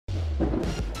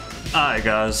Alright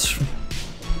guys,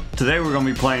 today we're going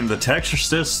to be playing the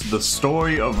Textorcist, the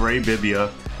story of Ray Bibbia.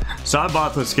 So I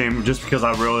bought this game just because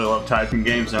I really love typing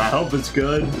games and I hope it's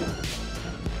good,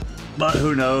 but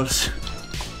who knows.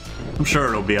 I'm sure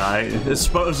it'll be alright. It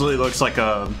supposedly looks like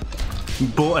a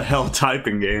bullet hell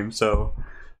typing game, so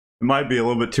it might be a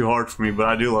little bit too hard for me, but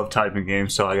I do love typing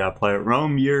games, so I gotta play it.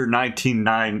 Rome year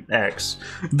 199X.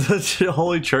 The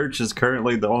Holy Church is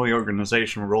currently the only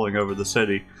organization ruling over the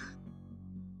city.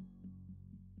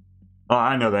 Oh,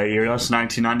 I know that year. That's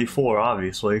 1994,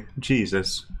 obviously.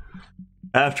 Jesus.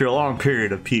 After a long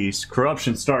period of peace,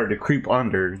 corruption started to creep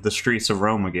under the streets of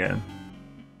Rome again.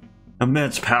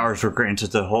 Immense powers were granted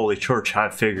to the Holy Church high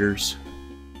figures.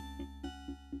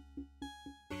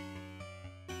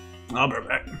 I'll be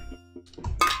right back.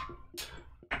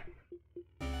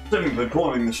 Seemingly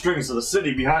pulling the strings of the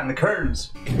city behind the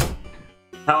curtains.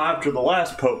 How after the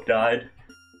last pope died,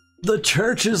 the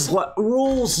church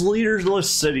rules leaderless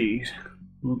city.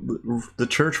 The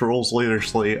church rules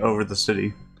leaderlessly over the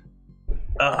city.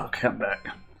 Oh, come back.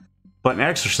 But an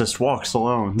exorcist walks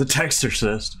alone. The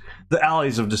Textorcist. The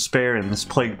alleys of despair in this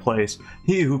plagued place.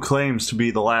 He who claims to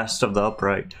be the last of the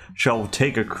upright shall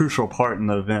take a crucial part in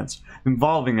the events,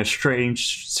 involving a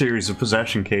strange series of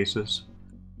possession cases.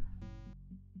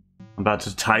 I'm about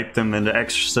to type them into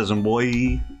exorcism,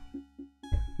 boy.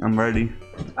 I'm ready.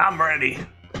 I'm ready.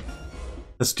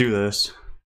 Let's do this.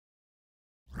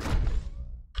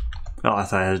 Oh, I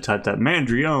thought I had to type that.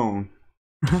 Mandrione.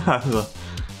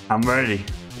 I'm ready.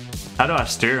 How do I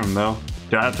steer him, though?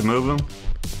 Do I have to move him?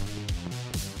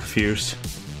 Confused.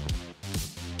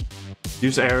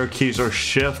 Use arrow keys or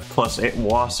shift plus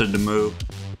WASD to move.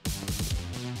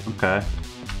 Okay.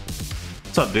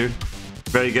 What's up, dude?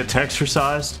 Ready to get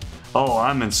Textorcised? Oh,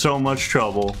 I'm in so much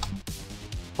trouble.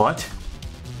 What?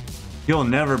 You'll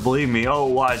never believe me, oh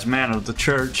wise man of the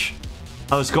church.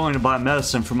 I was going to buy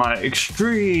medicine for my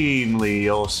extremely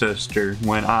ill sister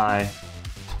when I...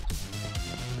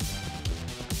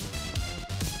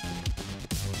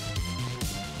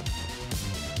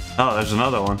 Oh, there's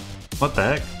another one. What the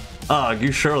heck? Ugh,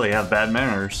 you surely have bad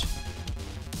manners.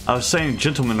 I was saying,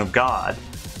 gentlemen of God,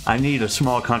 I need a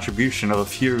small contribution of a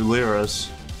few liras.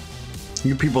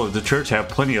 You people of the church have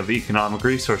plenty of economic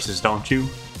resources, don't you?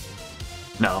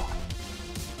 No.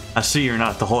 I see you're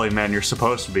not the holy man you're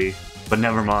supposed to be, but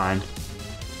never mind.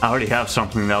 I already have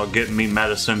something that'll get me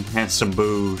medicine and some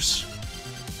booze.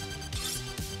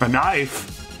 A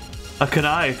knife? A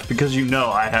knife, because you know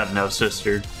I have no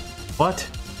sister. What?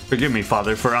 Forgive me,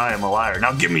 Father, for I am a liar.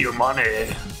 Now give me your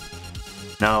money.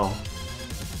 No.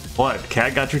 What,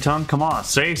 cat got your tongue? Come on,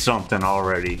 say something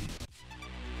already.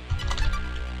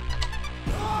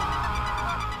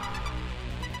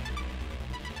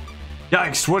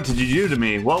 Yikes, what did you do to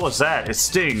me? What was that? It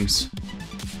stings.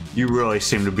 You really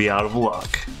seem to be out of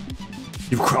luck.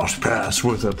 You've crossed paths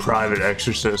with a private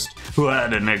exorcist who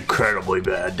had an incredibly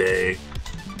bad day.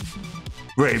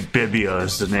 Ray Bibbia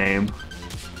is the name.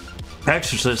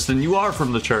 Exorcist, and you are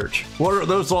from the church. What are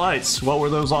those lights? What were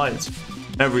those lights?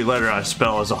 Every letter I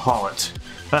spell is a harlot.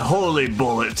 A holy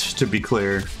bullet, to be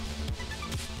clear.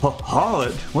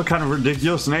 Harlot? What kind of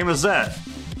ridiculous name is that?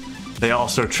 They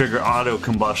also trigger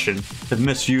auto-combustion, if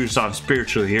misused on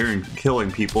spiritually and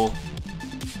killing people.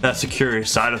 That's a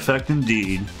curious side effect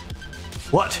indeed.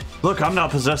 What? Look, I'm not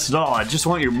possessed at all. I just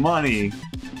want your money.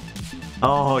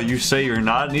 Oh, you say you're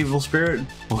not an evil spirit?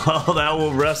 Well, that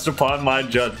will rest upon my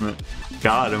judgment.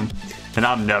 Got him. And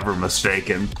I'm never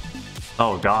mistaken.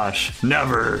 Oh gosh,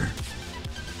 never.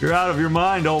 You're out of your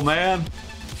mind, old man.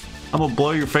 I'm gonna blow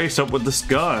your face up with this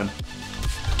gun.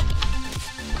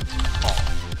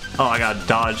 Oh, I gotta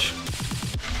dodge.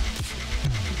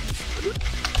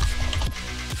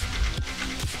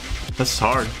 This is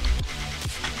hard.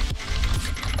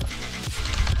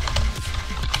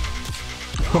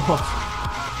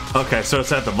 Okay, so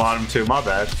it's at the bottom too. My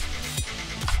bad.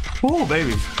 Oh,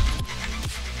 baby.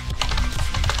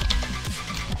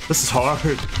 This is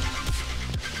hard.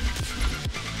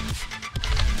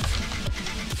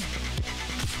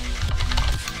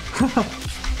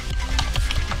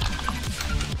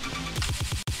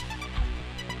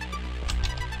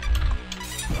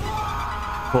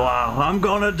 Wow, I'm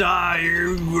gonna die,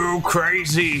 you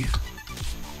crazy.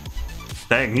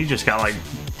 Dang, he just got like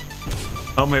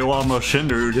Omewa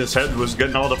Moshinderu, his head was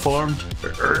getting all deformed.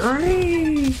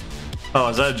 Oh,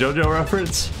 is that a JoJo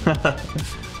reference?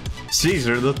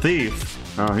 Caesar the thief.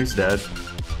 Oh, he's dead.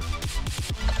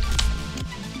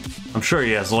 I'm sure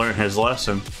he has learned his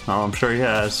lesson. Oh, I'm sure he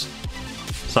has.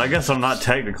 So I guess I'm not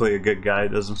technically a good guy, it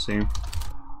doesn't seem.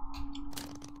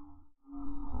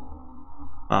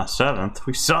 Ah, 7th.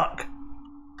 We suck.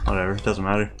 Whatever, it doesn't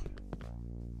matter.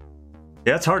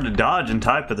 Yeah, it's hard to dodge and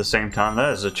type at the same time.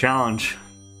 That is a challenge.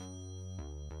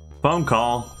 Phone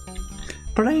call.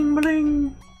 Bling,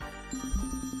 bling.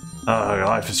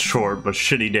 Life is short, but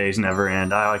shitty days never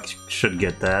end. I should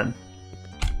get that.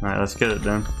 Alright, let's get it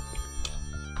then.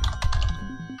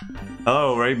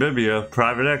 Hello, Ray Bibbia,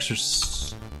 private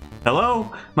exorcist.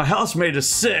 Hello? My housemate is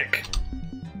sick.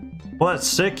 What,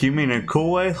 sick? You mean in a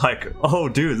cool way? Like, oh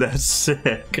dude, that's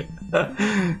sick.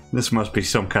 This must be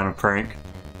some kind of prank.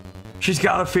 She's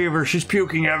got a fever, she's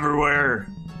puking everywhere.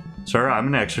 Sir, I'm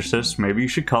an exorcist. Maybe you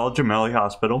should call Gemelli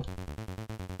Hospital.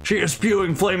 She is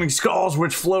spewing flaming skulls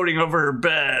which floating over her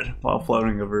bed. While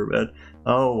floating over her bed.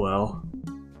 Oh well.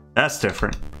 That's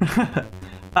different.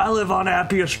 I live on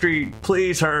Appia Street.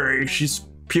 Please hurry. She's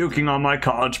puking on my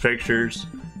college pictures.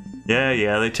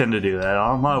 Yeah, they tend to do that.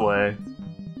 On my way.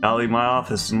 I'll leave my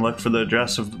office and look for the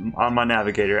address on my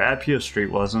navigator. Appia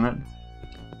Street, wasn't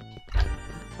it?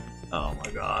 Oh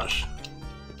my gosh.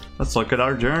 Let's look at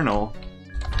our journal.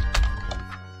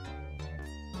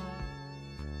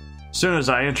 As soon as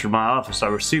I entered my office, I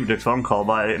received a phone call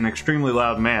by an extremely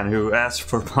loud man who asked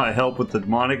for my help with the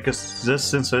demonic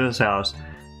existence in his house.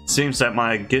 It seems that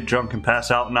my get drunk and pass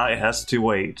out night has to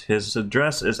wait. His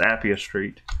address is Appia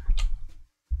Street.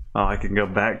 Oh, I can go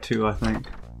back to, I think.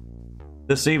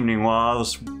 This evening, while I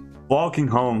was walking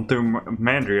home through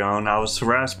Mandrion, I was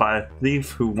harassed by a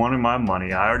thief who wanted my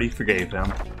money. I already forgave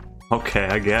him. Okay,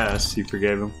 I guess you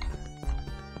forgave him.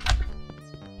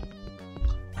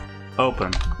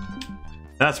 Open.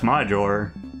 That's my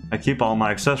drawer. I keep all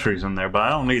my accessories in there, but I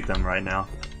don't need them right now.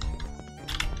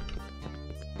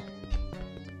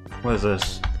 What is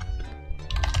this?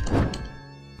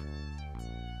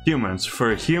 Humans.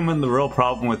 For a human, the real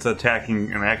problem with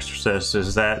attacking an exorcist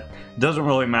is that it doesn't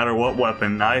really matter what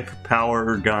weapon, knife, power,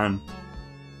 or gun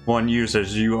one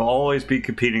uses. You will always be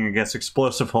competing against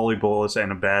explosive holy bullets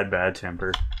and a bad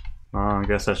temper. I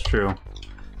guess that's true.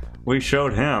 We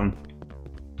showed him.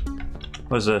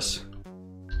 What is this?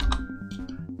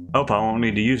 Hope I won't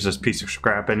need to use this piece of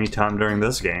scrap anytime during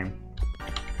this game.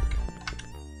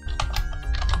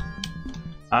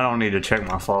 I don't need to check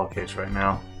my file case right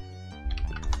now.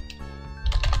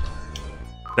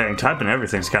 Dang, typing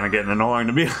everything's kind of getting annoying,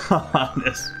 to be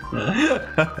honest.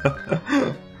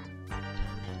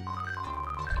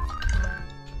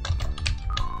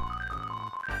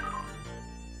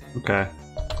 Okay.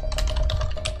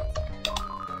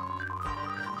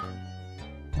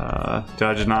 Do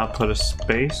I just not put a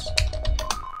space?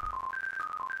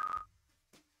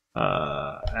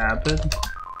 Avid?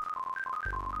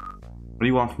 What do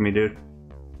you want from me, dude?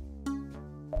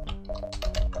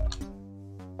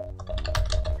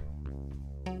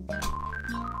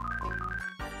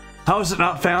 How is it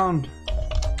not found?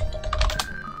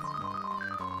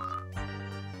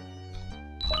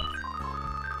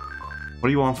 What do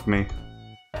you want from me?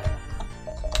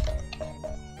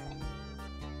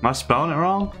 Am I spelling it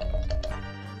wrong?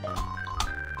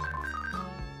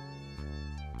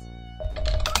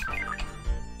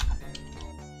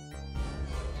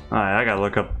 Alright, I gotta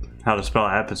look up how to spell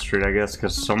Appin Street, I guess,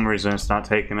 because for some reason it's not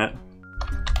taking it.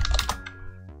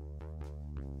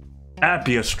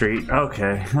 Appia Street.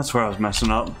 Okay, that's where I was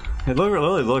messing up. It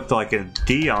really looked like a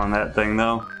D on that thing,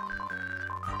 though.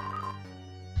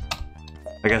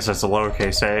 I guess that's a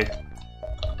lowercase a.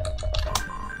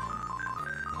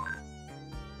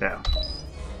 Yeah.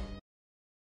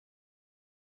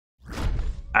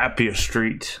 Appia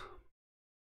Street.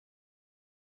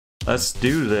 Let's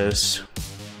do this.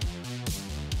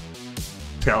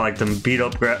 It's got like them beat 'em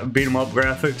up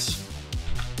graphics.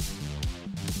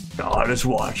 God is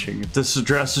watching. If this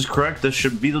address is correct, this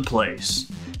should be the place.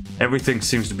 Everything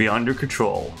seems to be under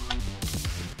control.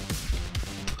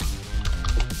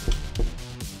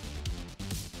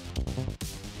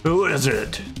 Who is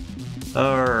it?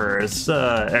 It's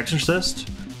Exorcist.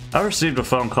 I received a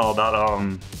phone call about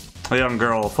a young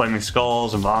girl with flaming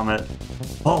skulls and vomit.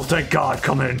 Oh, thank God!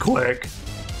 Come in quick.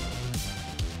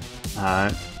 All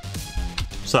right.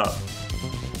 What's up?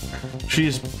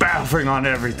 She's baffling on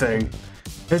everything.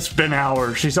 It's been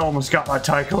hours. She's almost got my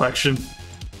tie collection.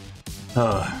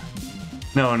 No,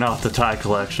 not the tie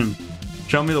collection.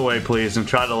 Show me the way, please, and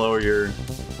try to lower your...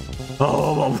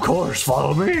 Oh, of course,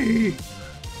 follow me.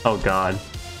 Oh, God.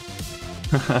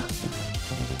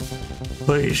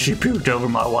 Please, she puked over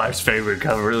my wife's favorite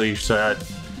cover leaf set.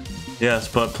 Yes,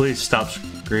 but please stop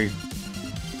screaming.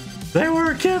 They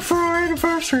were a gift for our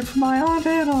anniversary from my Aunt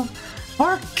Anna.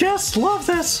 Our guests love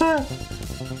this set.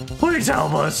 Please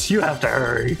help us. You have to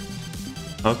hurry.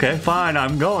 Okay, fine.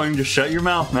 I'm going. Just shut your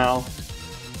mouth now.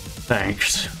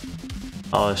 Thanks.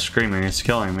 All this screaming is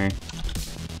killing me.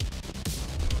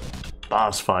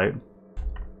 Boss fight.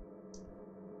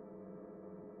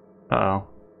 Uh-oh.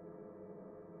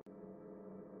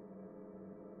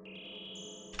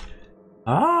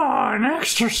 Ah, an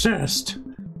exorcist!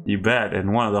 You bet,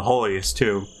 and one of the holiest,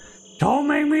 too. Don't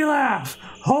make me laugh!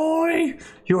 Holy!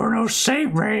 You are no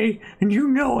saint, Ray, and you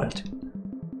know it!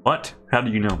 What? How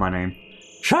do you know my name?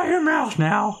 Shut your mouth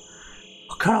now!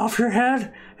 I'll cut off your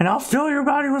head, and I'll fill your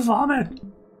body with vomit!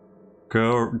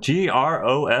 Gross.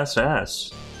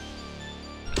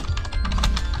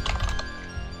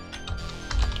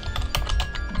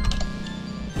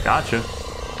 Gotcha.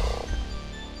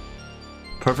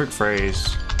 Perfect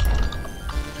phrase.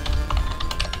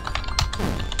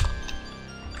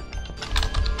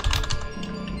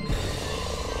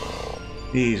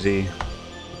 Easy.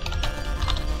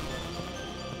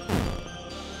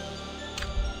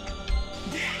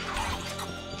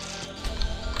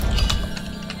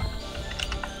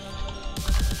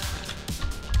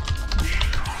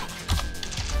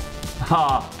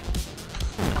 Ha!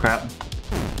 Crap.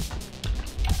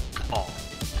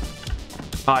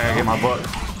 Oh, I gotta get my book.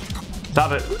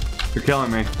 Stop it! You're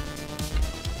killing me.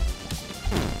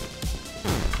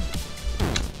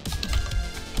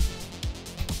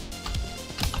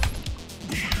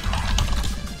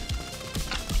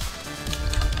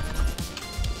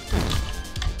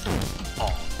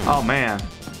 Oh man.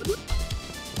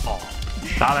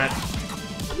 Stop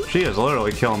it. She is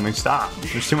literally killing me. Stop.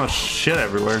 There's too much shit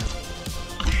everywhere.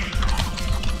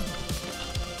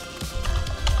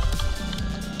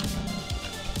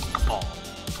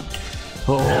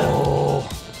 Oh.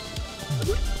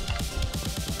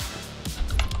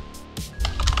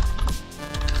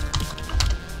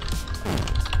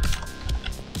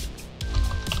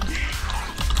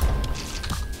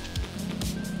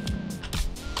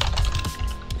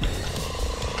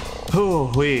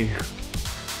 Hoo-wee.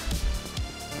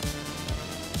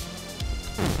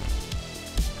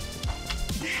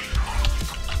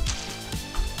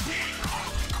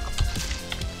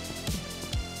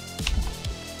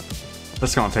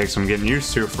 That's gonna take some getting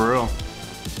used to, for real.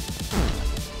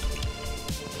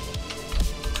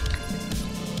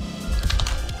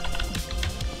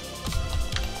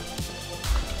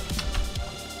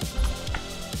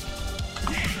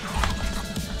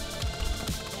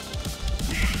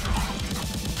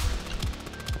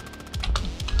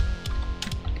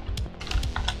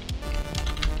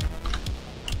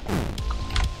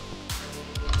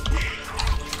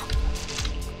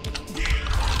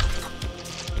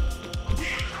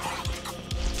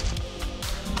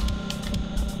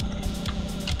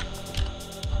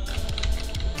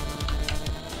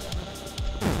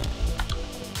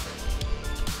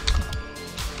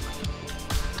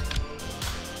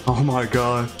 Oh my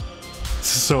god.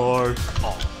 This is so hard.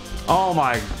 Oh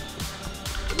my.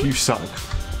 You suck.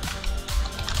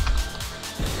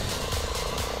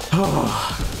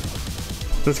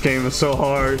 This game is so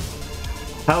hard.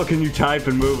 How can you type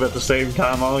and move at the same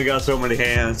time? I only got so many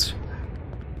hands.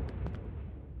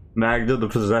 Magda the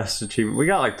Possessed achievement. We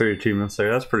got like 3 achievements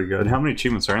there. That's pretty good. How many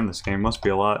achievements are in this game? Must be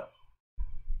a lot.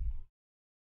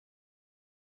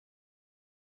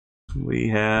 We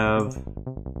have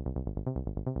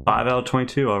 5 out of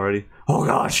 22 already. Oh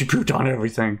god, she pooped on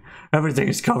everything. Everything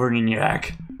is covered in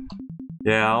yak.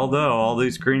 Yeah, although all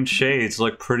these green shades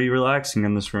look pretty relaxing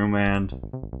in this room, and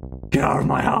get out of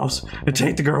my house and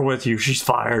take the girl with you. She's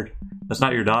fired. That's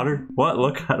not your daughter? What?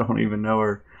 Look, I don't even know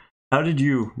her. How did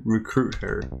you recruit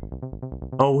her?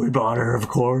 Oh, we bought her, of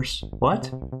course.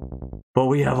 What? But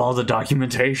we have all the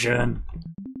documentation.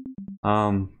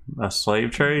 A slave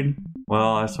trade?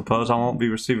 Well, I suppose I won't be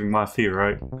receiving my fee,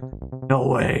 right? No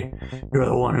way. You're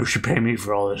the one who should pay me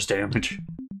for all this damage.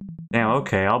 Damn,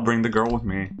 okay, I'll bring the girl with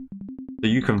me. So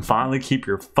you can finally keep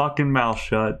your fucking mouth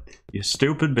shut, you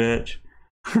stupid bitch.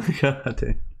 God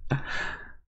damn.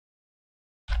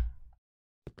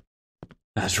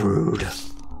 That's rude.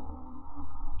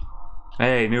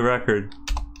 Hey, new record.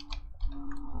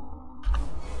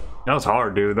 That was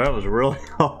hard, dude. That was really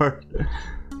hard.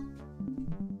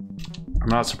 I'm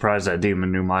not surprised that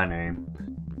demon knew my name.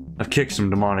 I've kicked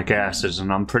some demonic asses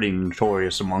and I'm pretty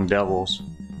notorious among devils.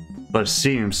 But it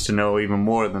seems to know even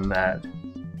more than that.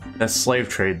 That slave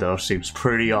trade, though, seems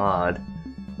pretty odd.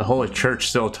 The Holy Church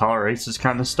still tolerates this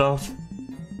kind of stuff?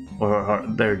 Or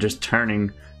they're just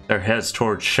turning their heads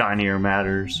towards shinier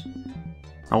matters?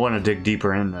 I want to dig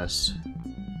deeper in this.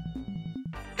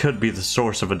 Could be the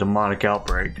source of a demonic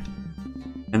outbreak.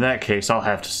 In that case, I'll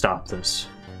have to stop this.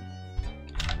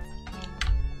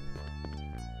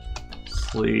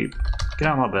 Sleep. Get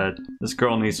out of my bed. This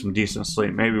girl needs some decent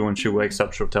sleep. Maybe when she wakes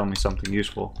up, she'll tell me something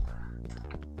useful.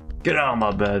 Get out of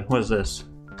my bed. What is this?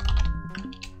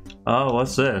 Oh,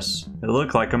 what's this? It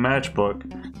looked like a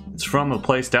matchbook. It's from a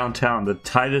place downtown, the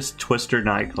Titus Twister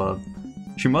nightclub.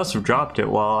 She must have dropped it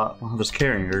while I was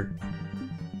carrying her.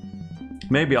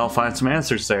 Maybe I'll find some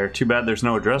answers there. Too bad there's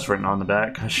no address written on the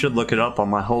back. I should look it up on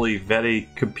my holy Veti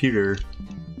computer.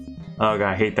 Oh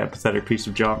god, I hate that pathetic piece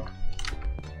of junk.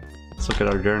 Let's look at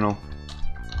our journal.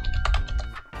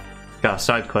 Got a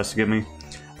side quest to give me.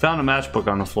 Found a matchbook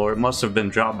on the floor. It must have been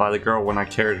dropped by the girl when I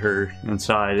carried her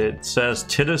inside. It says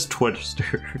Titus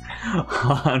Twister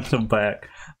on the back.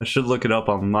 I should look it up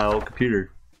on my old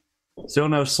computer. Still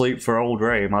no sleep for old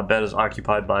Ray. My bed is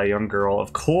occupied by a young girl.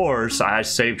 Of course, I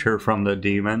saved her from the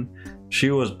demon.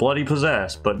 She was bloody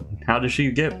possessed, but how did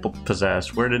she get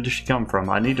possessed? Where did she come from?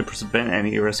 I need to prevent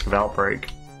any risk of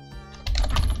outbreak.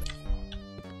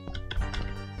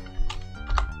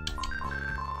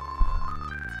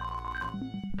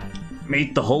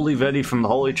 Meet the Holy Veti from the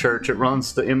Holy Church. It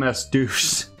runs the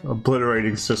MS-DOS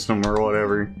obliterating system or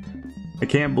whatever. I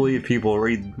can't believe people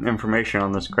read information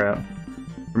on this crap.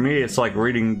 For me, it's like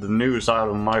reading the news out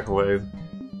of a microwave.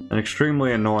 An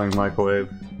extremely annoying microwave.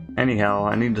 Anyhow,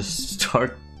 I need to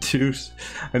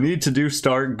do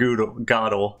Start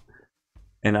Goddle.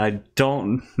 And I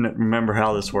don't remember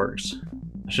how this works.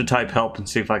 I should type help and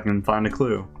see if I can find a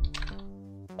clue.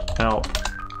 Help.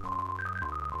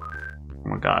 Oh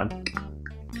my god.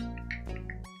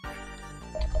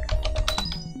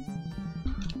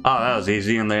 Oh, that was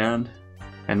easy in the end.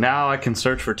 And now I can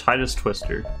search for Titus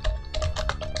Twister.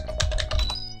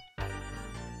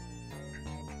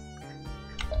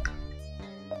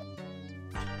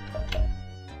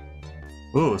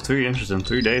 Ooh, 3 inches in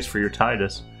 3 days for your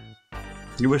Titus.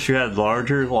 You wish you had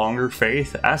larger, longer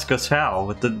faith? Ask us how.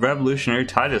 With the revolutionary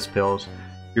Titus pills,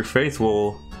 your faith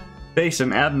will face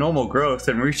an abnormal growth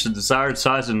and reach the desired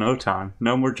size in no time.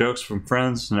 No more jokes from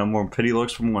friends, no more pity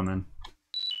looks from women.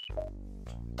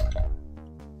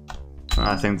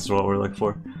 I think that's what we're looking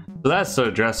for. So that's the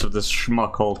address of this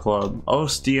schmuckhole club.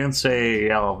 Ostiense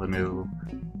Avenue.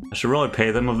 I should really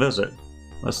pay them a visit.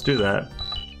 Let's do that.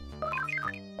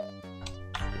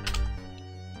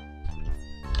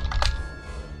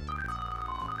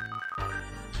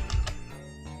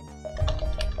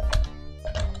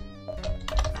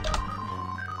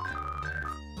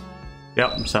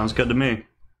 Yep, sounds good to me.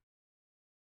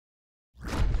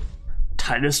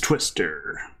 Titus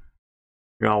Twister.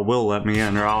 Y'all will let me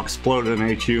in or I'll explode and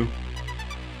hate you.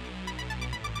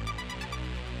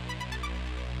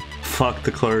 Fuck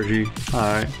the clergy.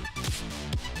 Alright.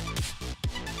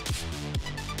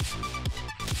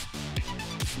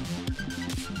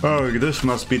 Oh, this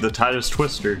must be the Titus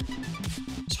Twister.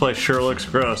 This place sure looks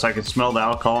gross. I can smell the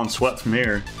alcohol and sweat from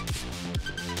here.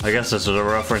 I guess this is a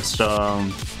reference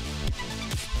to,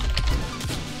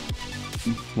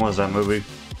 what was that movie?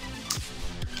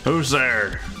 Who's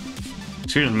there?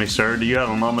 Excuse me, sir. Do you have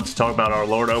a moment to talk about our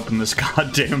Lord open this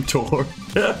goddamn door?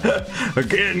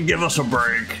 Again, give us a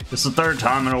break. It's the 3rd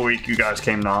time in a week you guys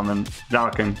came knocking.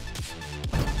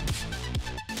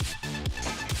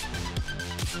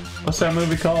 What's that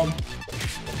movie called?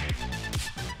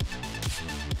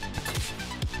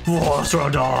 What's your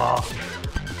door?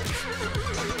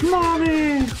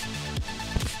 Mommy!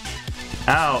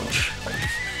 Ouch.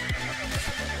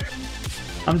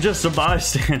 I'm just a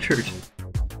bystander.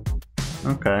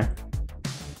 Okay.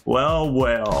 Well,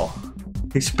 well.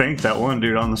 He spanked that one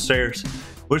dude on the stairs.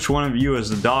 Which one of you is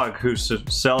the dog who's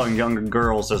selling younger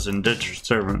girls as indentured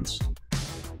servants?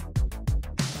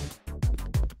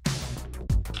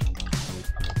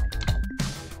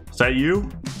 Is that you?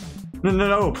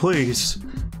 No, please.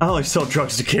 I only sell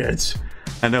drugs to kids.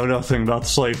 I know nothing about the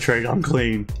slave trade. I'm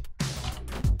clean.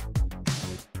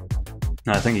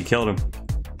 I think he killed him.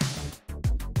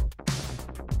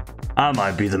 I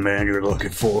might be the man you're looking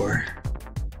for.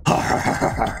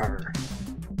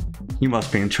 You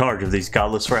must be in charge of these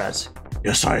godless rats.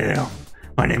 Yes, I am.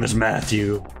 My name is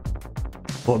Matthew.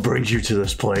 What brings you to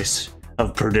this place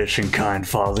of perdition, kind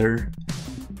father?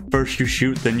 First you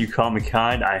shoot, then you call me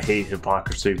kind. I hate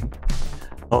hypocrisy.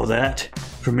 Oh, that?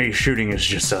 For me, shooting is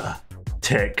just a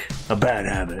tick, a bad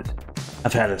habit.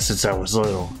 I've had it since I was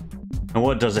little. And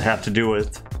what does it have to do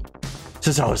with?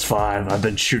 Since I was 5, I've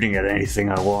been shooting at anything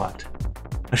I want.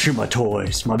 I shoot my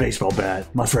toys, my baseball bat,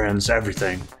 my friends,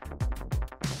 everything.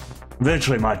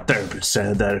 Eventually my therapist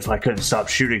said that if I couldn't stop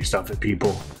shooting stuff at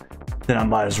people, then I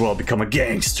might as well become a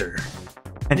gangster.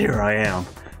 And here I am.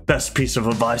 Best piece of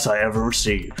advice I ever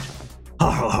received.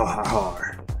 Har har har har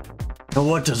har. And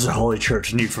what does the Holy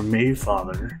Church need from me,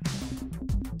 Father?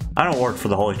 I don't work for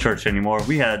the Holy Church anymore.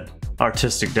 We had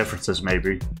artistic differences,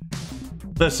 maybe.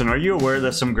 Listen, are you aware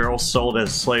that some girls sold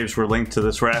as slaves were linked to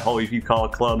this rat hole you call a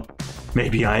club?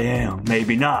 Maybe I am,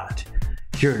 maybe not.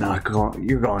 You're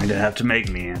going to have to make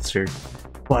me answer.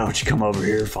 Why don't you come over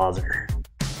here, Father?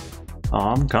 Oh,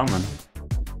 I'm coming.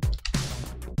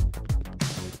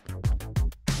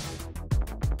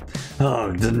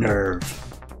 Oh, the nerve.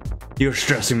 You're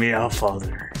stressing me out,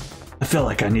 Father. I feel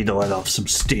like I need to let off some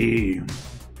steam.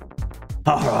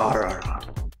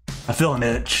 I feel an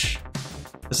itch.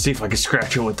 Let's see if I can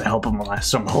scratch it with the help of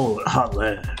some hot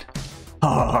lead.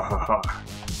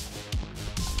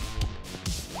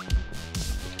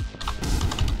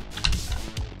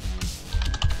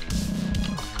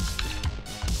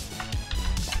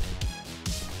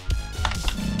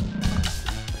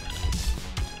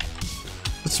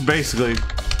 It's basically...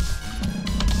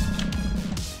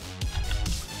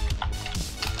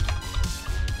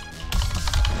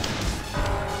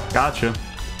 Gotcha.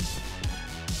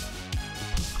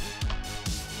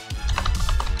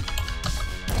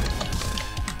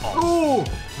 Ooh!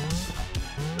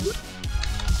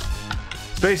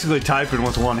 It's basically typing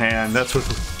with one hand. That's what...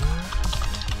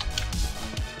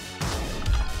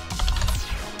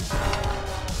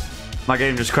 My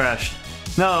game just crashed.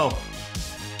 No!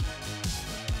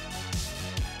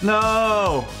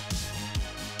 No!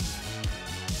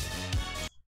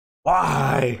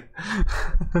 Why?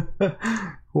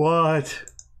 What?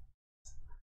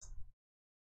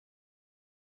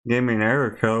 Gave me an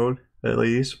error code, at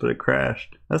least, but it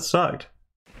crashed. That sucked.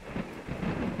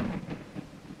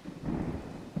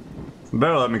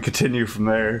 Better let me continue from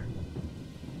there.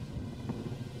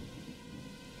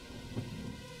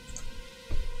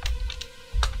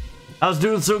 I was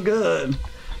doing so good.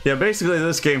 Yeah, basically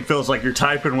this game feels like you're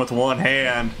typing with one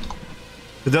hand.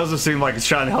 It doesn't seem like it's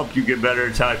trying to help you get better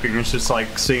at typing. It's just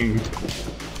like seeing...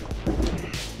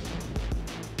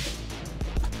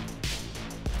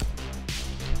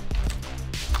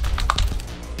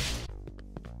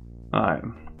 Alright.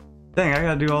 Dang, I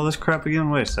gotta do all this crap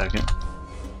again? Wait a second.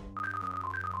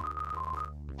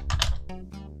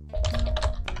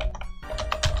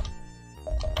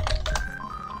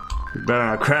 You better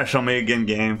not crash on me again,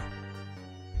 game.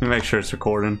 Let me make sure it's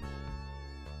recording.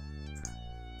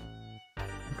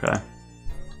 Okay.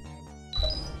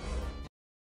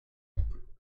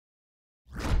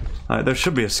 Alright, there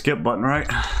should be a skip button, right?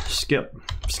 Skip.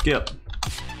 Skip.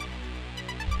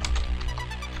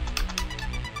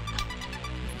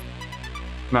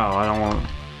 No, I don't want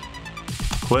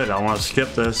to quit. I want to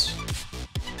skip this.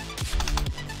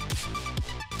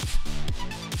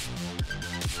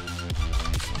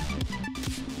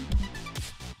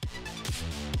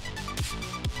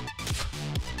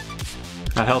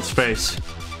 I held space.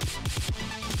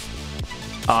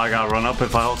 Oh, I gotta run up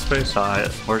if I hold space? Alright,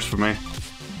 works for me.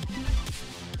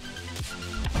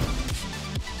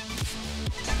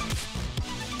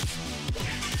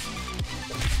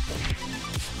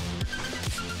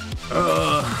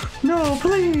 No,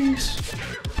 please.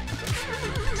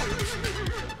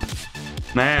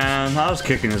 Man, I was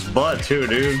kicking his butt too,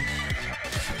 dude.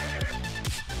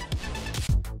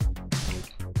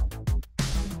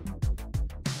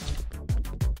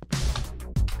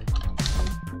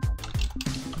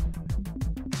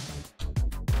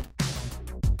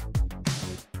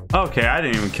 Okay, I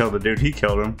didn't even kill the dude. He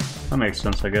killed him. That makes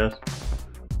sense, I guess.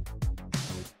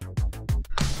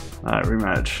 Alright,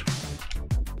 rematch.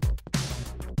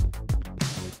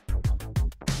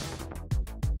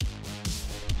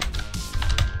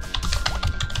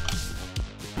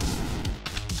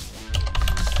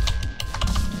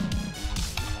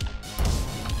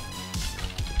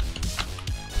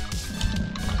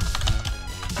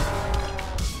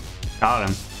 Got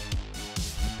him.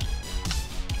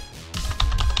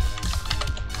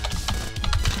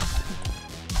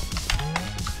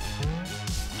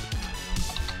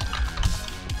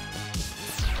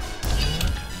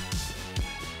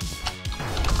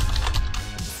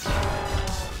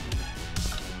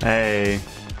 Hey,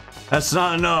 that's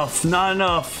not enough. Not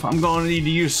enough. I'm going to need to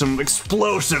use some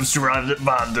explosives to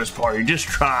revive this party. Just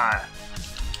try.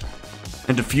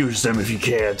 And defuse them if you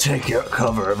can. Take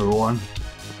cover, everyone.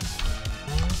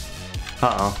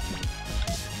 Uh-oh.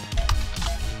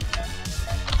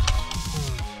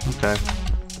 Okay.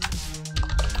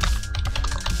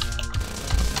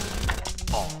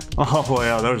 Oh,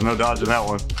 yeah, there was no dodging that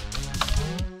one.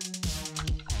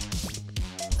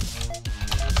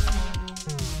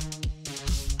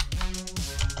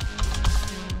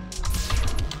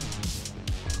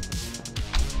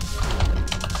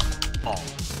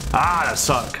 Ah, that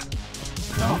suck.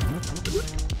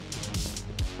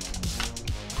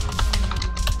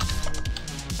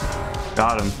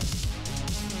 Got him.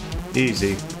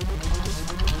 Easy.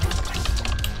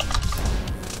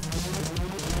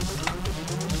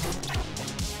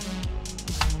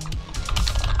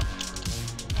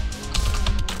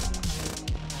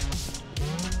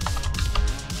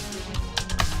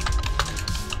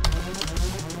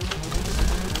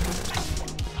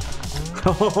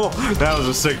 Oh, that was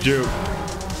a sick juke.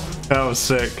 That was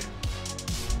sick.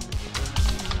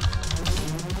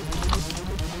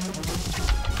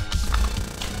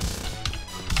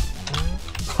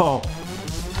 Oh,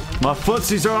 my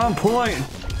footsies are on point.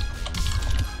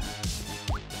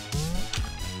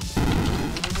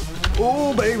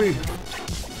 Oh, baby.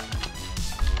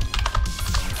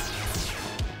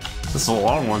 This is a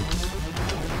long one.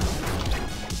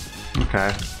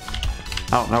 Okay. I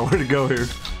don't know where to go here.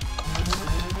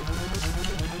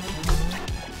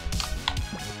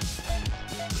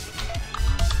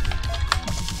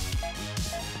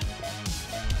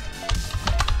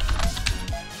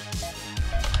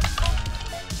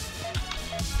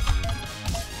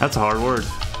 That's a hard word.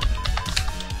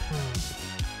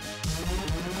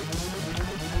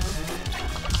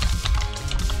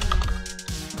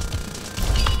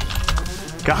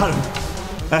 Got him.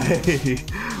 Hey,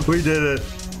 we did it.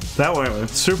 That went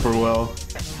super well.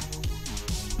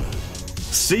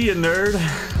 See ya, nerd.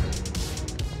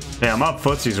 Yeah, my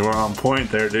footsies were on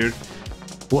point there, dude.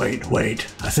 Wait.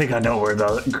 I think I know where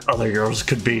the other girls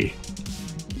could be.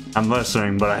 I'm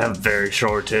listening, but I have a very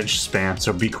short attention span,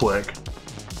 so be quick.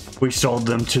 We sold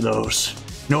them to those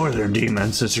northern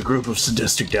demons. It's a group of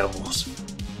sadistic devils,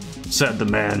 said the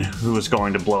man who was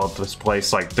going to blow up this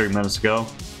place like 3 minutes ago.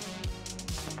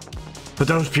 But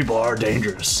those people are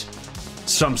dangerous.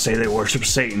 Some say they worship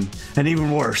Satan, and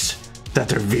even worse, that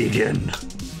they're vegan.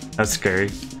 That's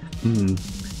scary.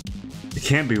 They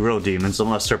can't be real demons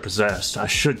unless they're possessed. I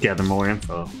should gather more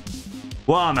info.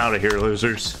 Well, I'm out of here,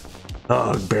 losers.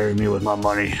 Oh, bury me with my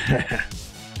money.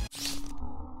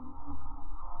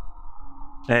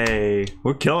 Hey,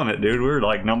 we're killing it, dude. We're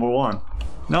like number one.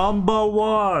 Number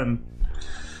one!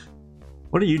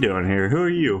 What are you doing here? Who are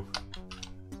you?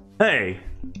 Hey!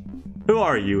 Who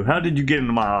are you? How did you get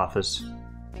into my office?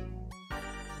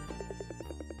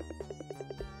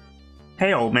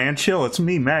 Hey, old man, chill. It's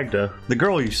me, Magda. The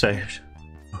girl you saved.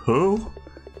 Who?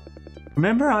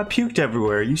 Remember, I puked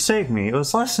everywhere. You saved me. It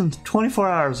was less than 24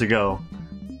 hours ago.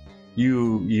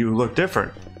 You look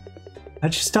different. I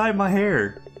just dyed my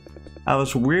hair. I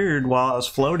was weird while I was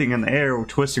floating in the air,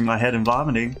 twisting my head and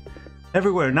vomiting.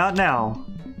 Everywhere, not now.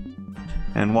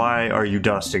 And why are you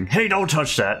dusting? Hey, don't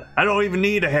touch that! I don't even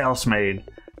need a housemaid!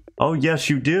 Oh yes,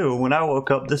 you do. When I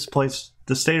woke up, this place,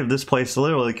 the state of this place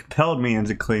literally compelled me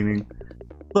into cleaning.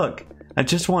 Look, I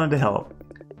just wanted to help.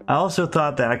 I also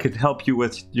thought that I could help you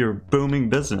with your booming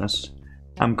business.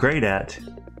 I'm great at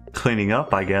cleaning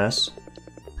up, I guess.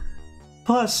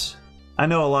 Plus, I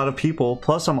know a lot of people,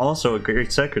 plus I'm also a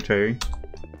great secretary.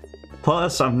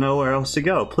 Plus, I've nowhere else to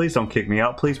go. Please don't kick me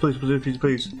out. Please.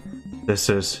 This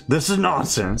is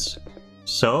nonsense.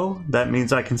 So, that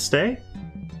means I can stay?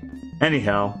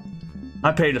 Anyhow,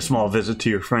 I paid a small visit to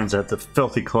your friends at the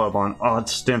filthy club on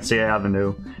Sensei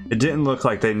Avenue. It didn't look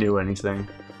like they knew anything.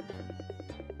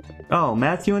 Oh,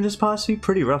 Matthew and his posse?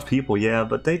 Pretty rough people, yeah,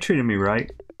 but they treated me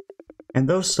right. And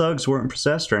those thugs weren't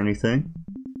possessed or anything.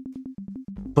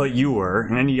 But you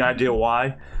were. Any idea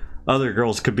why? Other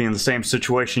girls could be in the same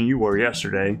situation you were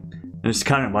yesterday. And it's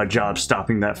kind of my job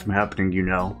stopping that from happening, you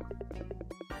know.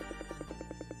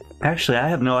 Actually, I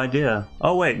have no idea.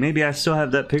 Oh wait, maybe I still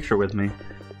have that picture with me.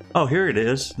 Oh, here it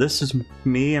is. This is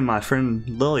me and my friend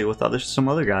Lily with some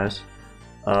other guys.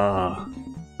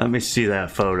 Let me see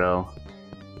that photo.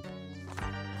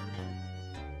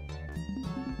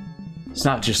 It's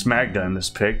not just Magda in this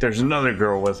pic. There's another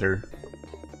girl with her.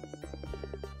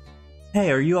 Hey,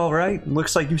 are you alright?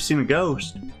 Looks like you've seen a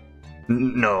ghost.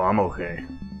 No, I'm okay.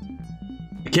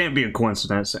 It can't be a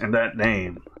coincidence, and that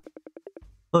name.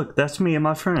 Look, that's me and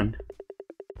my friend.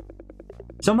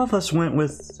 Some of us went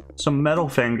with some metal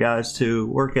fan guys to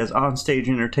work as on-stage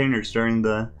entertainers during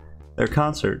their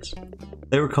concerts.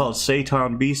 They were called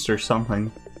Satan Beast or something.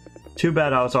 Too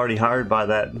bad I was already hired by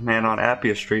that man on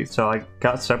Appia Street, so I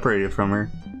got separated from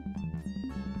her.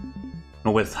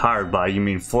 With hired by, you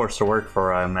mean forced to work for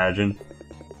her, I imagine.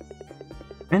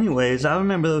 Anyways, I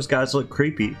remember those guys look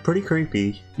creepy. Pretty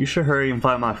creepy. You should hurry and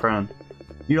find my friend.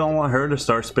 You don't want her to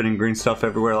start spitting green stuff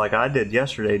everywhere like I did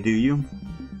yesterday, do you?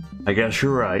 I guess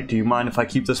you're right. Do you mind if I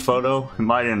keep this photo? It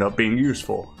might end up being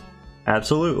useful.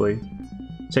 Absolutely.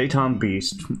 Satan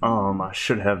Beast. I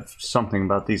should have something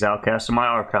about these outcasts in my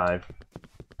archive.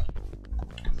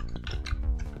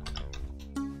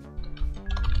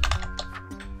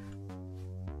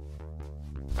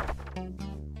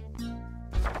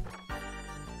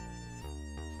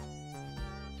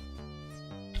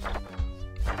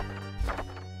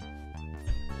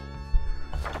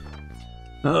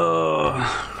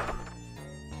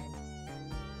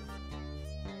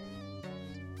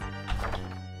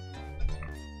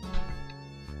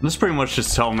 This pretty much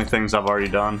just telling me things I've already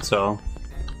done, so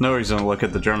no reason to look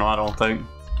at the journal, I don't think.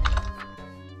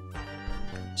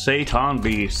 Satan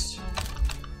Beast.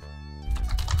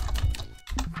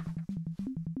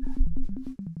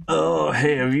 Oh,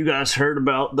 hey, have you guys heard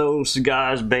about those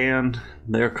guys' band?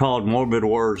 They're called Morbid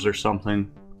Wars or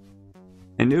something.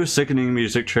 A new sickening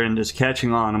music trend is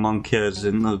catching on among kids.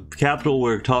 In the capital,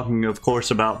 we're talking, of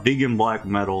course, about vegan black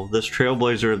metal, this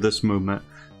trailblazer of this movement.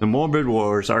 The Morbid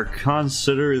Wars are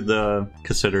considered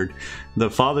the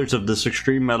fathers of this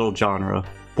extreme metal genre,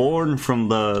 born from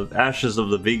the ashes of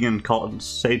the vegan cult,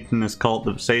 Satanist cult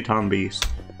of Satan Beast.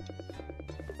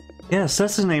 Yes,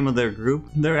 that's the name of their group.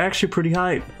 They're actually pretty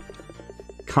hype.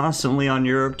 Constantly on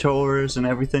European tours and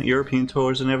everything.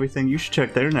 You should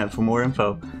check their net for more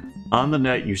info. On the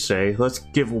net, you say. Let's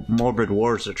give Morbid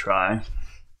Wars a try.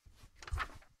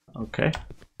 Okay,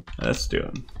 let's do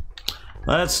it.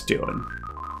 Let's do it.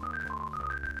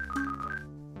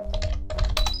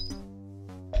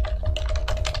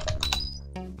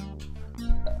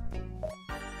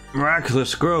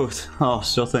 Miraculous growth. Oh,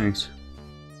 still things.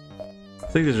 I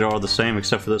think these are all the same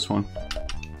except for this one.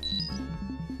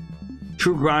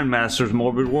 True Grindmasters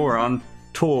Morbid War on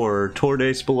tour. Tour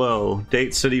dates below.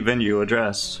 Date, city, venue,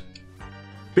 address.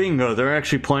 Bingo, they're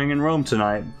actually playing in Rome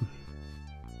tonight.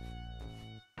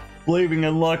 Believing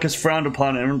in luck is frowned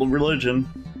upon in religion.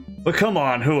 But come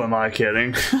on, who am I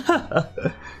kidding?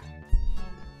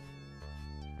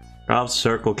 Outer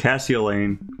Circle, Cassia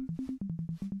Lane.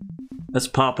 Let's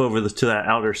pop over to that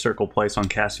Outer Circle place on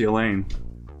Cassia Lane.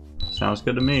 Sounds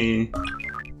good to me.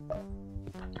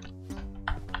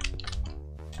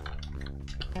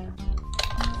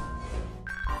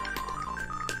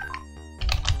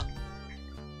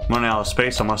 I'm running out of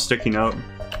space on my sticky note.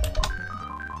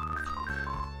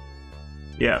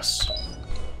 Yes.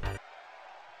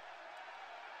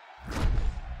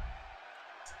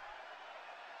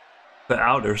 The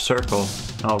Outer Circle.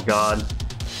 Oh god.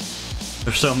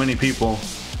 There's so many people.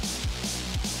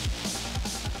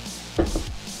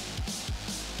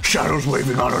 Shadows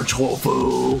waving on our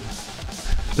tofu.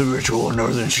 The ritual in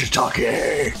northern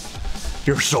shiitake.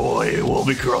 Your soul will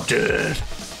be corrupted.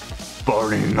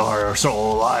 Burning our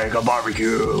soul like a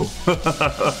barbecue.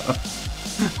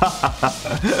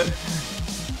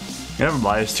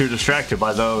 Everybody's too distracted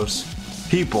by those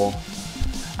people.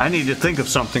 I need to think of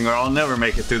something or I'll never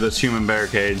make it through this human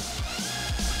barricade.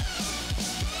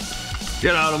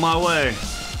 Get out of my way.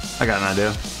 I got an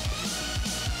idea.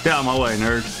 Get out of my way,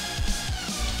 nerd.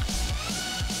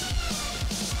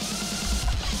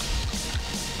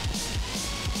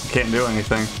 Can't do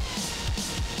anything.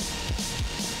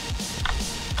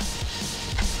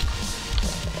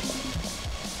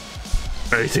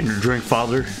 Anything to drink,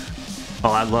 father?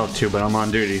 Oh, I'd love to, but I'm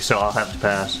on duty, so I'll have to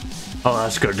pass. Oh,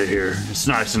 that's good to hear. It's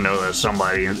nice to know that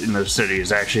somebody in the city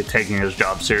is actually taking his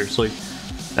job seriously.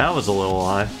 That was a little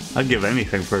lie. I'd give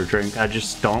anything for a drink. I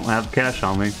just don't have cash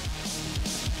on me.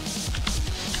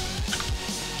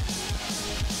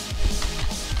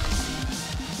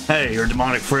 Hey, your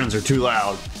demonic friends are too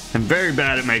loud and very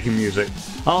bad at making music.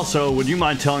 Also, would you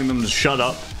mind telling them to shut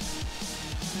up?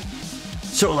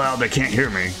 So loud they can't hear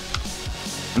me.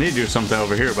 I need to do something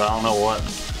over here, but I don't know what.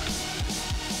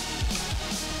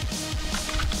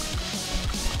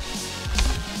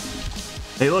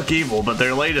 They look evil, but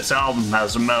their latest album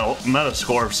has a meta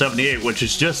score of 78, which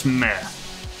is just meh.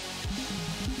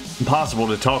 Impossible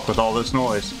to talk with all this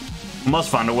noise. I must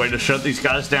find a way to shut these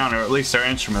guys down, or at least their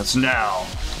instruments, now.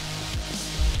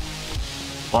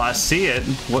 Well, I see it.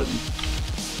 What?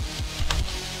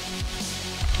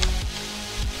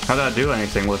 How do I do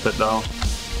anything with it, though?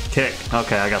 Kick.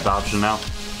 Okay, I got the option now.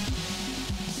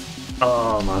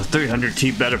 A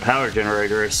 300T better power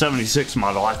generator, a 76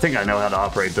 model. I think I know how to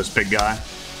operate this big guy.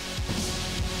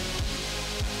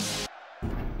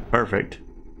 Perfect.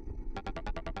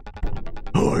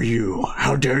 Who are you?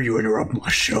 How dare you interrupt my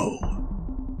show?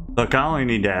 Look, I only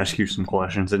need to ask you some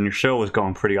questions, and your show was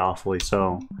going pretty awfully,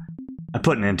 so I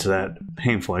put an end to that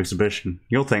painful exhibition.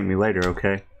 You'll thank me later,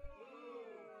 okay?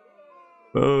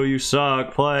 Boo, you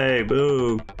suck. Play.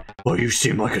 Boo. Well, you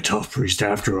seem like a tough priest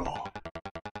after all.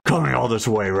 Coming all this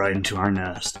way right into our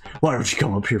nest. Why don't you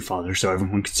come up here, father, so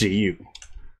everyone can see you?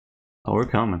 Oh, we're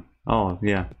coming. Oh,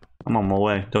 yeah. I'm on my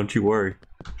way. Don't you worry.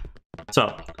 What's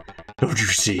up? Don't you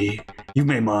see? You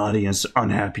made my audience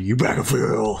unhappy. You bag of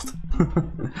filth.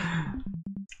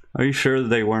 Are you sure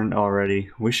they weren't already?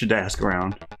 We should ask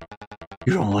around.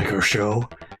 You don't like our show?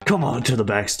 Come on to the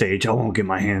backstage. I won't get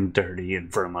my hand dirty in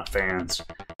front of my fans.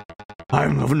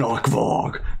 I'm the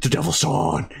Vlog, the Devil's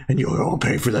Son, and you don't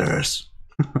pay for this.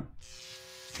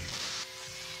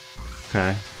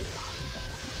 Okay.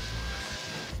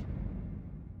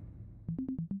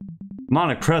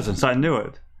 Demonic presence, I knew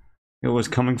it. It was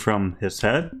coming from his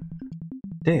head?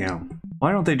 Damn.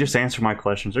 Why don't they just answer my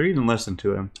questions or even listen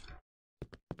to him?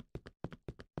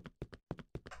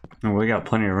 Oh, we got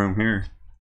plenty of room here.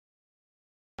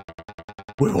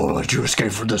 We won't let you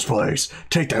escape from this place.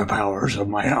 Take the powers of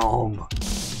my home.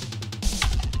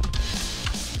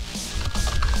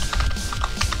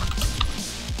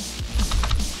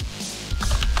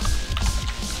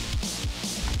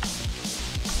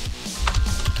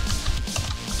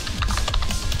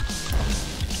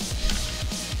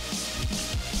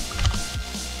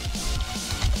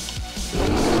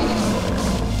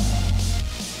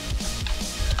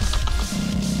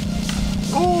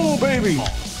 Oh, baby!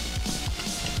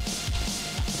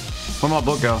 Where'd my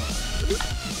book go?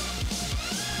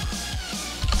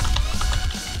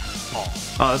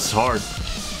 Oh, this is hard.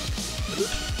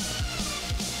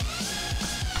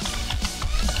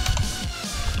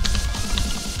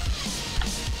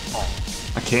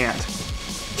 I can't.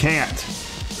 Can't.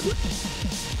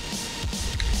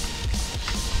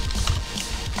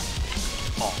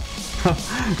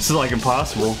 This is like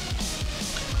impossible.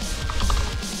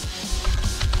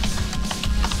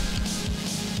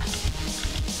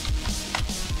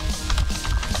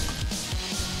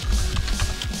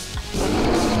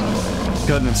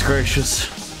 Goodness gracious.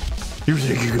 You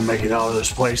think you can make it out of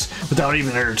this place without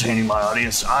even entertaining my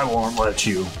audience? I won't let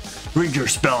you. Read your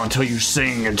spell until you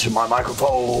sing into my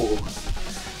microphone.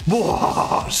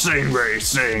 Whoa, sing, Ray,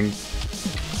 sing.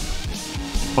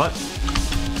 What?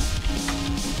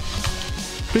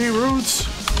 B-Roots?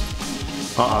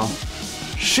 Uh-oh.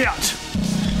 Shit!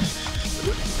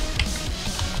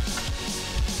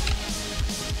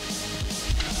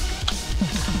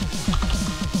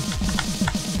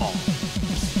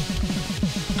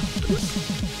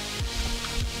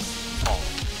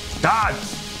 God! I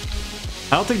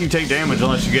don't think you take damage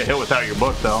unless you get hit without your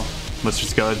book, though. That's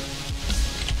just good.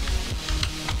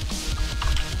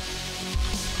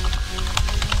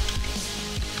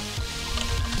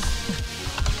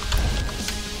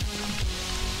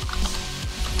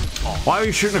 Why are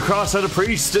you shooting across at a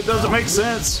priest? It doesn't make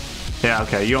sense. Yeah,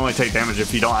 okay. You only take damage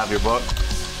if you don't have your book.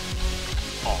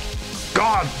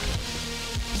 God!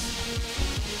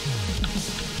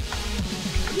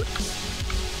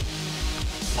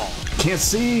 Can't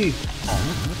see.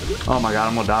 Oh my god,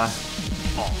 I'm gonna die.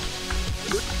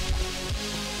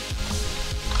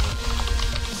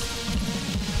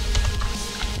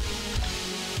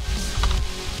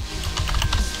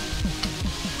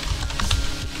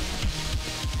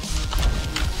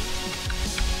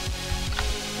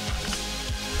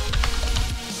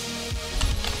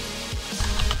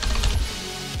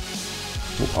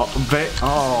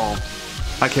 Oh,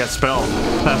 I can't spell.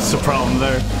 That's the problem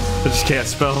there. I just can't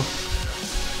spell.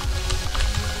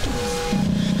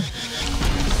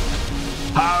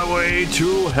 Highway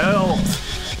to hell.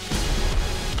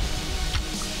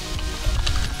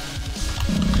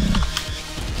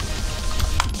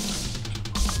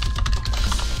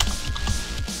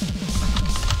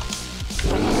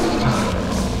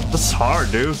 This is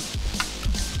hard, dude.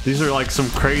 These are like some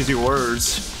crazy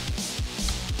words.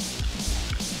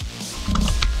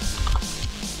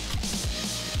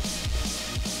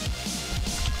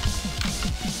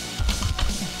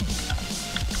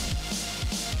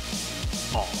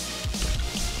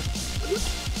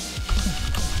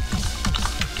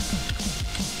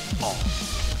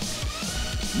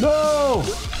 No!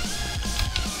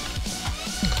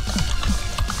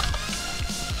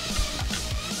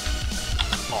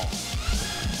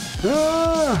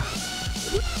 Ah!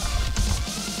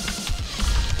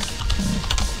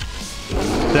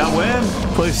 Did I win?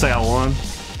 Please say I won.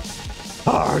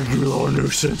 Ah, you little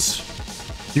nuisance.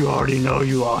 You already know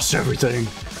you lost everything.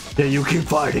 Yeah, you keep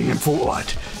fighting, and for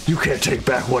what? You can't take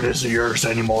back what is yours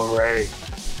anymore, Ray.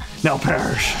 Now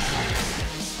perish.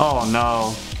 Oh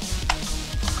no.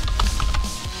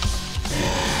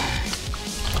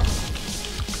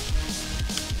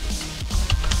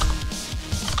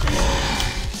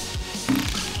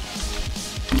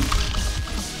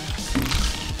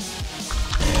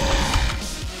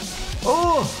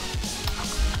 Oh!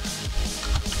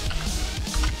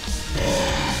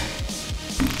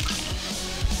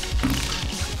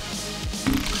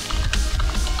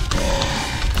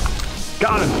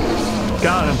 Got him!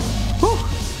 Got him! Whew.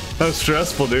 That was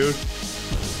stressful, dude.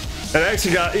 It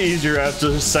actually got easier after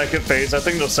the second phase. I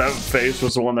think the seventh phase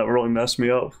was the one that really messed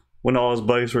me up when all his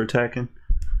buddies were attacking.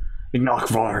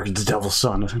 Ignakvar, the Devil's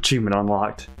Son, achievement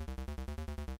unlocked.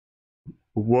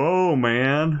 Whoa,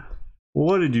 man.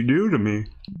 What did you do to me?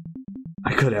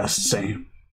 I could ask the same.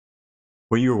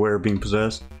 Were you aware of being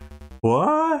possessed?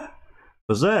 What?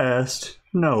 Possessed?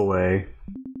 No way.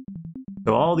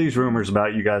 So all these rumors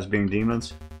about you guys being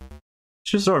demons,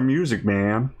 it's just our music,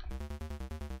 man.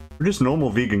 We're just normal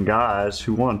vegan guys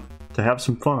who want to have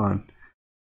some fun.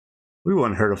 We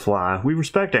wouldn't hurt a fly. We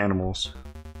respect animals.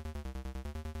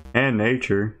 And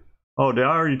nature. Oh, did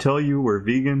I already tell you we're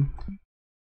vegan?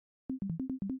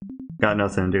 Got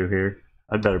nothing to do here.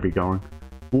 I'd better be going.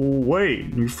 Well,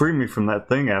 wait, you freed me from that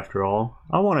thing after all.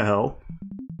 I want to help.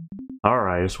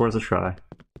 Alright, it's worth a try.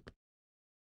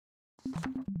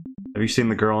 Have you seen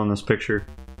the girl in this picture?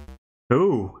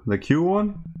 Ooh, the cute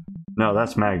one? No,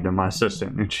 that's Magda, my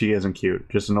assistant, and she isn't cute,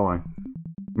 just annoying.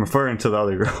 I'm referring to the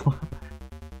other girl.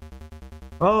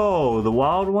 Oh, the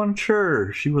wild one?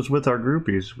 Sure, she was with our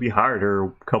groupies. We hired her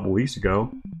a couple weeks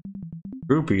ago.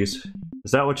 Groupies?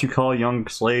 Is that what you call young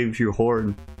slaves you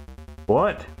hoard?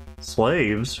 What?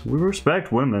 Slaves? We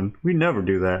respect women. We never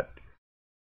do that.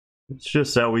 It's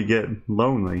just that we get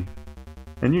lonely.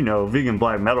 And you know, vegan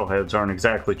black metalheads aren't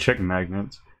exactly chicken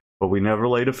magnets, but we never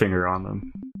laid a finger on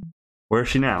them. Where's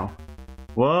she now?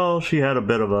 Well, she had a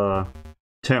bit of a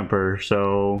temper,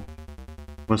 so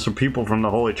when some people from the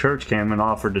Holy Church came and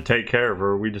offered to take care of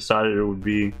her, we decided it would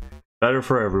be better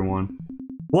for everyone.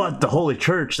 What? The Holy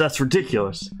Church? That's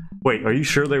ridiculous. Wait, are you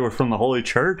sure they were from the Holy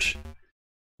Church?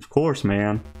 Of course,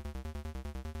 man.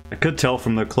 I could tell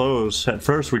from their clothes. At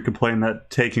first we complained that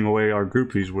taking away our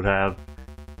groupies would have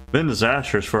been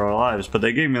disastrous for our lives, but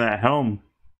they gave me that helm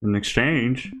in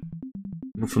exchange.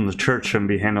 People from the church shouldn't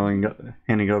be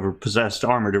handing over possessed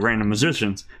armor to random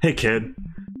musicians. Hey kid,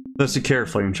 listen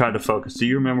carefully and try to focus. Do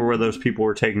you remember where those people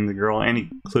were taking the girl? Any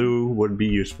clue would be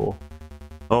useful.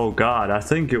 Oh god, I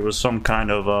think it was some kind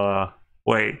of,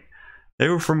 wait. They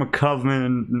were from a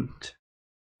covenant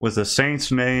with a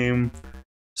saint's name.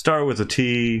 Start with a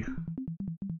T.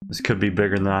 This could be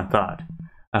bigger than I thought.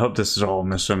 I hope this is all a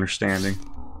misunderstanding.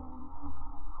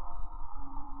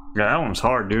 Yeah, that one's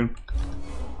hard, dude.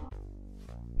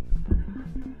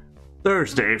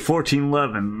 Thursday,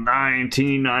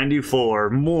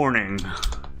 14/11/1994, morning.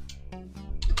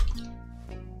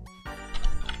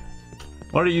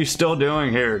 What are you still doing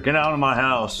here? Get out of my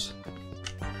house.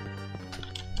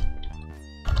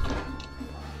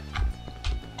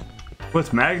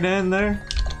 With Magna in there?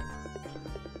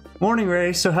 Morning,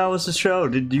 Ray. So how was the show?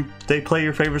 Did they play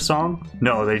your favorite song?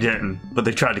 No, they didn't, but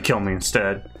they tried to kill me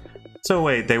instead. So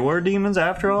wait, they were demons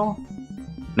after all?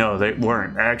 No, they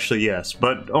weren't. Actually, yes,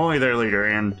 but only their leader,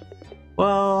 and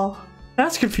well,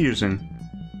 that's confusing.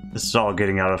 This is all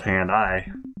getting out of hand. I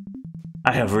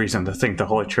have reason to think the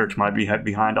Holy Church might be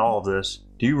behind all of this.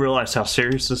 Do you realize how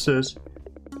serious this is?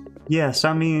 Yes,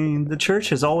 I mean, the church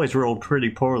has always ruled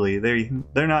pretty poorly.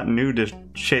 They're not new to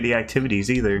shady activities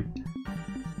either.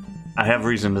 I have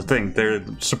reason to think they're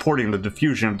supporting the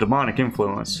diffusion of demonic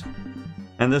influence.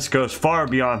 And this goes far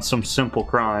beyond some simple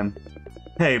crime.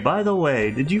 Hey, by the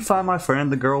way, did you find my friend,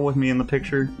 the girl with me in the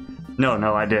picture?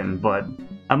 No, I didn't, but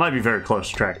I might be very close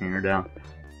to tracking her down.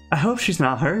 I hope she's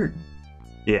not hurt.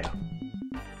 Yeah,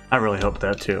 I really hope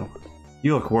that too.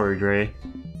 You look worried, Ray.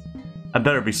 I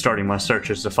better be starting my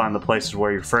searches to find the places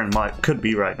where your friend could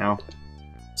be right now.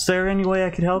 Is there any way I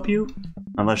could help you?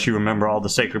 Unless you remember all the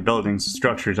sacred buildings and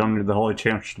structures under the Holy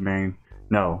Church domain.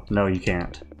 No, you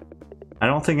can't. I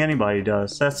don't think anybody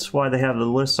does. That's why they have the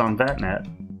list on VatNet.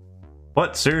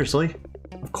 What? Seriously?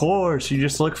 Of course, you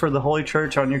just look for the Holy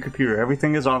Church on your computer.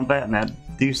 Everything is on VatNet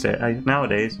these days,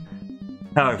 nowadays.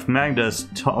 However, if Magda's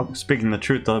speaking the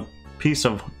truth, the piece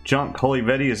of junk Holy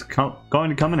Betty is going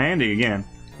to come in handy again.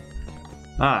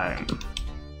 Alright.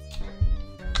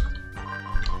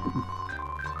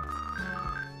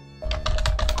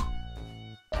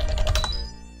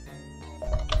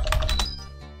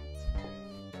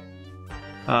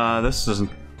 This doesn't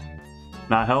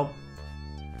not help.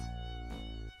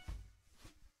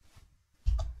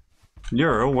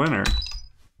 You're a winner.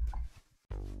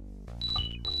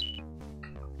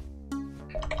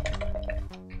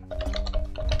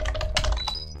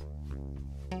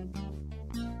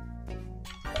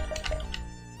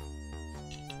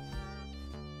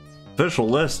 Official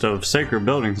list of sacred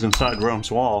buildings inside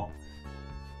Rome's wall.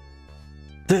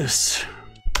 This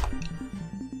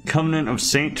Covenant of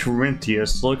St.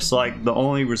 Terentius looks like the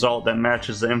only result that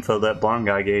matches the info that blonde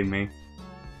guy gave me.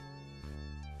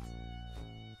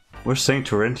 Where's St.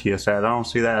 Terentius at? I don't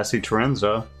see that. I see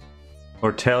Terenza.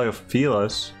 Or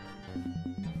Teleophilus.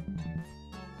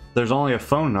 There's only a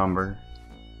phone number.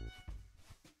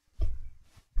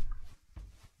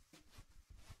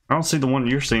 I don't see the one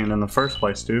you're seeing in the first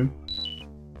place, dude.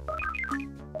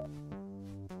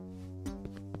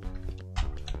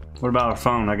 What about our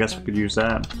phone? I guess we could use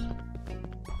that.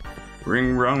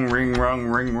 Ring, rung, ring, rung,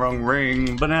 ring, rung,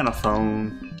 ring. Banana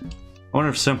phone. I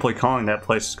wonder if simply calling that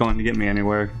place is going to get me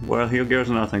anywhere. Well, here goes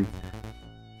nothing.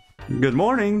 Good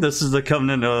morning. This is the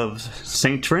Covenant of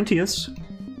St. Trentius.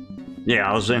 Yeah,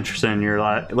 I was interested in your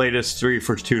latest 3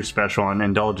 for 2 special on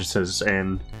indulgences,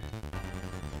 and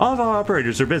all of our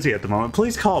operators are busy at the moment.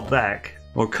 Please call back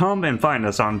or come and find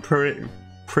us on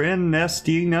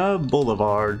Prenestina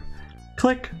Boulevard.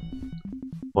 Click.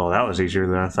 Well, that was easier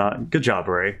than I thought. Good job,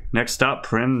 Ray. Next stop,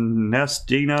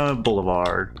 Prenestina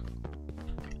Boulevard.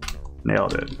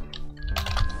 Nailed it.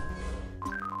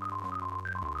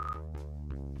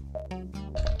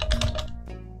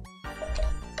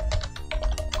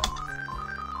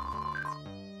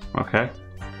 Okay.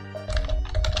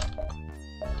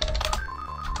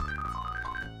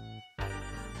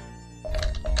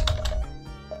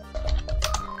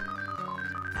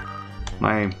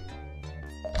 My aim.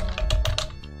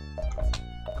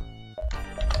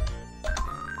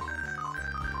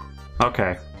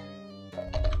 Okay.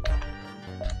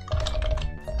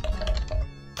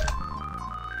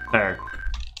 There.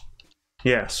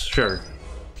 Yes, sure.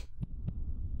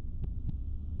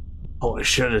 Holy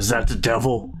shit, is that the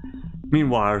devil?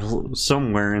 Meanwhile,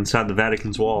 somewhere inside the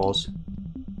Vatican's walls.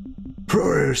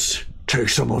 Priest, take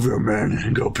some of your men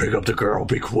and go pick up the girl,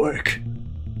 be quick.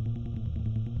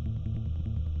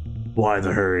 Why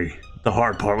the hurry? The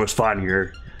hard part was finding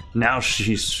her. Now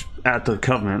she's at the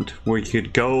Covenant. We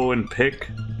could go and pick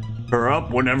her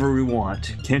up whenever we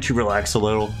want. Can't you relax a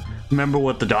little? Remember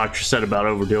what the doctor said about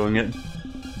overdoing it?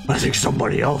 I think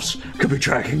somebody else could be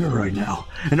tracking her right now.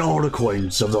 An old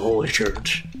acquaintance of the Holy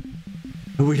Church.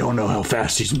 We don't know how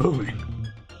fast he's moving.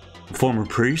 A former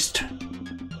priest?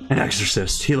 An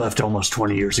exorcist. He left almost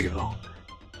 20 years ago.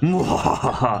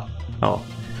 Oh,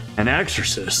 an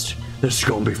exorcist. This is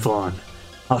gonna be fun.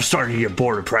 I'm starting to get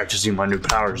bored of practicing my new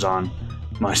powers on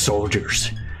my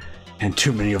soldiers. And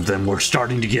too many of them were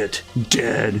starting to get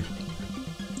dead.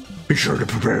 Be sure to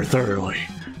prepare thoroughly.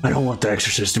 I don't want the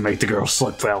exorcist to make the girl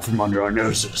slip out from under our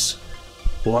noses.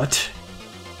 What?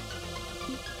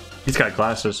 He's got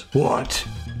glasses. What?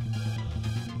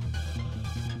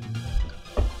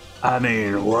 I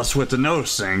mean, what's with the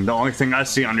nose thing? The only thing I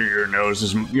see under your nose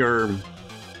is your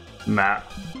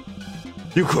map.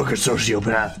 You crooked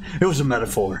sociopath. It was a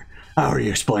metaphor. I already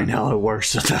explained how it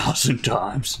works 1,000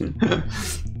 times.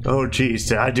 Oh jeez,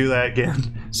 did I do that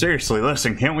again? Seriously,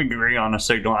 listen, can't we agree on a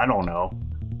signal? I don't know.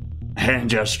 Hand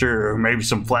gesture or maybe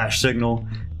some flash signal.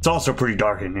 It's also pretty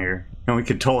dark in here, and we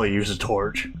could totally use a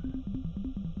torch.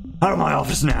 Out of my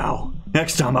office now.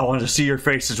 Next time I want to see your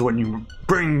faces when you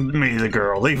bring me the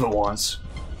girl. Leave at once.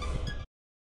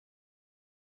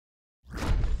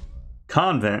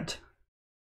 Convent.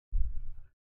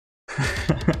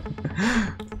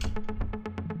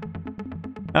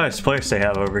 Nice place they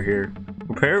have over here.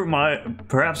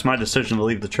 Perhaps my decision to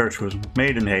leave the church was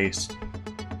made in haste.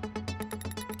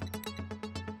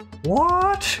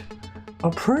 What?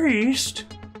 A priest?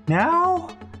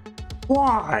 Now?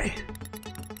 Why?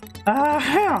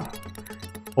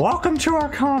 Welcome to our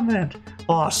convent,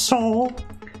 lost soul.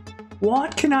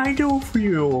 What can I do for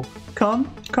you? Come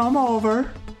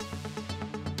over.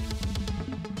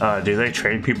 Do they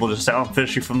train people to sound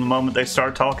fishy from the moment they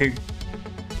start talking?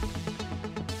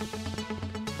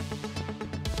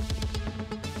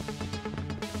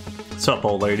 What's up,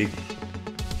 old lady?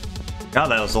 God,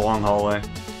 that was a long hallway.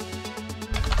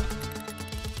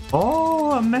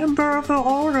 Oh, a member of the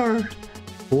order.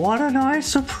 What a nice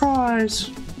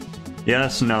surprise.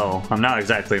 Yes, no, I'm not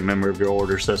exactly a member of your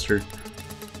order, sister.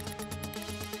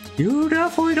 You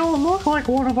definitely don't look like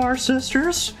one of our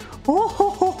sisters.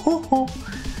 Oh.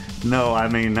 No, I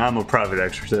mean, I'm a private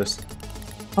exorcist.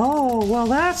 Oh, well,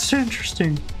 that's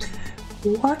interesting.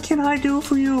 What can I do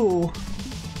for you?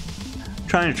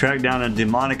 Trying to track down a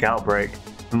demonic outbreak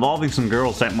involving some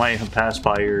girls that might have passed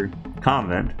by your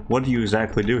convent. What do you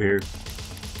exactly do here?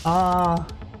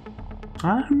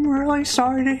 I'm really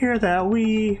sorry to hear that.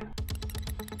 We,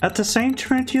 at the St.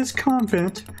 Trentius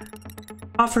Convent,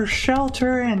 offer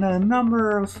shelter and a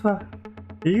number of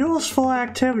useful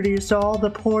activities to all the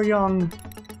poor young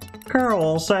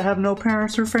girls that have no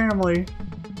parents or family.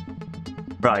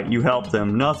 Right, you help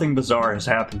them. Nothing bizarre has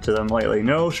happened to them lately.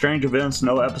 No strange events,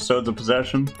 no episodes of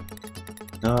possession.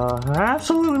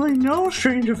 Absolutely no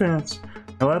strange events.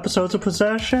 No episodes of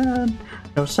possession,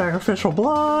 no sacrificial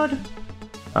blood.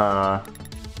 Damn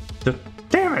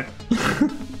it!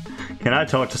 Can I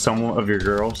talk to some of your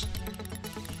girls?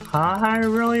 I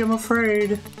really am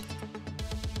afraid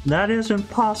that is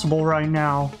impossible right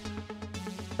now.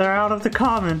 They're out of the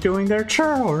convent doing their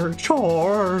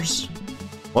chores.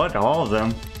 What, all of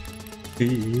them?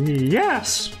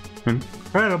 Yes!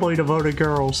 Incredibly devoted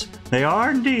girls. They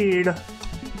are indeed.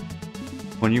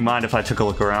 Wouldn't you mind if I took a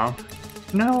look around?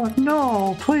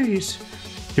 No, please.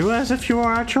 Do as if you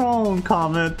are at your own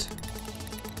convent.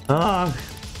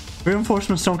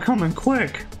 Reinforcements don't come in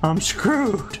quick. I'm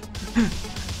screwed.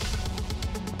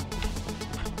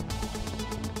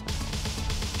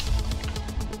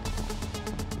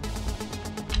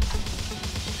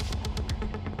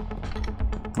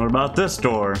 What about this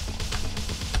door?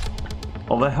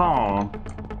 Over here.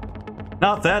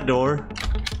 Not that door.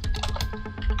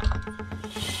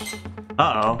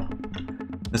 Uh-oh.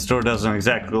 This door doesn't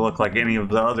exactly look like any of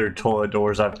the other toilet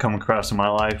doors I've come across in my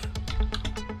life.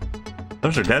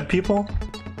 Those are dead people?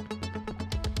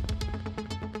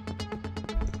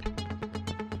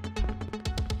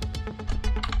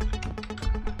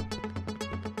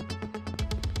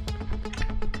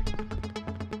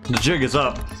 The jig is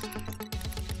up.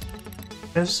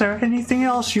 Is there anything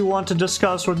else you want to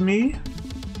discuss with me?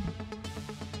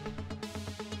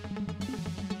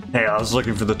 Hey, I was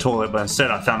looking for the toilet, but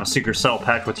instead I found a secret cell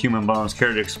packed with human bones.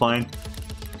 Care to explain?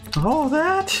 Oh,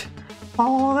 that?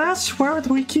 Oh, that's where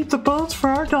we keep the bones for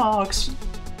our dogs.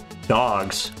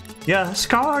 Dogs? Yeah,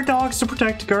 scar dogs to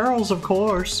protect girls, of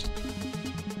course.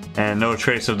 And no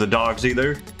trace of the dogs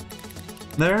either?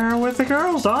 They're with the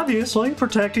girls, obviously,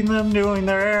 protecting them, doing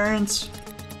their errands.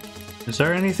 Is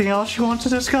there anything else you want to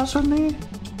discuss with me?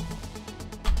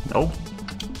 Nope.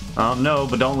 No,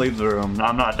 but don't leave the room.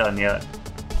 I'm not done yet.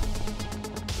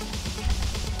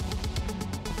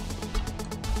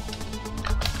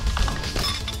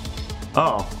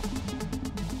 Oh.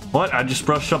 What? I just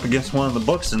brushed up against one of the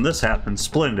books and this happened.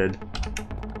 Splendid.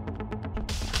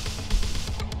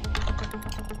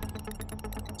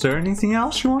 Is there anything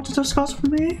else you want to discuss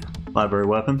with me? Library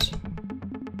weapons.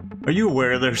 Are you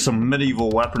aware there's some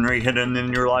medieval weaponry hidden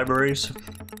in your libraries?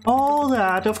 All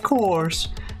that, of course.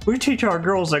 We teach our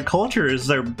girls that culture is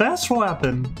their best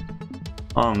weapon.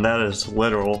 That is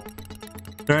literal.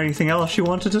 Is there anything else you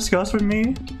want to discuss with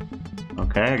me?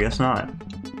 Okay, I guess not.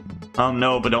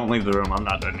 No, but don't leave the room. I'm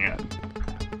not done yet.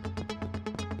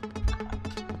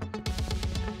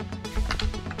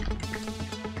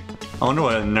 I wonder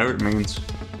what inert means.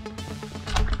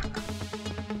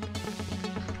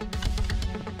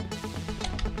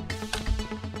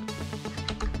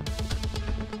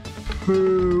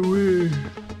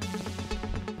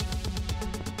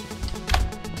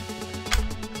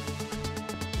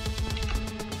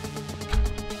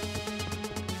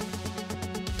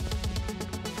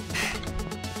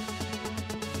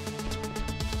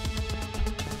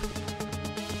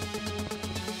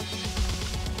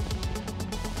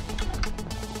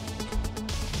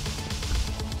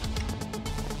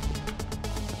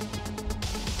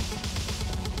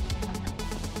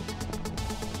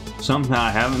 Something I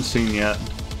haven't seen yet.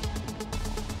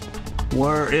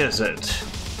 Where is it?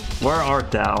 Where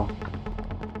art thou?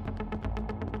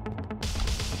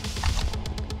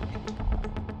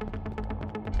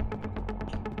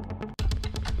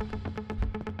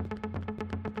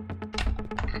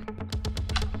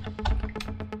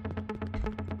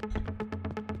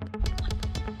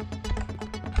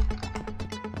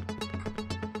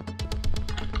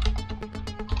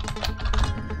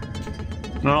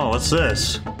 Oh, what's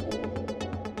this?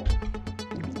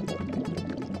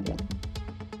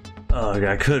 Ugh,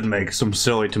 I could make some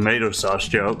silly tomato sauce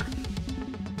joke.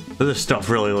 But this stuff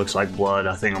really looks like blood.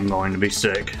 I think I'm going to be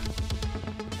sick.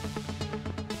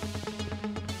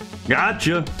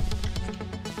 Gotcha!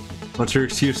 What's your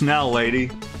excuse now, lady?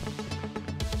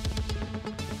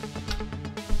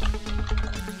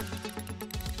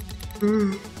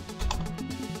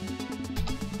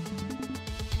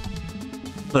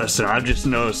 Listen, I've just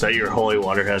noticed that your holy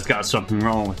water has got something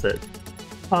wrong with it.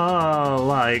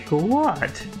 Like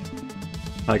what?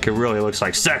 Like it really looks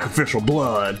like sacrificial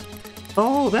blood.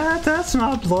 Oh, that's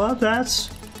not blood, that's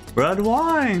red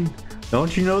wine.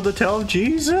 Don't you know the tale of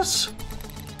Jesus?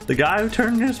 The guy who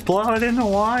turned his blood into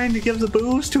wine to give the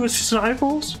booze to his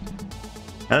disciples?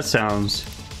 That sounds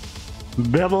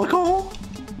biblical?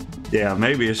 Yeah,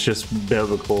 maybe it's just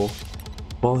biblical.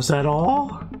 What was that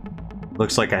all?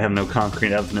 Looks like I have no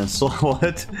concrete evidence. So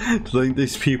what? To link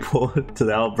these people to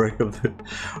the outbreak of it,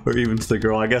 or even to the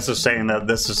girl. I guess it's saying that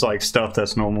this is like stuff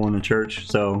that's normal in the church,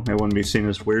 so it wouldn't be seen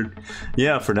as weird.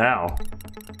 Yeah, for now.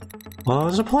 Well, it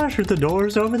was a pleasure. The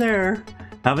door's over there.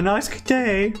 Have a nice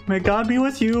day. May God be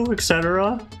with you,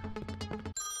 etc.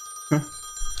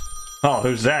 Oh,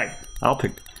 who's that? I'll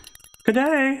pick. Good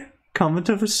day. Convent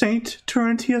of Saint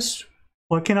Terentius.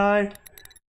 What can I?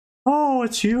 Oh,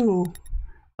 it's you.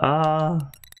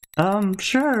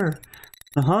 Sure.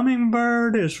 The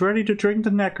hummingbird is ready to drink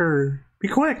the nectar. Be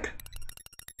quick.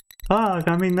 Fuck,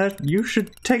 I mean, that you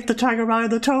should take the tiger by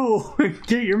the toe and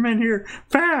get your men here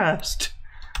fast.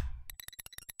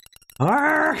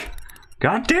 Arrgh!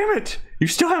 God damn it! You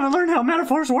still haven't learned how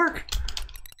metaphors work!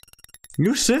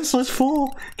 You senseless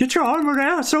fool! Get your armored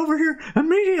ass over here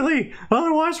immediately!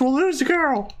 Otherwise we'll lose the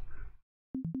girl!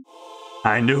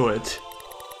 I knew it.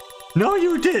 No,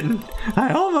 you didn't!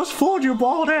 I almost fooled your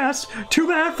bald ass! Too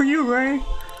bad for you, Ray!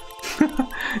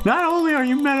 Not only are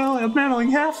you a meddling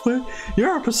halfwit,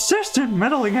 you're a persistent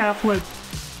meddling halfwit!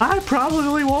 I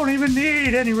probably won't even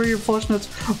need any reinforcements!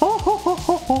 Oh ho ho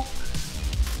ho ho!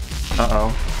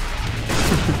 Uh-oh.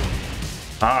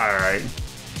 Alright.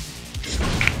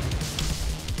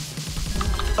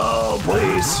 Oh,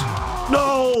 please.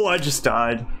 No, I just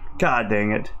died. God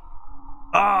dang it.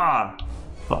 Ah!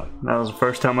 Fuck, that was the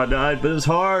first time I died, but it's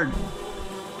hard.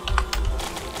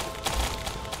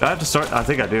 Do I have to start? I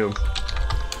think I do.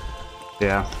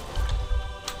 Yeah.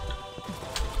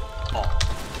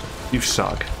 You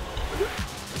suck.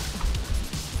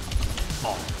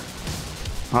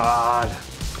 God.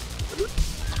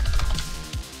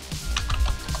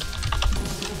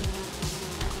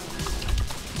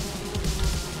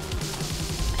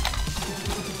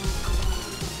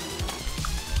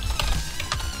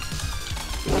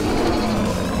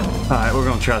 Alright, we're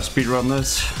gonna try to speedrun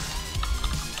this.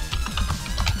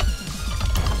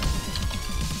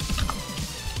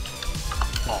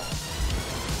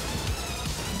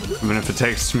 Even if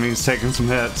it means taking some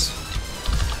hits.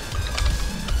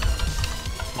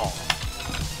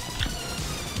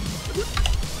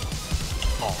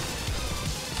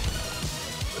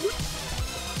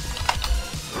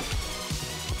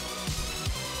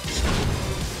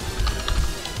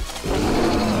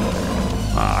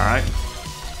 Alright.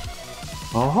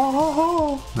 Oh, ho, ho,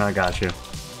 ho. I got you.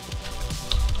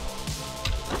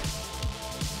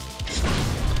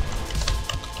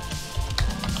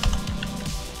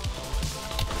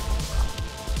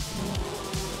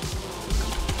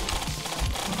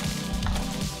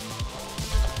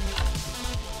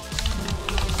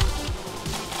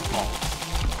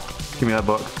 Give me that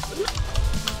book.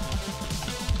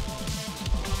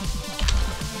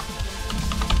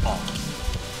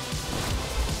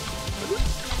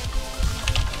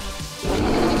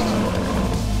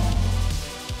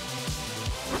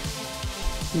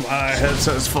 My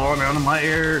headset's falling out of my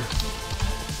ear.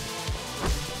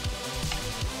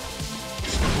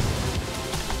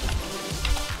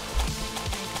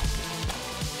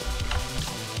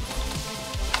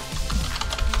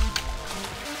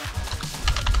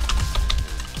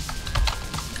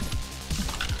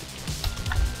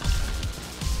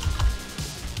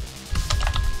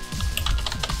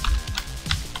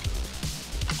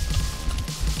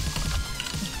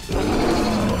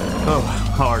 Oh,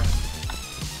 hard.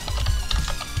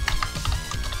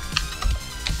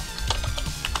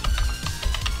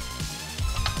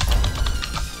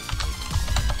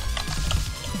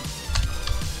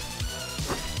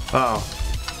 Uh oh.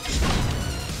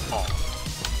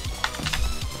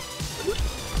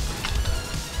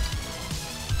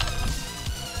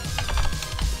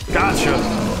 Gotcha.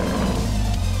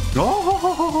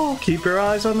 Oh, keep your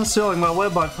eyes on the ceiling, my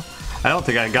web button. I don't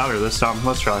think I got her this time.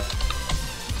 Let's try.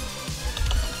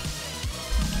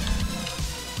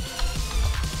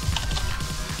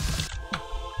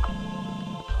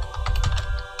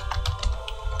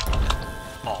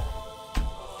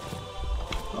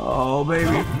 Oh, baby.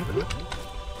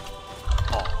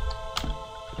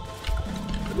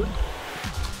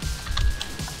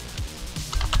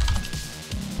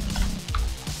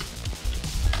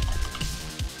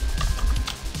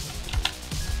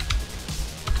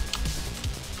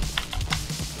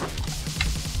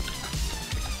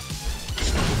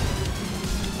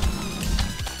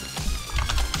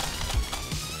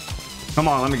 Come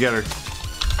on, let me get her.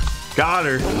 Got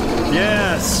her.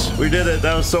 Yes, we did it.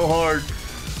 That was so hard.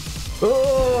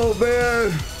 Oh,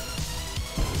 man.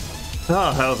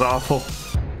 Oh, that was awful.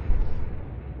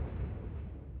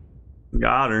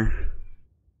 Got her.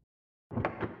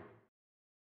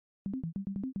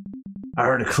 I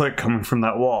heard a click coming from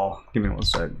that wall. Give me 1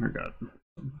 second. I got it.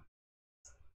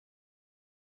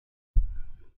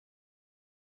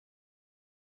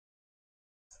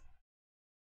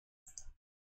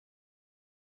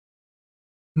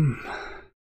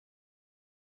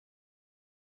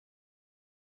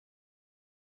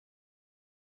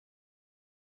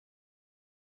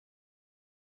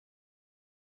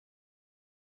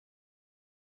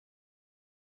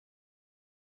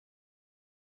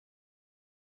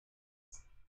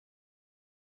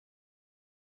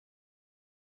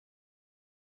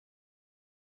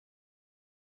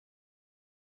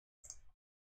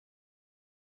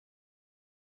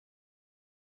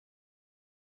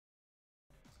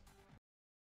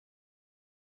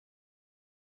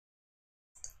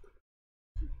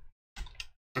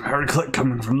 I heard a click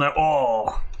coming from that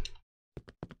wall.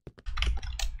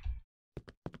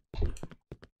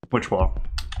 Which wall?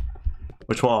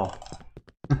 Which wall?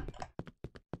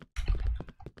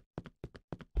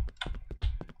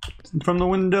 From the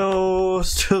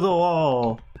windows to the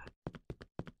wall.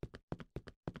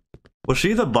 Was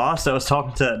she the boss that was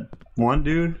talking to that one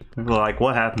dude? Like,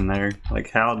 what happened there?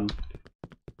 Like, how?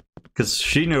 Because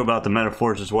she knew about the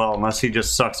metaphors as well, unless he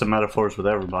just sucks at metaphors with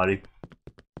everybody.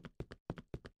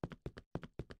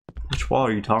 Which wall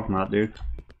are you talking about, dude?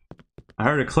 I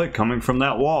heard a click coming from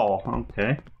that wall.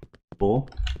 Okay. Cool.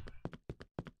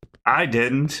 I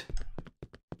didn't.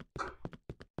 I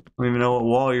don't even know what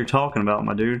wall you're talking about,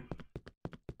 my dude.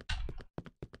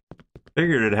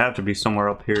 Figured it'd have to be somewhere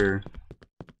up here.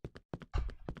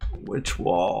 Which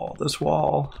wall? This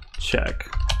wall? Check.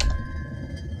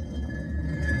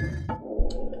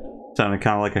 Sounded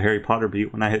kind of like a Harry Potter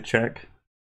beat when I hit check.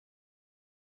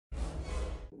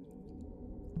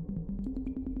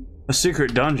 A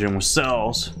secret dungeon with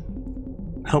cells.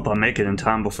 Hope I make it in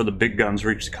time before the big guns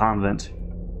reach the convent.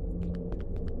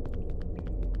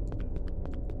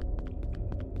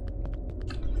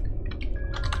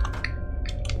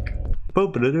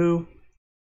 Boop-a-doo.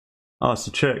 Oh, it's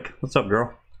a chick. What's up,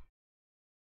 girl?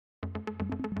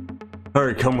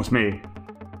 Hurry, come with me.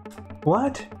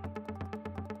 What?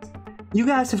 You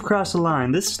guys have crossed the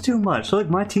line. This is too much. Look,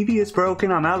 my TV is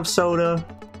broken. I'm out of soda.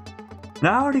 And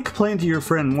I already complained to your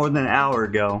friend more than an hour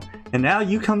ago. And now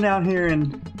you come down here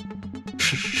and...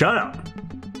 Shut up.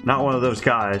 Not one of those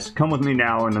guys. Come with me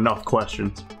now and enough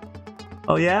questions.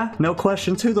 Oh yeah? No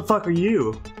questions? Who the fuck are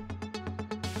you?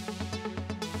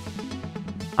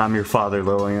 I'm your father,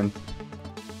 Lillian.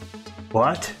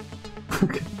 What?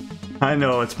 I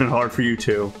know it's been hard for you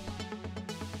too.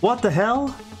 What the hell?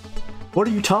 What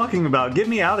are you talking about? Get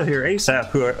me out of here ASAP,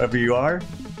 whoever you are.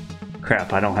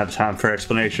 Crap, I don't have time for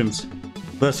explanations.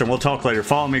 Listen, we'll talk later.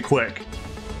 Follow me quick.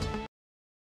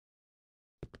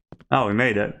 Oh, we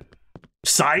made it.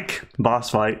 Psych! Boss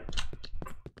fight.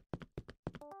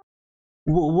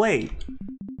 Wait.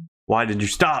 Why did you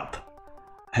stop?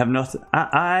 I have nothing.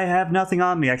 I have nothing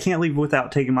on me. I can't leave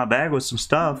without taking my bag with some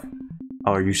stuff.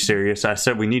 Oh, are you serious? I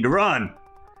said we need to run.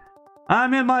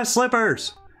 I'm in my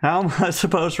slippers. How am I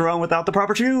supposed to run without the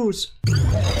proper shoes?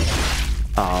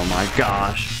 Oh my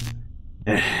gosh.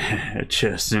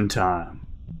 Just in time.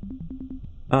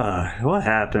 What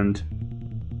happened?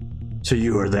 So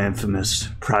you are the infamous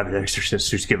private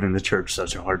exorcist who's giving the church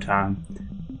such a hard time.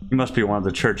 You must be one of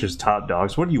the church's top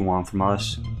dogs. What do you want from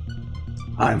us?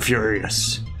 I'm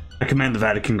furious. I command the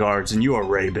Vatican guards, and you are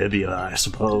Ray Bibbia, I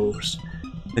suppose.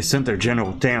 They sent their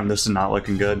general. Damn, this is not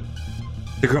looking good.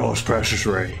 The girl is precious,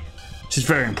 Ray. She's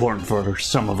very important for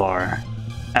some of our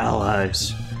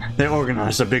allies. They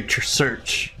organized a big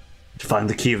search to find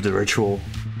the key of the ritual.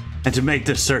 And to make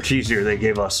this search easier, they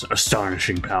gave us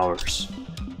astonishing powers.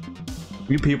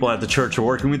 You people at the church are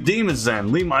working with demons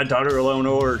then. Leave my daughter alone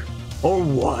or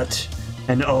what?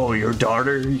 And oh, your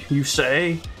daughter, you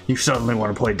say? You suddenly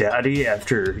want to play daddy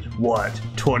after, what,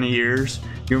 20 years?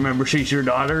 You remember she's your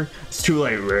daughter? It's too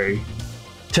late, Ray.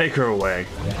 Take her away.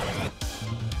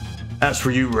 As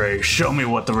for you, Ray, show me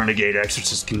what the renegade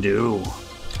exorcist can do.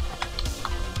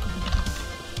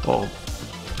 Oh.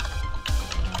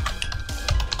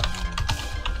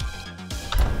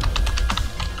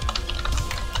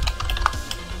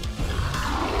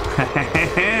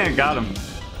 Got him.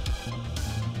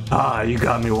 Ah, you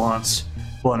got me once.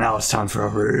 Well, now it's time for a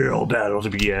real battle to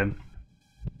begin.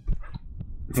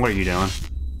 What are you doing?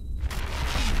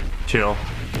 Chill.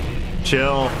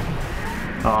 Chill.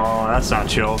 Oh, that's not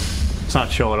chill. It's not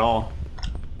chill at all.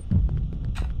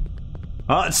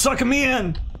 Oh, it's sucking me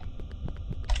in!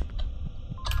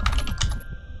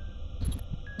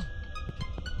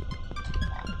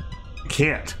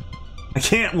 I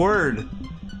can't word.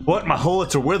 What? My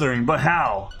bullets are withering, but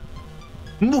how?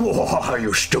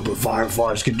 You stupid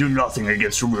fireflies can do nothing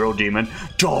against a real demon.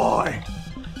 Die!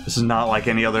 This is not like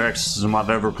any other exorcism I've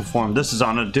ever performed. This is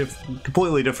on a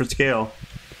completely different scale.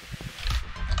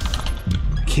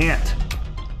 I can't.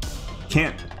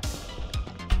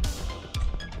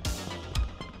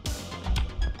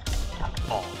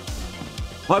 Oh.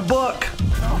 My book!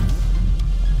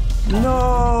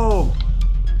 No!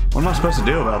 What am I supposed to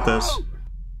do about this?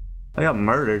 I got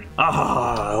murdered.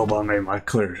 Ah, I hope I made my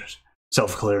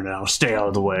self-clear now. Stay out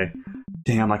of the way.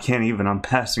 Damn, I can't even. I'm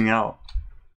passing out.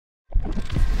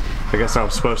 I guess I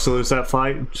was supposed to lose that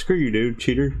fight. Screw you, dude.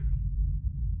 Cheater.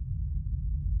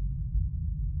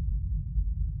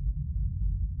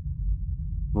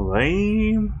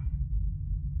 Lame.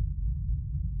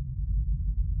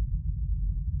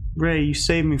 Ray, you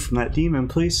saved me from that demon.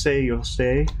 Please say you'll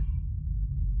stay.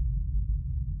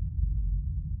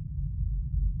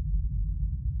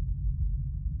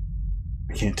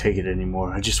 I can't take it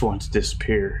anymore. I just want to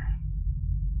disappear.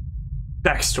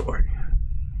 Backstory.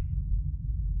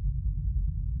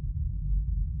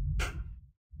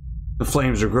 The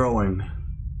flames are growing.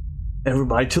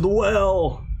 Everybody to the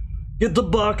well! Get the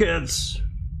buckets!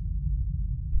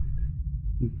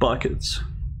 Buckets.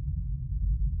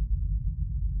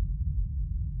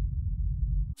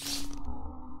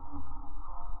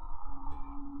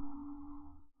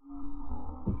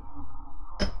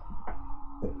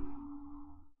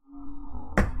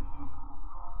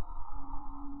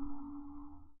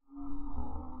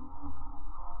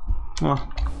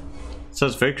 Well, it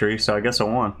says victory, so I guess I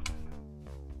won.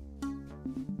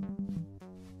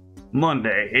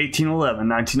 Monday,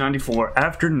 18/11/1994,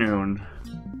 afternoon.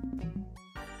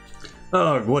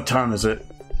 Ugh, what time is it?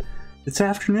 It's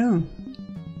afternoon.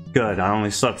 Good, I only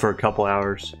slept for a couple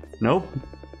hours. Nope.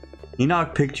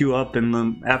 Enoch picked you up in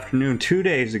the afternoon 2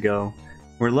 days ago.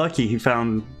 We're lucky he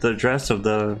found the address of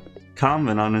the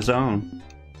convent on his own.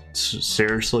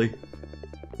 Seriously?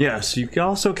 Yes, you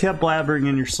also kept blabbering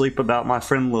in your sleep about my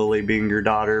friend Lily being your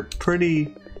daughter.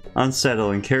 Pretty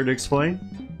unsettling. Care to explain?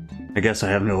 I guess I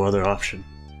have no other option.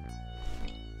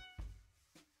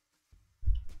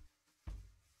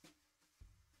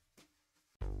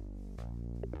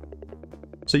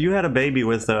 So you had a baby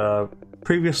with a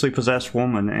previously possessed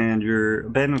woman and your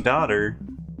abandoned daughter,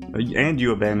 and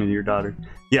you abandoned your daughter.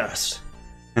 Yes,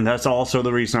 and that's also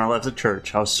the reason I left the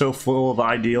church. I was so full of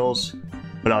ideals,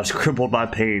 but I was crippled by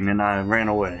pain and I ran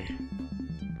away.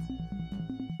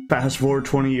 Fast forward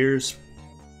 20 years,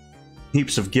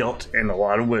 heaps of guilt and a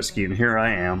lot of whiskey, and here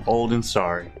I am, old and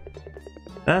sorry.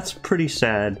 That's pretty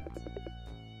sad.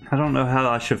 I don't know how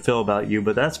I should feel about you,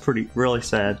 but that's really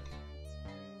sad.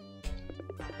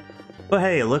 But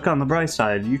hey, look on the bright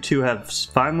side, you two have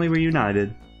finally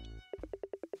reunited.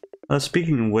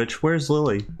 Speaking of which, where's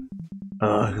Lily?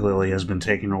 Lily has been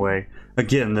taken away.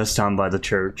 Again, this time by the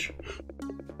church.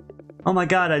 Oh my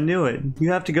god, I knew it.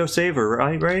 You have to go save her,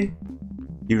 right, Ray?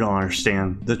 You don't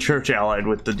understand. The church allied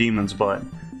with the demons, but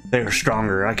they are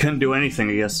stronger. I couldn't do anything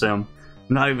against them.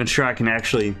 I'm not even sure I can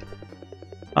actually...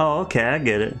 Oh, okay, I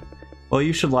get it. Well,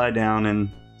 you should lie down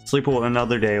and sleep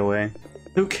another day away.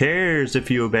 Who cares if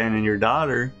you abandon your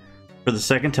daughter for the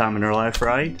second time in her life,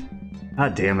 right?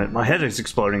 God damn it, my head is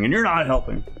exploding and you're not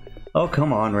helping. Oh,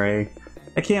 come on, Ray.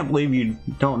 I can't believe you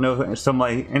don't know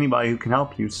anybody who can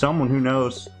help you. Someone who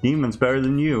knows demons better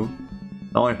than you.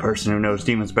 The only person who knows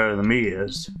demons better than me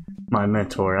is my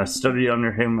mentor. I studied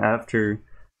under him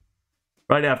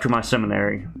right after my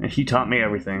seminary. And he taught me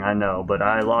everything I know, but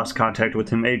I lost contact with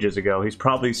him ages ago. He's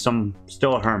probably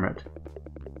still a hermit.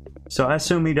 So I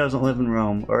assume he doesn't live in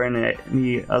Rome or in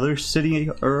any other city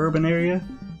or urban area?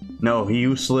 No, he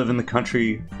used to live in the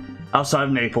country outside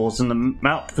of Naples in the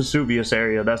Mount Vesuvius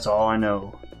area, that's all I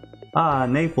know. Ah,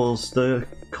 Naples, the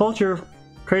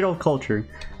cradle of culture.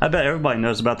 I bet everybody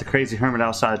knows about the crazy hermit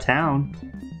outside of town.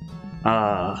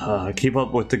 Keep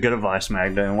up with the good advice,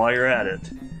 Magda, and while you're at it,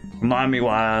 remind me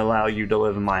why I allow you to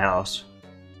live in my house.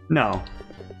 No.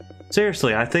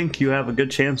 Seriously, I think you have a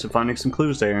good chance of finding some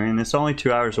clues there, and it's only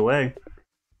 2 hours away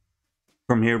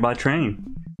from here by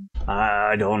train.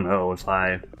 I don't know if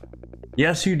I...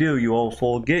 Yes, you do, you old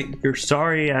fool. Get your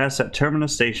sorry ass at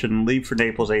Terminus Station and leave for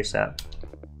Naples ASAP.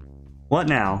 What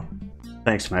now?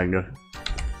 Thanks, Magda.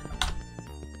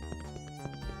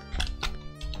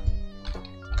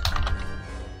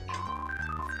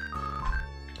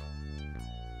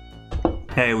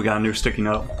 Hey, we got a new sticky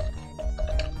note.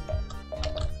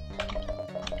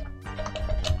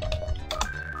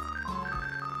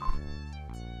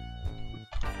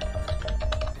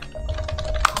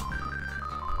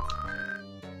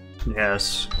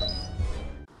 Yes.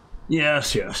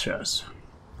 Yes.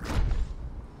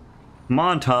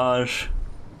 Montage.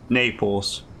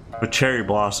 Naples. With cherry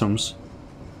blossoms.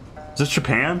 Is this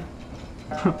Japan?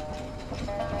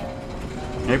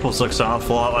 Naples looks an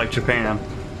awful lot like Japan.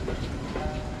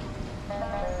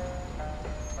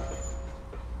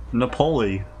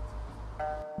 Napoli.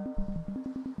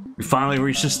 We finally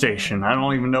reached the station. I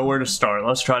don't even know where to start.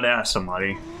 Let's try to ask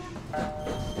somebody.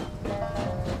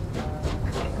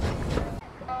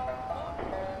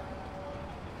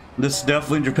 This is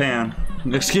definitely Japan.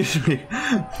 Excuse me.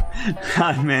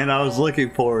 God, man, I was looking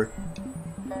for it.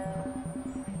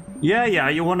 Yeah,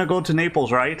 you want to go to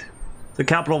Naples, right? The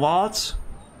capital of arts?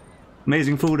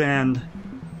 Amazing food, and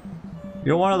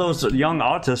you're one of those young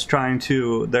artists trying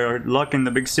to their luck in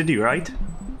the big city, right?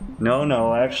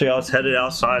 No. Actually, I was headed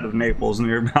outside of Naples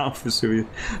near Mount Vesuvius.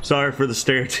 Sorry for the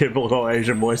stereotypical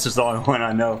Asian voice. It's the only one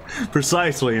I know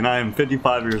precisely, and I am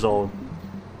 55 years old.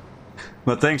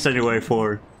 But thanks anyway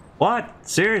for... What?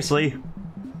 Seriously?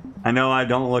 I know I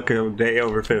don't look a day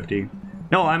over 50.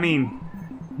 No, I mean,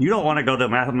 you don't want to go to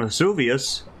Mount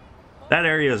Vesuvius. That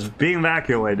area is being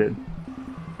evacuated.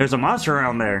 There's a monster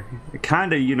around there. It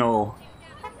kinda, you know,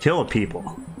 kill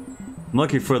people. I'm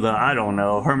looking for the, I don't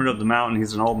know, Hermit of the Mountain.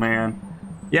 He's an old man.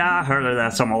 Yeah, I heard of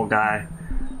that. Some old guy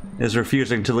is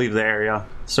refusing to leave the area.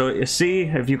 So you see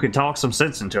if you can talk some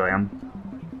sense into him.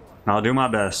 I'll do my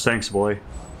best. Thanks, boy.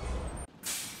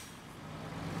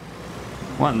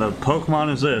 What in the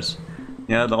Pokemon is this?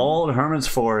 Yeah, the old Hermit's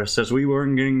Forest, as we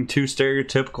weren't getting too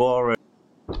stereotypical already.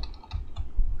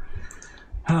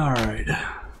 Alright.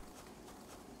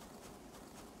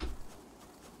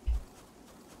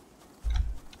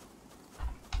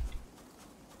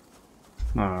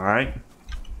 Alright.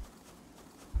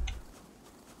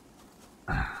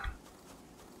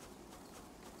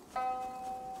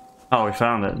 Oh, we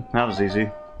found it. That was easy.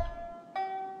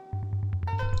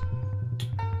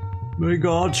 May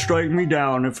God strike me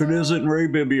down if it isn't Ray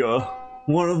Bibbia,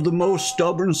 one of the most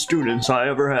stubborn students I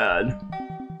ever had.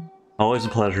 Always a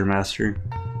pleasure, Master.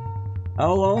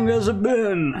 How long has it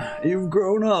been? You've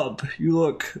grown up. You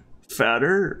look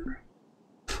fatter.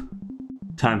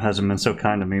 Time hasn't been so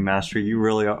kind to me, Master. You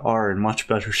really are in much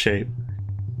better shape.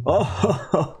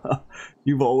 Oh,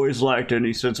 you've always lacked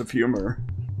any sense of humor.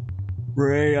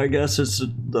 Ray, I guess it's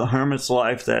the hermit's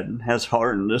life that has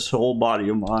hardened this whole body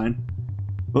of mine.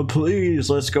 But please,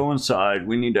 let's go inside.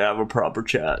 We need to have a proper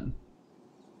chat.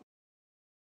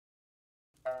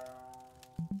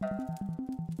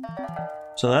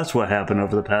 So that's what happened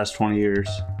over the past 20 years.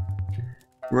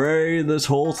 Ray, this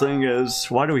whole thing is...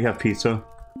 Why do we have pizza?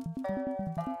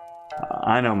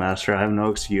 I know, Master. I have no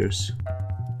excuse.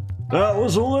 That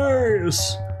was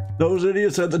hilarious! Those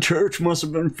idiots at the church must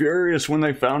have been furious when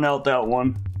they found out that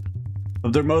one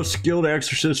of their most skilled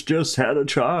exorcists just had a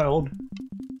child.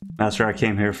 Master, I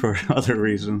came here for other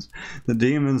reasons. The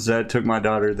demons that took my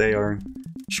daughter, they are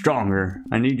stronger.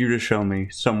 I need you to show me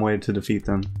some way to defeat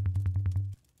them.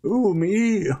 Ooh,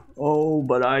 me? Oh,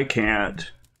 but I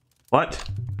can't. What?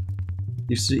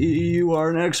 You see, you are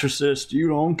an exorcist. You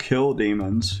don't kill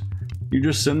demons. You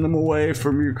just send them away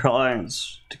from your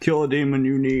clients. To kill a demon,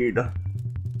 you need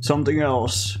something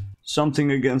else.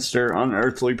 Something against their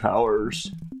unearthly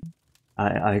powers.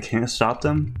 I can't stop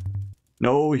them?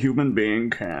 No human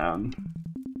being can.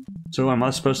 So am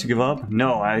I supposed to give up?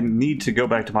 No, I need to go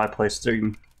back to my place.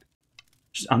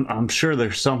 I'm sure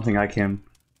there's something I can...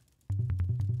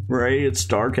 Ray, it's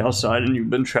dark outside and you've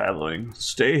been traveling.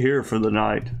 Stay here for the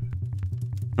night.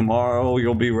 Tomorrow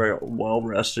you'll be well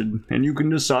rested and you can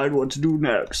decide what to do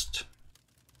next.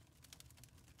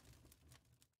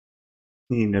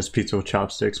 Eating this pizza with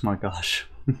chopsticks, my gosh.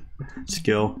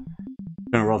 Skill.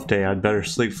 Been a rough day. I'd better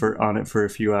sleep on it for a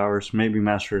few hours. Maybe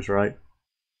Master is right.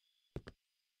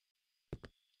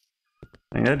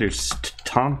 Dang, that dude's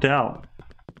tonked out.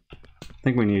 I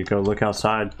think we need to go look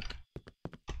outside.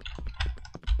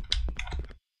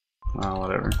 Oh,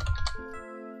 whatever.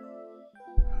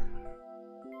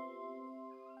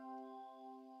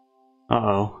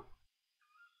 Uh-oh.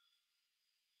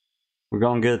 We're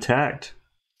gonna get attacked.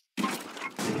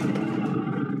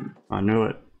 I knew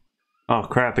it. Oh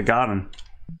crap, it got him.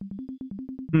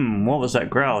 What was that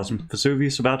growl? Is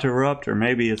Vesuvius about to erupt? Or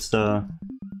maybe it's the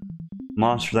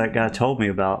monster that guy told me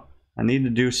about. I need to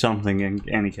do something in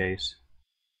any case.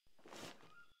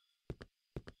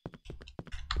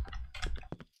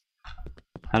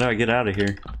 How do I get out of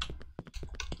here?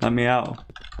 Let me out.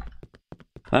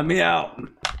 Let me out!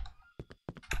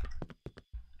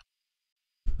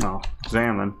 Oh,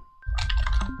 examine.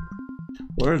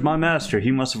 Where's my master?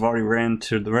 He must have already ran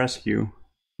to the rescue.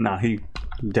 Nah, he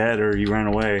dead or he ran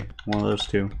away. One of those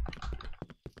two.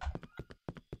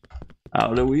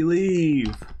 How do we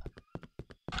leave?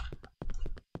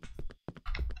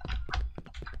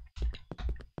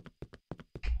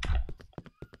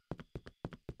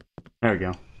 There we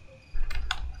go.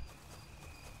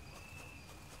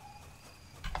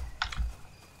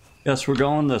 Guess we're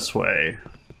going this way.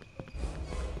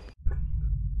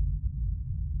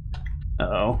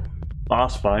 Uh-oh.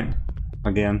 Boss fight.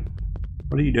 Again.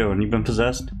 What are you doing? You've been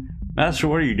possessed? Master,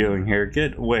 what are you doing here?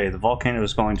 Get away. The volcano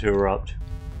is going to erupt.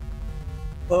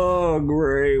 Oh,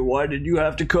 Gray, why did you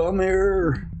have to come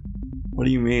here? What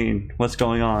do you mean? What's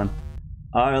going on?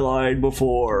 I lied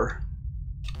before.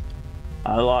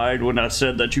 I lied when I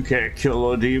said that you can't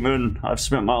kill a demon. I've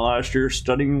spent my last year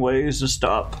studying ways to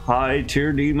stop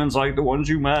high-tier demons like the ones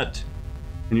you met.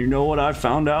 And you know what I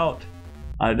found out?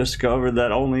 I discovered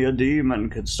that only a demon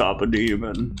could stop a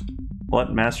demon.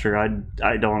 What, Master?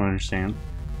 I don't understand.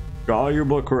 Draw your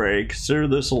book, Ray. Consider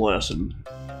this a lesson.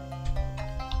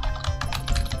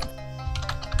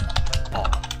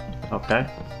 Okay.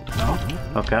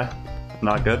 Okay.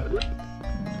 Not good.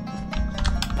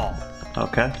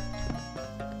 Okay.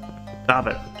 Stop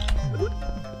it.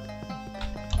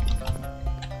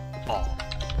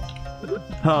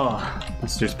 Oh,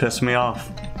 this just pissed me off.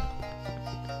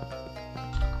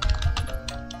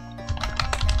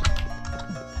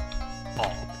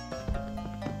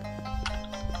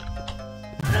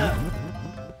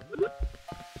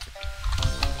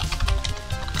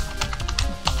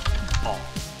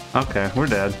 Okay, we're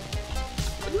dead.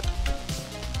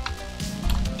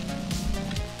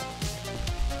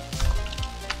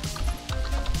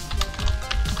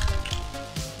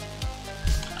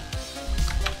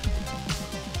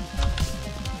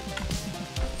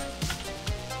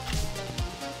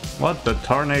 What the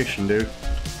tarnation, dude?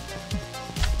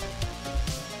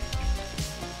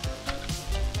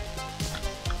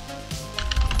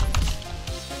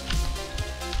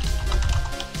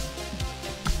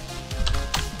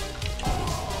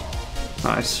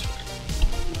 Nice.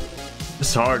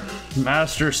 It's hard.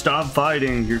 Master, stop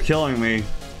fighting. You're killing me.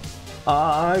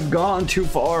 I've gone too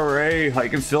far, Ray. I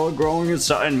can feel it growing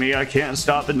inside me. I can't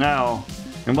stop it now.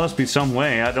 There must be some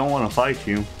way. I don't want to fight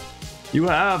you. You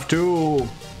have to.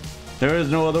 There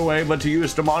is no other way but to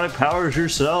use demonic powers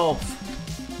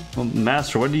yourself. Well,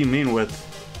 Master, what do you mean with...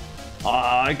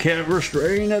 I can't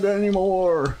restrain it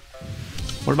anymore.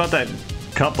 What about that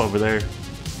cup over there?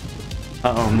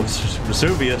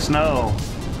 Vesuvius, no.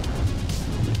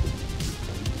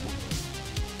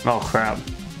 Oh, crap.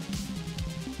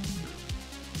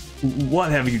 What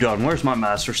have you done? Where's my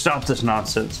master? Stop this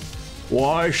nonsense.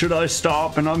 Why should I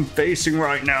stop? And I'm facing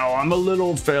right now. I'm a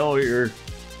little failure.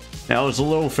 That was a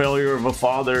little failure of a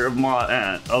father of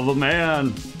a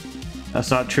man.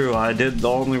 That's not true. I did the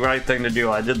only right thing to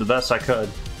do. I did the best I could.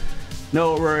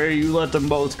 No, Ray, you let them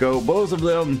both go. Both of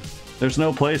them. There's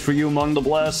no place for you among the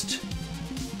blessed.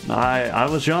 I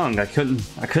was young. I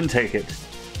couldn't take it.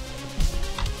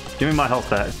 Give me my health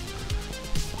back.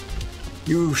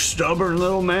 You stubborn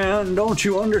little man. Don't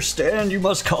you understand? You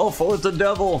must call forth the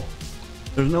devil.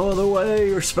 There's no other way.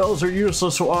 Your spells are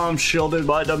useless while I'm shielded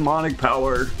by demonic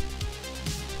power.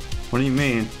 What do you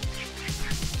mean?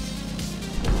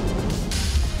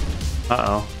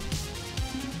 Uh-oh.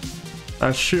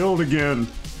 That shield again.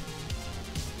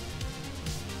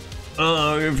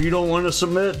 If you don't want to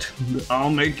submit,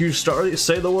 I'll make you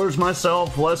say the words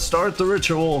myself. Let's start the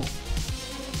ritual.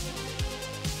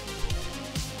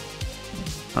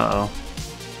 Uh-oh.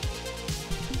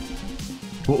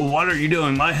 What are you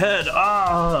doing? My head!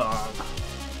 Ah!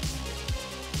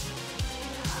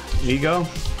 Ego?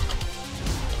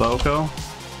 Boko?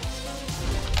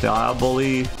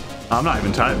 Diaboli? I'm not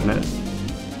even typing it.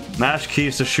 Mash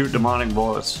keys to shoot demonic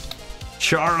bullets.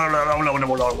 Shagara.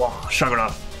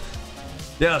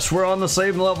 Yes, we're on the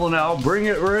same level now. Bring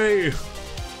it, Ray!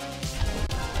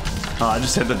 Oh, I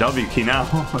just hit the W key now.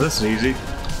 This is easy.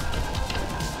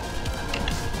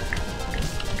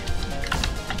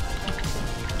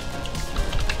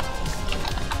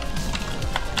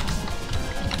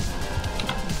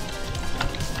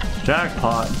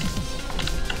 Jackpot.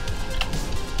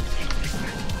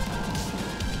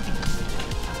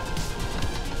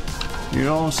 You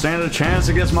don't stand a chance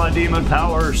against my demon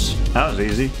powers. That was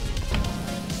easy.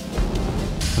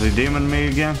 Is he demon me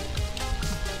again?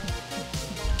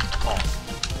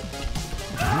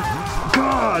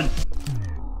 God!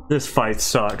 This fight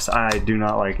sucks. I do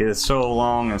not like it. It's so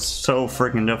long and so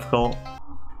freaking difficult.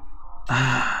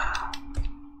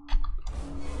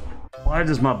 Why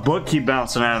does my book keep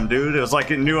bouncing at him, dude? It was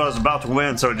like it knew I was about to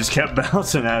win, so it just kept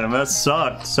bouncing at him. That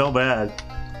sucked so bad.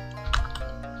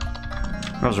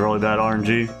 That was really bad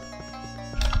RNG.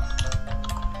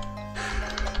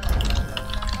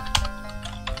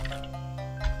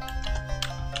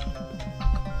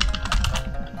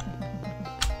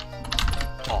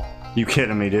 You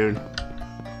kidding me, dude?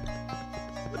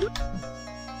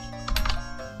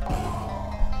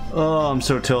 Oh, I'm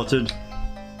so tilted.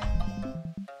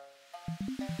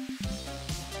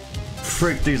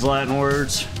 Frick these Latin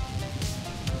words.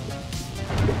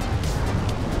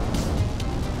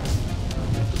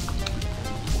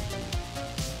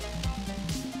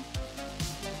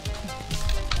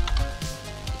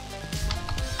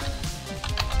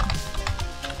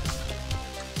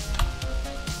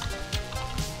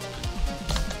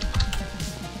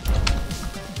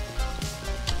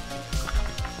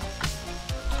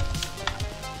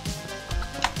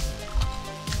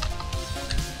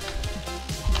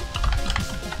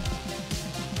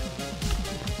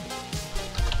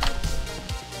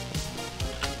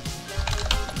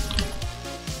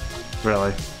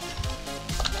 Really?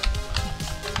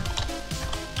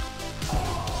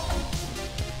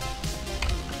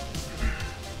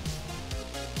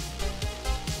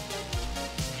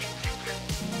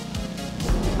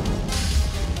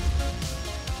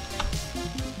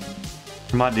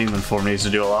 My demon form needs to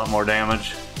do a lot more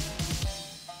damage.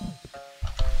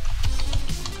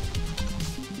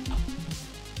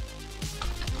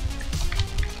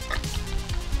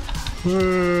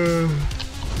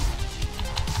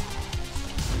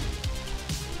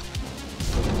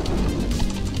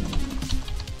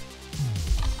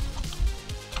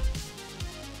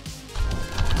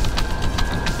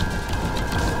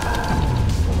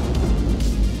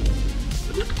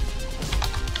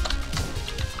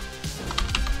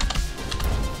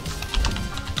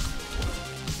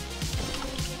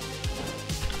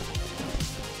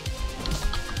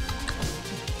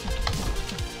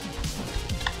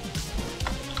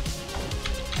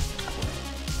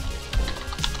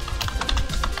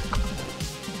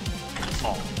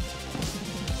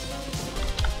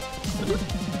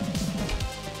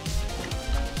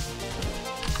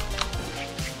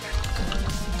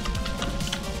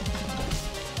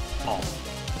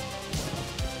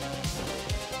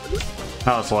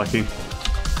 That was lucky.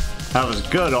 That was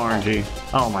good, RNG.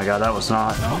 Oh my god, that was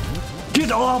not.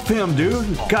 Get off him,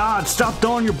 dude! God, stop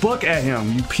throwing your book at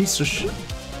him, you piece of shit.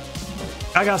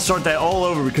 I gotta start that all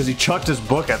over because he chucked his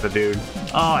book at the dude.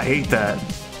 Oh, I hate that.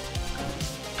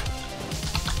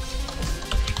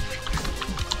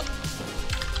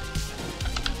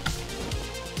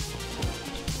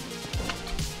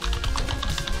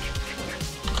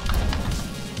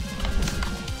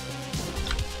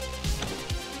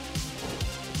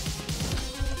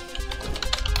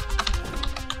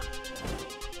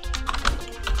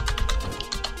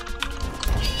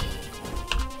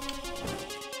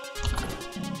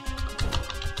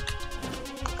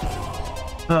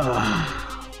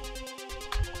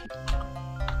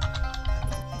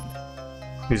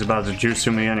 He's about to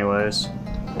jutsu me anyways.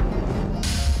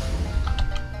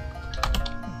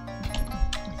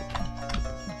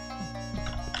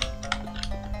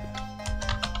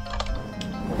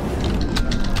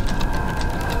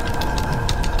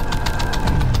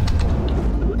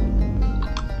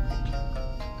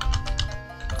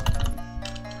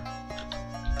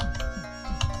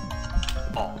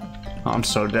 I'm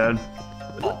so dead.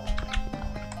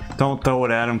 Don't throw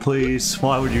it at him, please.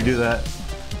 Why would you do that?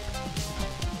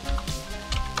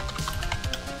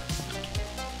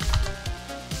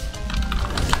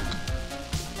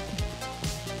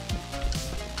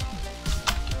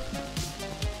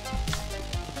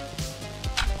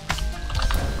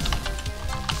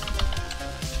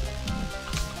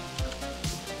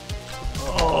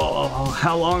 Oh,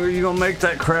 how long are you gonna make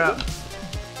that crap?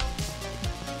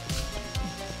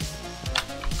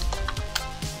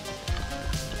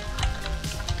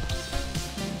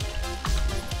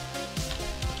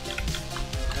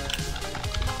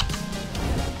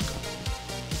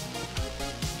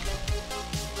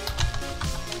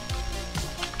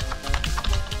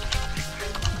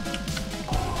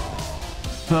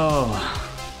 Oh.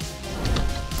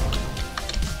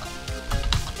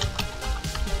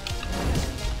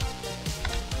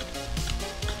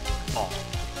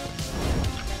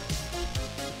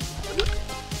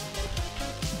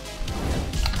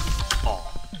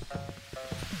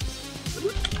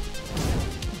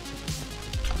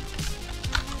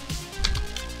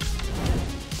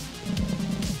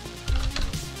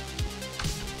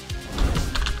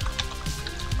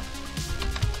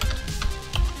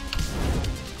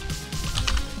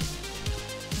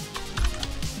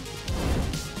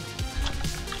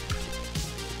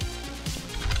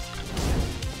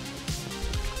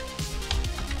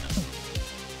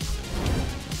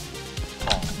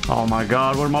 Oh my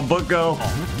god, where'd my book go?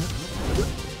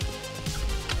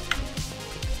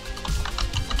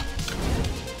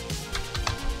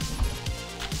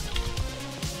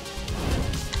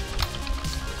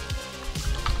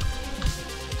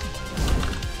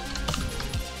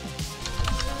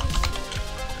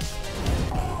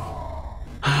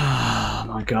 Oh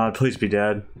my god, please be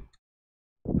dead.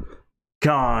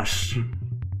 Gosh.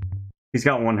 He's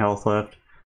got 1 health left.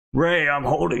 Ray, I'm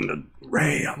holding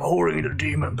the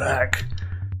demon back.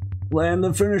 Land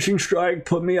the finishing strike,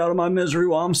 put me out of my misery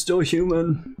while I'm still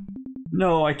human.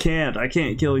 No, I can't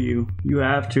kill you. You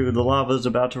have to, the lava's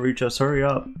about to reach us, hurry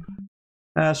up.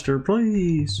 Aster,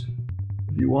 please.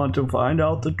 If you want to find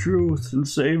out the truth and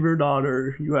save your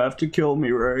daughter, you have to kill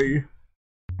me, Ray.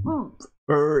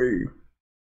 Hurry.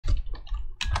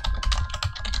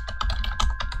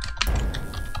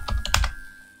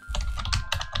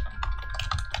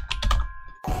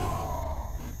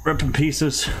 Ripping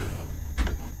pieces.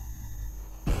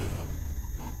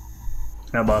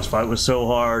 That boss fight was so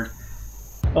hard.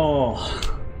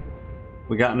 Oh,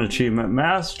 we got an achievement,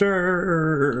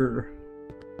 Master.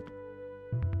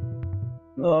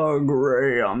 Oh,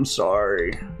 Gray, I'm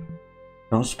sorry.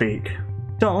 Don't speak.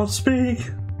 Don't speak.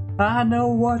 I know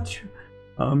what you...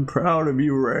 I'm proud of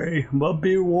you, Ray, but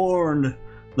be warned.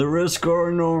 The risks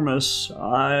are enormous.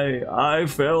 I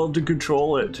failed to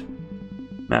control it.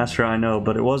 Master, I know,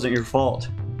 but it wasn't your fault.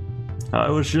 I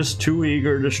was just too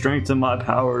eager to strengthen my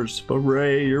powers. But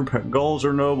Ray, your goals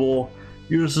are noble.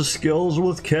 Use the skills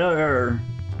with care.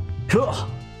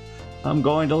 I'm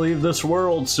going to leave this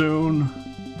world soon.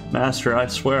 Master, I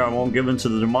swear I won't give in to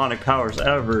the demonic powers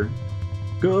ever.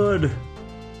 Good.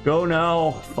 Go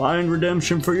now. Find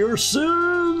redemption for your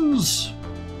sins.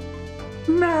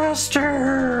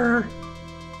 Master!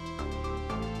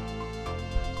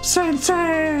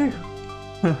 Sensei!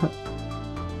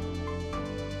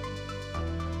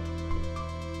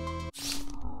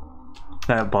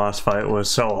 That boss fight was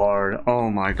so hard.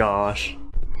 Oh my gosh.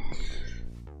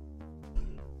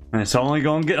 And it's only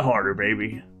gonna get harder,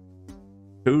 baby.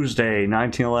 Tuesday,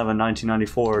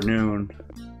 19/11/1994, noon.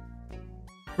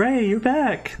 Ray, you're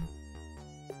back!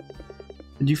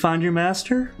 Did you find your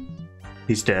master?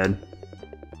 He's dead.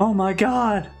 Oh my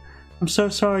god! I'm so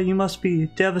sorry, you must be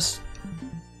devastated.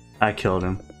 I killed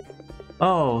him.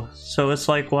 Oh, so it's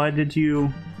like, why did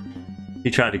you...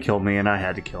 He tried to kill me and I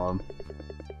had to kill him.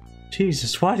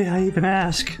 Jesus, why did I even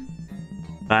ask?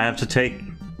 I have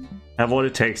what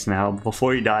it takes now.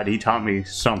 Before he died, he taught me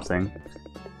something.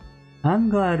 I'm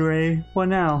glad, Ray. What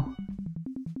now?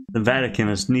 The Vatican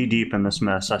is knee-deep in this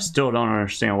mess. I still don't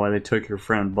understand why they took your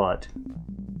friend, but...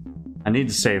 I need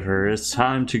to save her. It's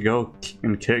time to go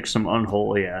and kick some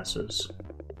unholy asses.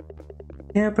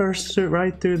 Can't burst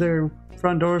right through their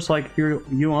front doors like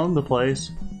you own the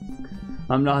place.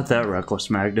 I'm not that reckless,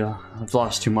 Magda. I've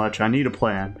lost too much. I need a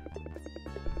plan.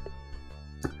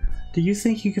 Do you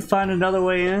think you could find another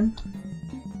way in?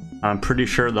 I'm pretty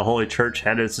sure the Holy Church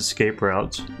had its escape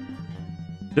routes.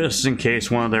 Just in case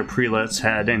one of their prelates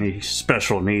had any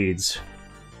special needs.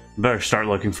 Better start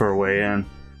looking for a way in.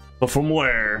 But from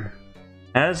where?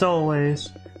 As always,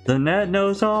 the net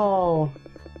knows all.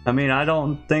 I mean, I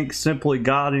don't think simply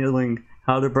goggling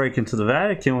how to break into the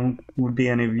Vatican would be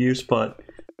any use, but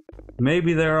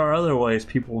maybe there are other ways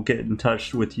people will get in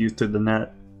touch with you through the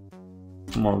net.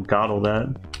 I'm gonna goggle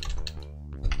that.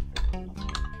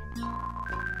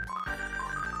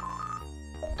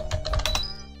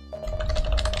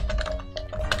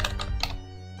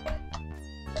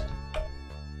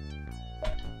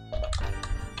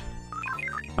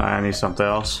 I need something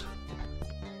else.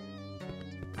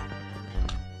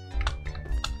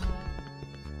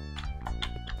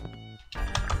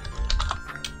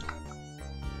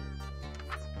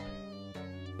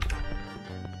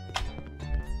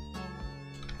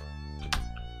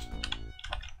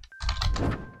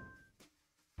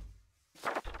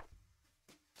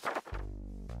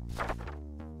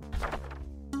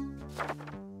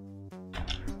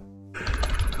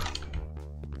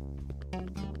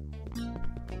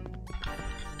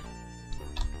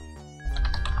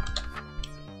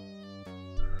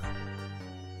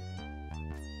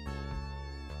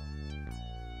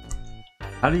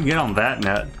 How do you get on that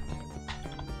net?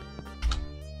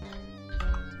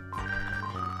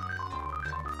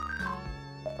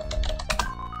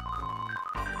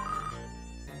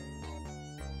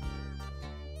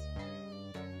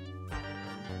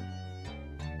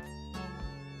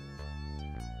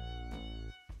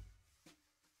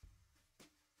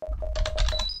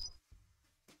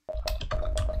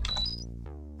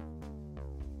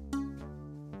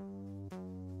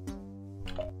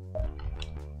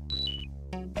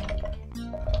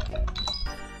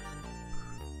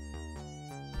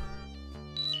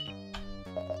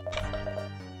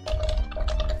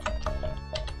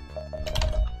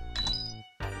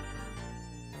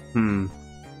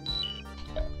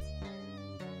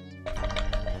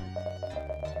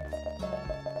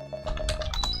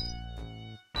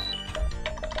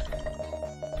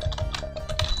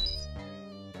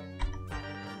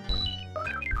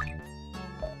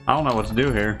 I don't know what to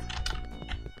do here.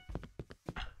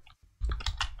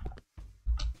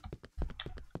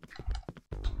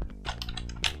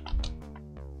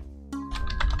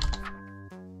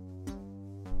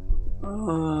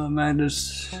 Oh man,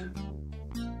 this.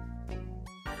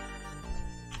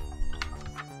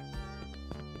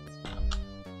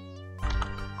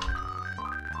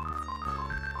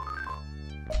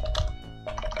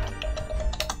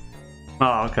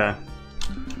 Oh, okay.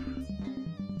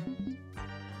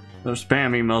 Those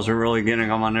spam emails are really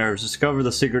getting on my nerves. Discover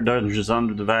the secret dungeons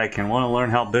under the Vatican. Want to learn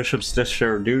how bishops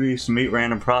discharge duties, meet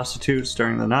random prostitutes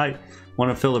during the night? Want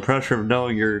to feel the pressure of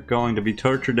knowing you're going to be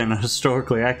tortured in a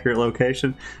historically accurate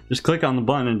location? Just click on the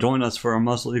button and join us for a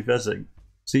monthly visit.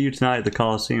 See you tonight at the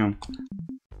Coliseum.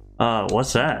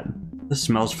 What's that? This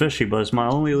smells fishy, but it's my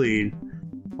only lead.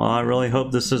 Well, I really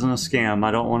hope this isn't a scam.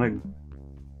 I don't want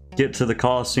to get to the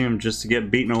Coliseum just to get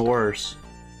beaten or worse.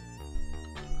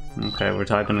 Okay, we're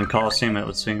typing in Coliseum, it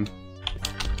would seem.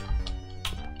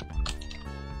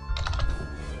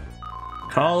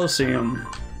 Coliseum.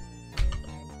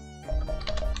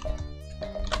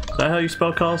 Is that how you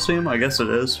spell Coliseum? I guess it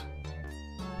is.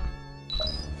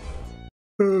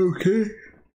 Okay.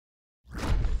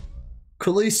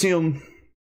 Coliseum.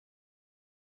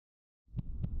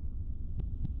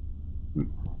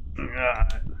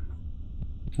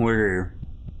 We're here.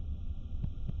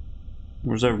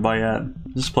 Where's everybody at?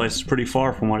 This place is pretty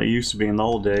far from what it used to be in the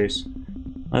old days.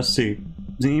 Let's see.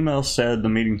 The email said the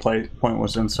meeting point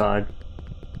was inside.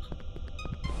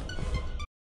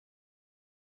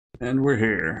 And we're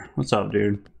here. What's up,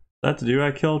 dude? Is that the dude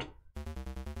I killed?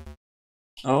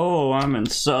 Oh, I'm in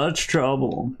such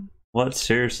trouble. What,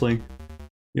 seriously?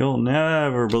 You'll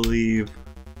never believe.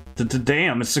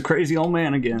 Damn, it's the crazy old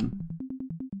man again.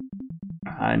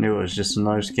 I knew it was just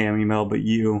another scam email, but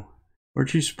you...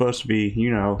 Weren't you supposed to be,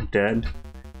 you know, dead?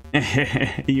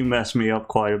 You messed me up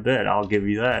quite a bit, I'll give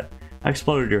you that. I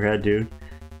exploded your head, dude.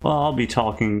 Well, I'll be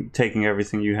taking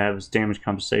everything you have as damage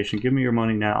compensation. Give me your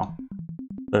money now.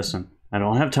 Listen, I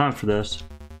don't have time for this.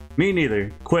 Me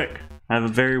neither. Quick. I have a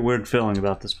very weird feeling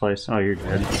about this place. Oh, you're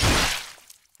dead.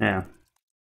 Yeah.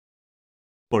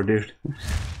 Poor dude.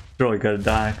 Really gotta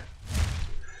die.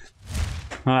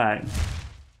 Alright.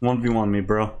 1v1 me,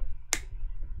 bro.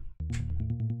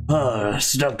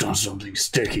 Stepped on something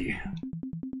sticky.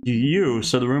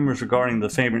 So the rumors regarding the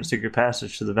favorite secret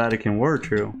passage to the Vatican were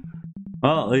true.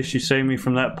 Well, at least you saved me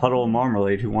from that puddle of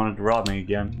marmalade who wanted to rob me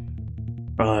again.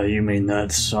 You mean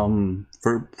that some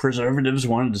preservatives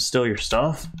wanted to steal your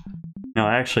stuff? No,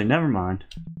 actually, never mind.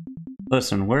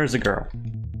 Listen, where's the girl?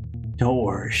 Don't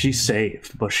worry, she's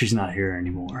safe, but she's not here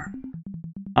anymore.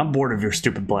 I'm bored of your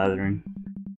stupid blathering.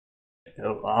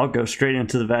 I'll go straight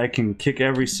into the Vatican and kick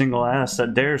every single ass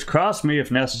that dares cross me if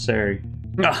necessary.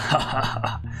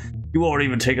 You won't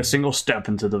even take a single step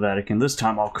into the Vatican. This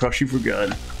time I'll crush you for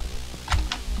good.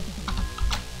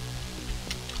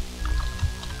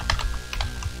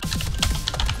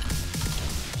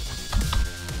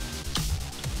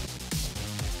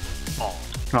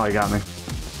 Oh, he got me.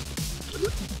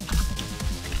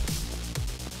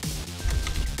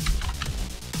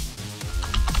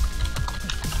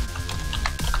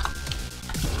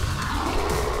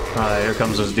 Alright, here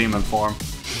comes his demon form.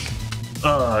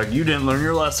 You didn't learn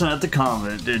your lesson at the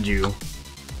convent, did you?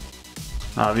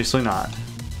 Obviously not.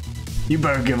 You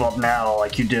better give up now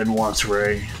like you did once,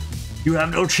 Ray. You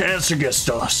have no chance against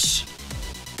us.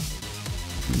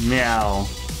 Meow.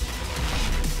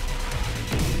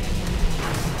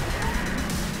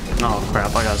 Oh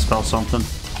crap, I gotta spell something.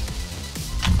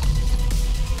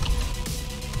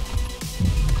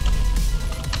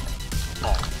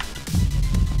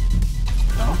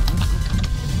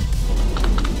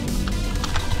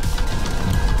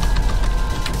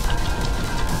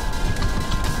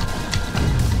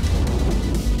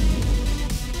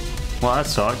 Well, that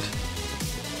sucked.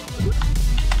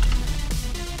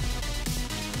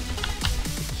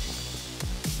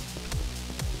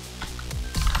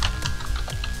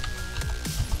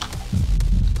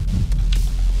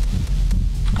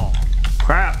 Oh,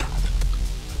 crap.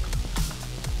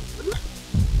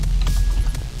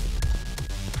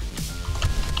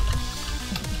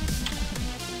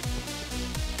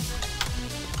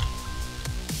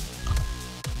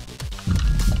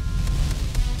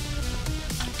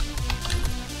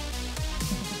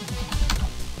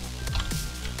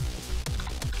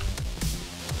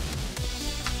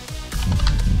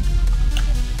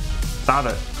 Stop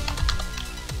it.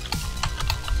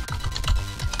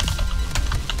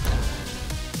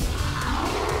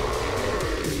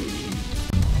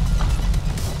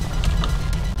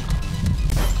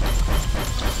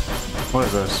 What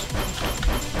is this?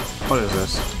 What is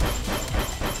this?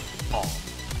 Oh.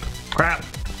 Crap!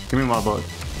 Give me my book.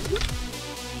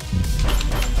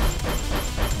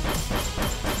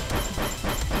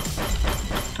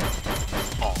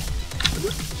 Oh.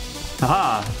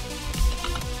 Haha!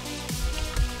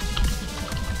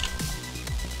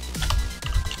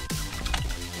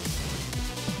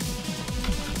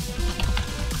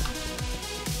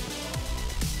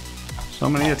 So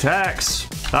many attacks!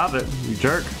 Stop it, you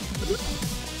jerk.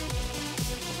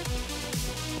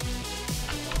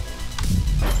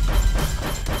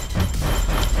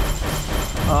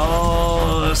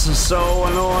 Oh, this is so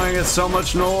annoying. It's so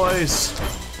much noise.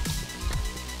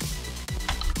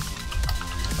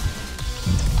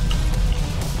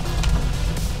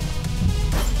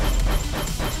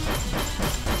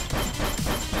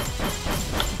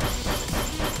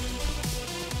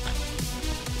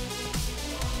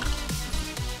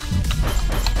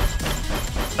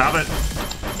 Stop it.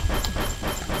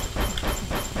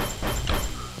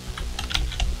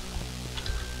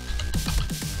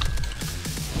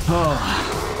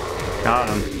 Oh, got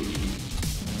him.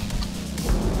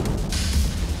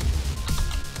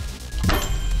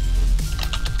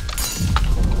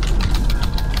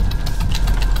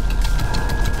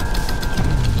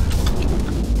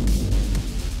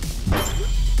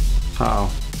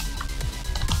 Uh-oh.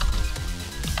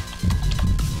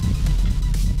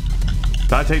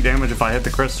 Do I take damage if I hit the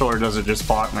crystal, or does it just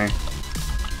block me?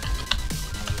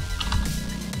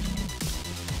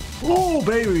 Oh,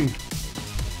 baby!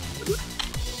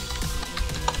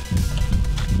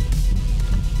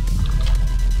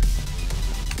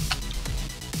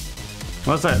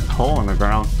 What's that hole in the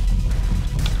ground?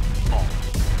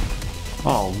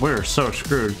 Oh, we're so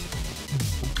screwed.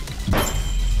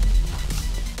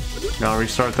 Gotta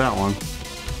restart that one.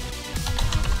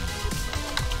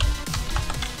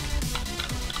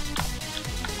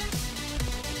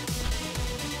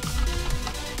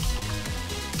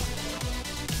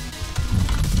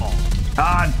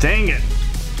 Ah, dang it!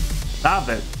 Stop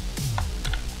it!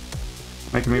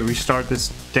 Making me restart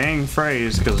this dang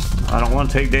phrase because I don't want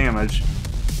to take damage.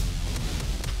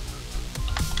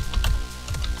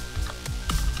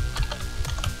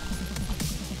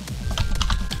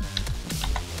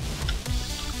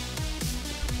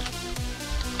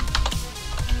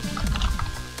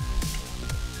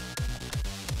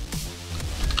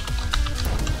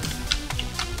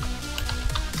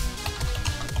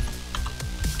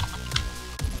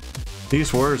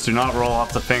 These words do not roll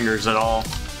off the fingers at all.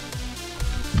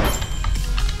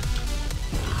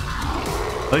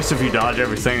 At least if you dodge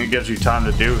everything, it gives you time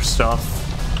to do stuff.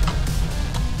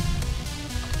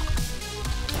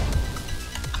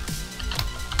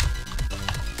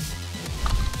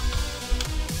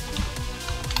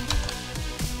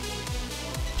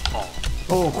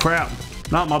 Oh crap,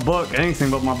 not my book,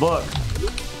 anything but my book. I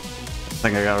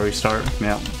think I gotta restart,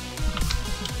 yeah.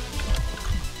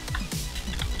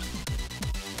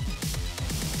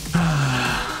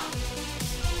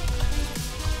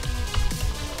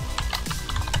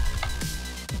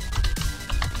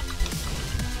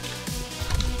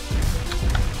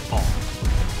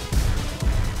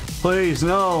 Please,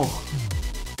 no!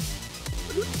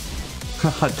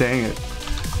 God dang it.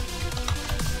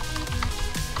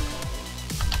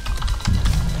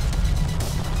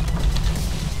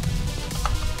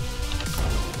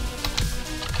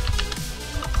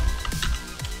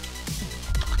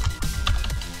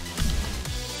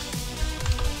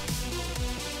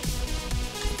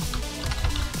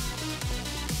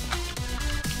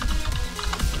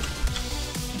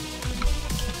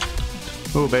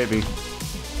 Oh, baby.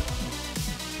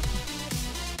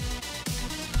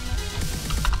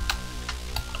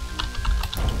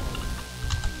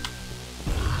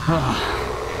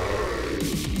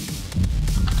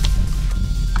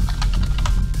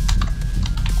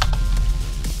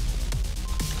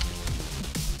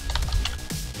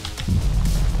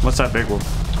 What's that big one?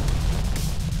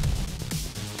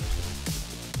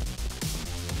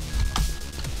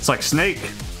 It's like Snake.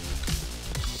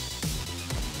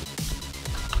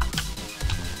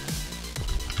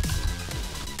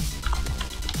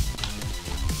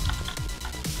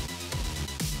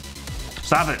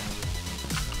 Stop it.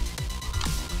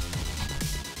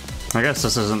 I guess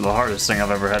this isn't the hardest thing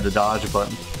I've ever had to dodge, but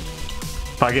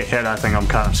if I get hit, I think I'm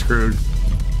kind of screwed.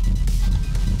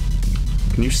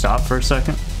 Can you stop for a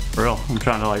second? For real, I'm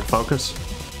trying to like focus.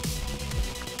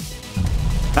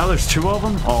 Now there's two of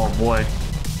them? Oh boy.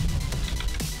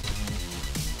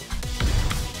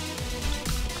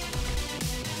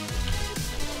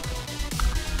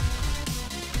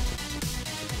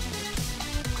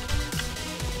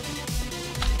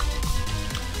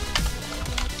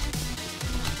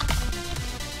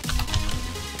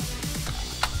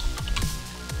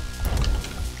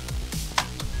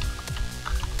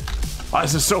 Why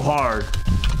is this so hard?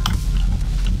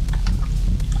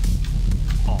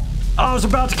 I was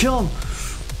about to kill him.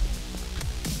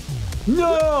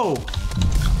 No!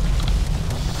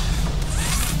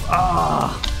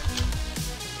 Ah!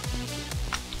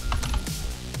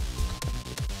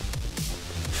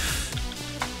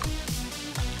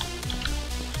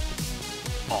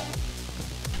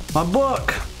 My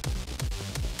book!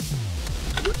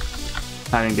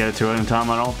 I didn't get it to it in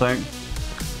time, I don't think.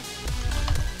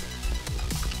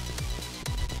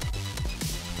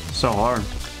 So hard.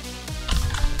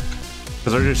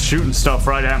 Because they're just shooting stuff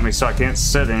right at me, so I can't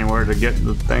sit anywhere to get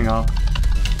the thing off.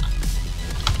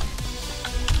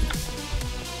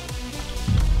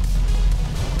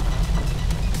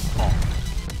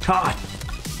 God,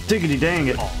 diggity dang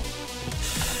it.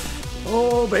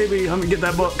 Oh, baby, let me get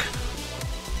that book.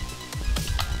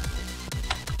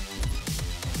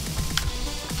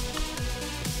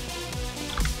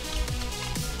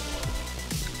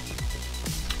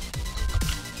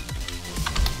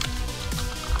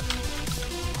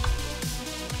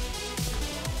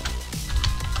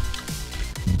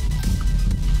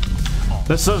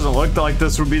 This doesn't look like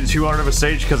this would be too hard of a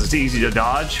stage because it's easy to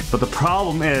dodge, but the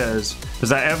problem is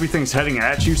that everything's heading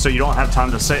at you, so you don't have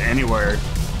time to sit anywhere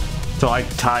to like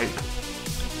type,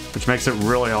 which makes it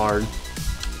really hard.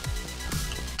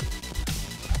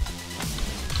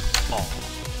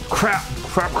 Crap,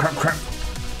 crap, crap, crap.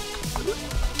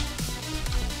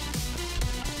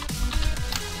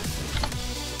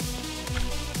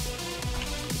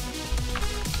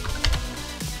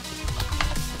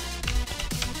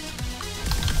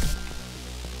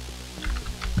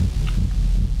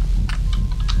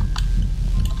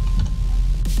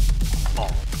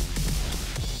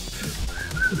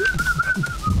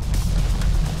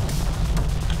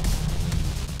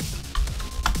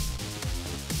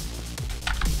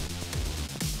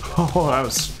 Oh, that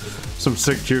was some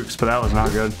sick jukes, but that was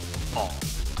not good.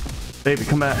 Baby,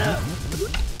 come back.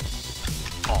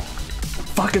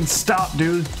 Fucking stop,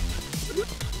 dude.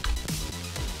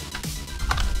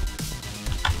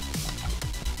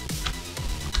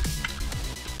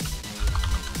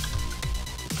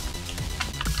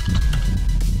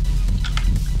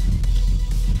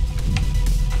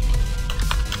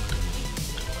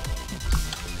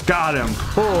 Got him.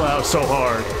 Oh, that was so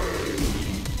hard.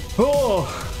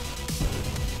 Oh.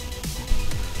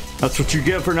 That's what you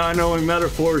get for not knowing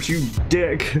metaphors, you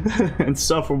dick.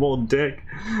 Insufferable dick.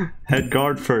 Head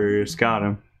guard first. Got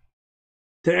him.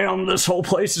 Damn, this whole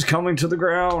place is coming to the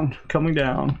ground. Coming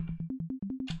down.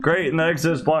 Great, and the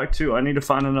exit is blocked too. I need to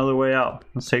find another way out.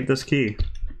 Let's take this key.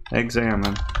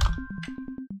 Examine.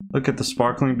 Look at the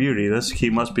sparkling beauty. This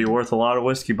key must be worth a lot of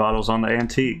whiskey bottles on the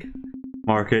antique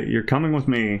market. You're coming with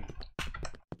me.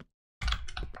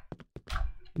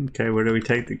 Okay, where do we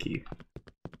take the key?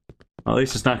 Well, at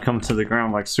least it's not coming to the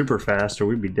ground like super fast or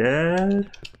we'd be dead.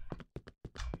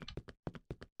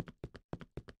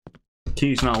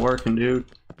 Key's not working, dude.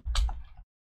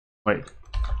 Wait,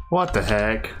 what the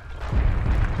heck?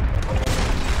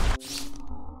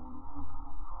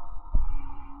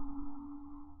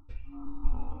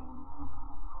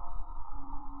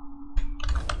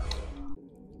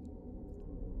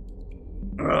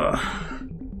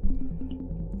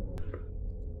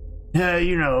 Yeah,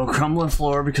 you know, crumbling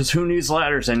floor, because who needs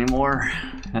ladders anymore?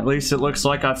 At least it looks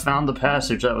like I found the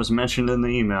passage that was mentioned in the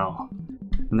email.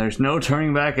 And there's no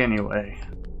turning back anyway.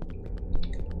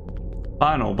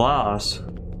 Final boss.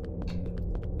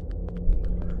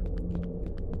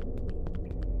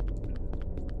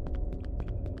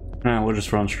 Nah, we'll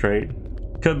just run straight.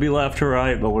 Could be left or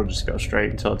right, but we'll just go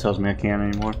straight until it tells me I can't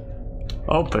anymore.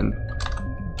 Open.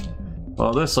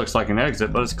 Well, this looks like an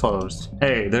exit, but it's closed.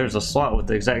 Hey, there's a slot with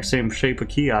the exact same shape of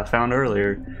key I found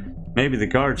earlier. Maybe the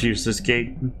guards used this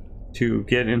gate to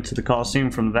get into the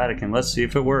Colosseum from the Vatican. Let's see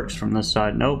if it works from this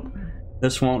side. Nope.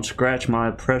 This won't scratch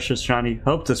my precious shiny...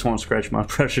 Hope this won't scratch my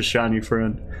precious shiny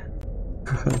friend.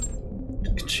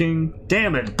 Ching.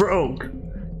 Damn it, broke!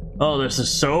 Oh, this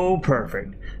is so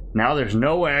perfect. Now there's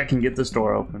no way I can get this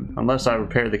door open. Unless I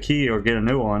repair the key or get a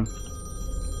new one.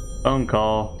 Phone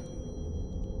call.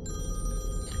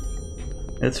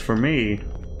 It's for me.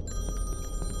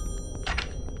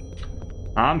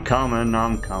 I'm coming,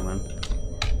 I'm coming.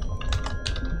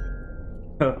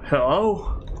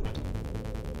 Hello?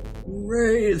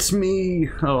 Ray, it's me.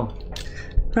 Oh.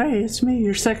 Ray, it's me,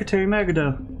 your secretary,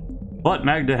 Magda. What,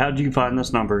 Magda? How'd you find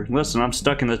this number? Listen, I'm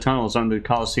stuck in the tunnels under the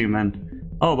Colosseum and...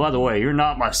 Oh, by the way, you're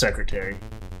not my secretary.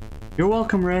 You're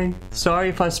welcome, Ray. Sorry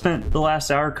if I spent the last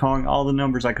hour calling all the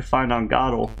numbers I could find on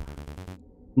Godel.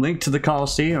 Linked to the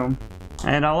Colosseum.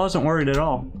 And I wasn't worried at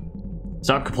all.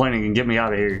 Stop complaining and get me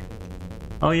out of here.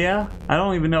 Oh yeah? I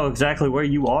don't even know exactly where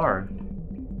you are.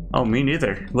 Oh, me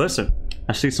neither. Listen,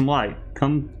 I see some light.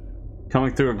 Coming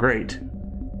through a grate.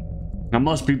 I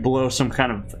must be below some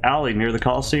kind of alley near the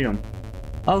Colosseum.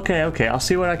 Okay, I'll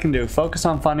see what I can do. Focus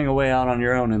on finding a way out on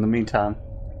your own in the meantime.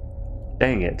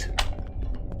 Dang it.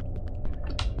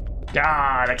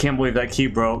 God, I can't believe that key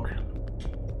broke.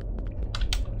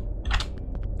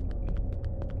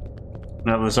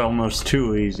 That was almost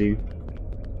too easy.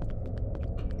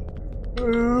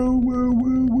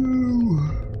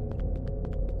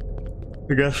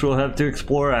 I guess we'll have to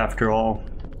explore after all.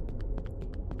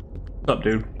 What's up,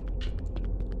 dude?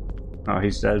 Oh,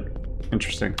 he's dead.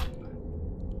 Interesting.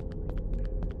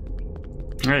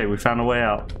 Hey, we found a way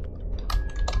out.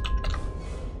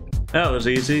 That was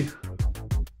easy.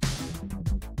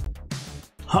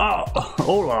 Ha!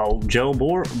 Hola, Joe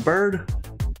Bird.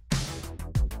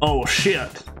 Oh shit!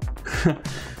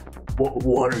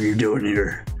 What are you doing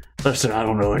here? Listen, I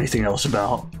don't know anything else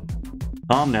about.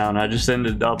 Calm down. I just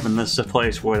ended up in this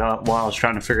place while I was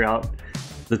trying to figure out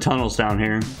the tunnels down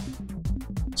here.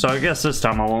 So I guess this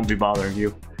time I won't be bothering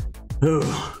you.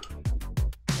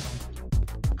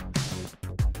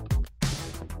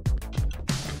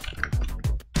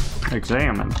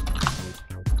 Examine.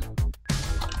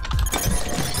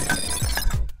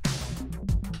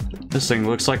 This thing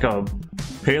looks like a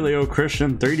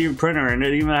Paleo-Christian 3D printer, and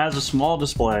it even has a small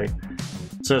display.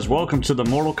 It says, "Welcome to the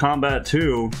Mortal Kombat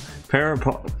 2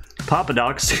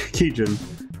 Papadox keygen.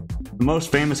 The most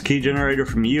famous key generator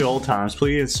from ye old times.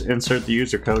 Please insert the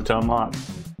user code to unlock."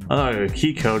 A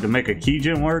key code to make a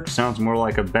keygen work? Sounds more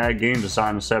like a bad game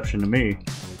design exception to me.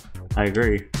 I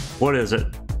agree. What is it?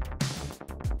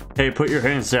 Hey, put your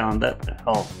hands down.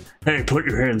 Hey, put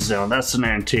your hands down. That's an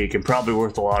antique and probably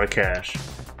worth a lot of cash.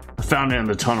 I found it in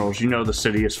the tunnels. You know the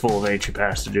city is full of ancient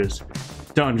passages,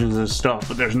 dungeons and stuff,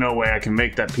 but there's no way I can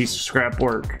make that piece of scrap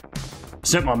work. I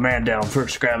sent my man down for a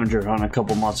scavenger hunt a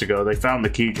couple months ago. They found the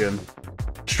keygen.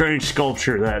 Strange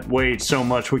sculpture that weighed so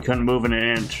much we couldn't move an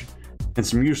inch. And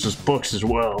some useless books as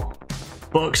well.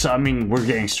 Books? I mean, we're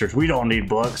gangsters. We don't need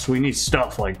books. We need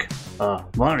stuff like,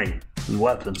 money and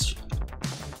weapons.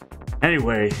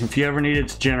 Anyway, if you ever needed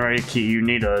to generate a key, you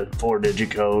need a 4-digit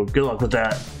code. Good luck with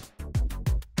that.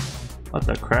 What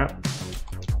the crap?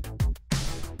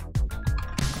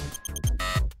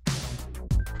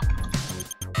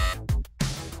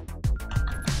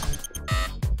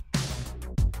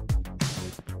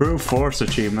 Brute force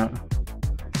achievement.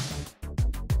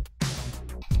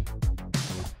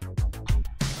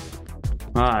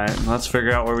 Alright, let's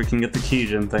figure out where we can get the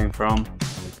keygen thing from.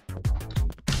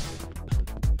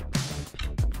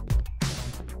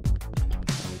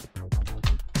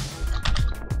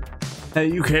 Hey,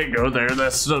 you can't go there.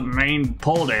 That's the main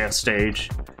pole dance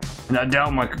stage. And I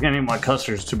doubt any of my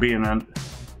customers to be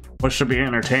should be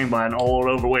entertained by an old,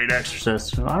 overweight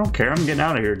exorcist. I don't care. I'm getting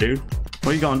out of here, dude.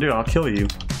 What are you gonna do? I'll kill you.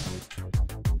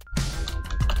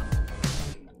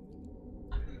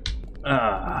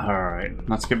 Alright.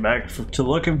 Let's get back to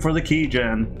looking for the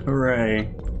keygen.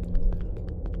 Hooray.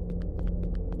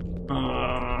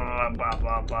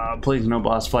 Please, no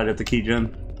boss fight at the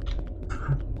keygen.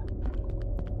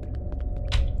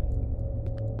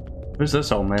 Who's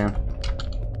this old man?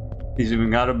 He's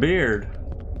even got a beard.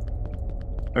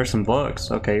 There's some books.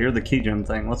 Okay, you're the keygen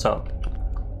thing. What's up?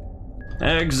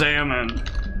 Examine.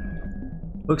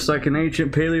 Looks like an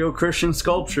ancient Paleo-Christian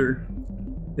sculpture.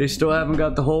 They still haven't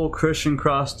got the whole Christian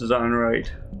cross design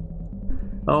right.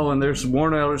 Oh, and there's a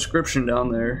worn out inscription down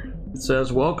there. It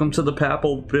says, "Welcome to the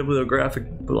Papal Bibliographic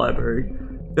Library.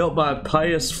 Built by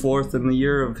Pius IV in the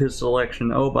year of his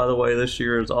election." Oh, by the way, this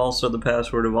year is also the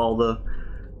password of all the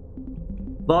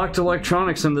locked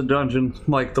electronics in the dungeon,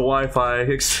 like the Wi-Fi,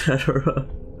 etc.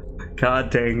 God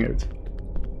dang it.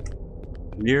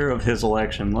 Year of his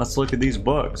election. Let's look at these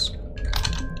books.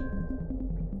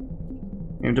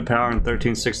 Came to power in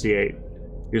 1368.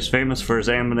 He was famous for his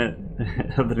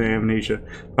amnesia.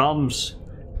 Problems.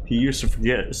 He used to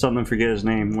forget his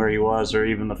name, where he was, or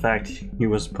even the fact he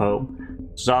was Pope.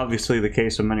 This is obviously the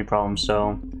case of many problems.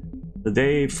 So, the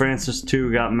day Francis II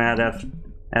got mad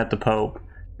at the Pope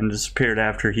and disappeared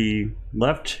after he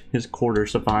left his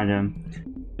quarters to find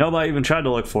him. Nobody even tried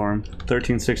to look for him.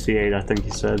 1368, I think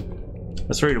he said.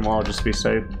 Let's read them all just to be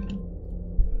safe.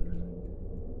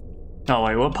 Oh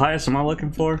wait, what Pius am I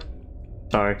looking for?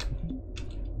 Sorry.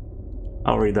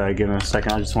 I'll read that again in a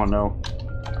second, I just want to know.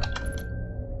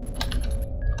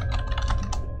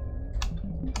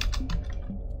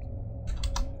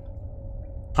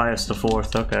 Pius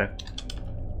IV, okay.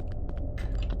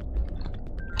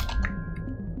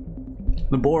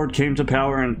 The board came to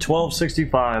power in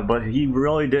 1265, but he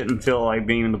really didn't feel like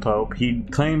being the Pope. He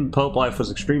claimed Pope life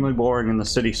was extremely boring and the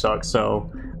city sucked,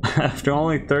 so after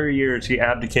only 30 years he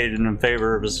abdicated in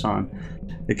favor of his son.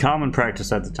 A common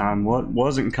practice at the time. What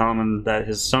wasn't common that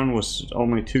his son was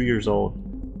only 2 years old.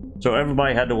 So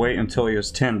everybody had to wait until he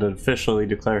was 10 to officially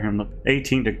declare him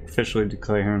 18 to officially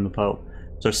declare him the Pope.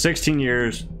 So 16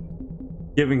 years,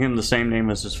 giving him the same name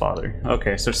as his father.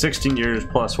 Okay, so 16 years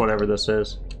plus whatever this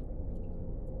is.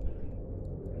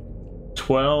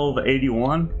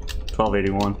 1281?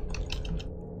 1281.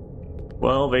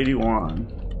 1281.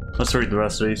 Let's read the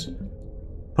rest of these.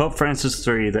 Pope Francis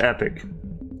III, the Epic,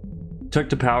 took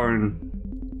to power in...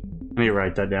 Let me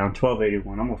write that down.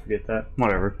 1281. I'm gonna forget that.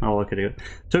 Whatever. I'll look at it.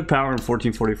 Took power in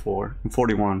 1444 and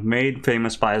 41. Made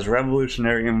famous by his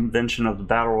revolutionary invention of the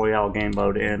Battle Royale game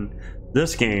mode. In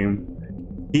this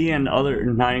game, he and other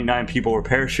 99 people were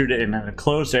parachuted in a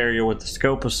closed area with the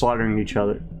scope of slaughtering each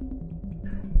other.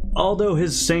 Although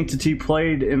his sanctity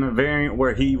played in a variant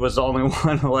where he was the only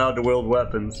one allowed to wield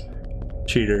weapons.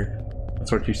 Cheater.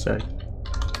 That's what you say.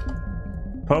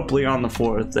 Pope Leon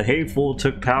IV, the hateful,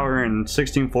 took power in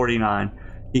 1649.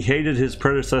 He hated his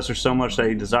predecessor so much that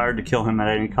he desired to kill him at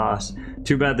any cost.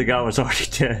 Too bad the guy was already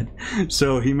dead.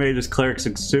 So he made his clerics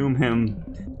exhume him,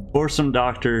 force some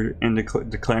doctor into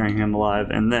declaring him alive,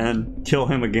 and then kill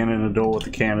him again in a duel with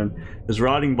a cannon. His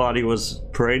rotting body was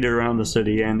paraded around the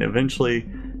city, and eventually,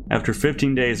 after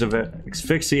 15 days of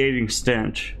asphyxiating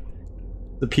stench,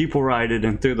 the people rioted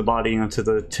and threw the body into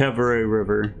the Tevere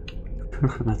River.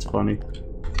 That's funny.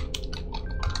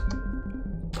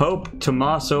 Pope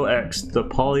Tommaso X, the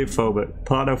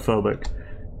Podophobic,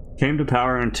 came to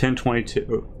power in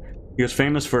 1022. He was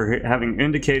famous for having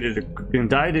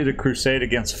indicted a crusade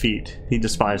against feet. He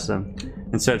despised them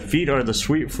and said feet are the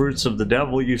sweet fruits of the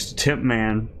devil used to tempt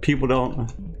man. People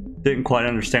didn't quite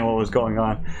understand what was going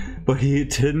on, but he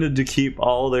intended to keep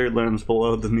all their limbs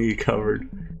below the knee covered.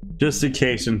 Just in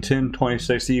case, in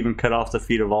 1026 he even cut off the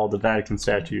feet of all the Vatican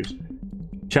statues.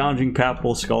 Challenging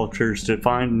papal sculptors to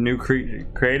find new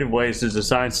creative ways to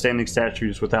design standing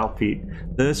statues without feet.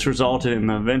 This resulted in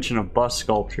the invention of bust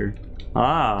sculpture.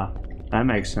 Ah, that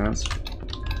makes sense.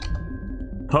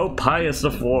 Pope Pius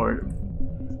IV,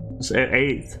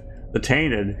 8th, the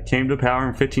Tainted, came to power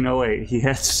in 1508. He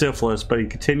had syphilis, but he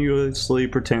continuously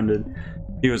pretended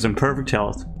he was in perfect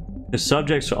health. His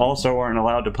subjects also weren't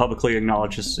allowed to publicly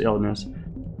acknowledge his illness.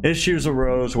 Issues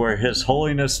arose where His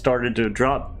Holiness started to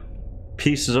drop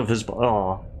pieces of his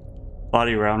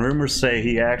body around. Rumors say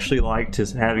he actually liked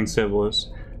having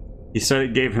syphilis. He said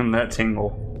it gave him that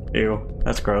tingle. Ew,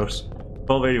 that's gross.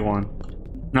 1281.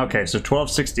 Okay, so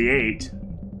 1268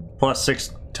 plus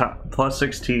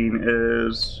 16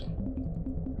 is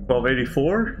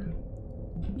 1284?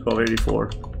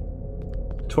 1284.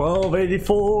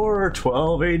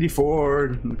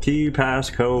 1284. The key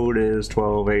passcode is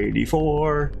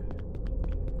 1284.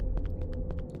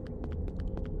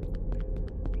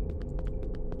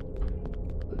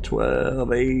 Twelve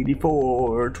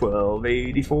 1284.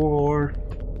 1284.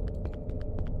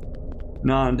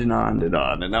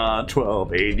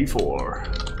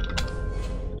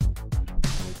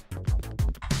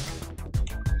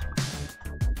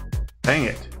 Dang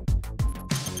it.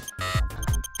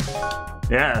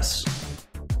 Yes.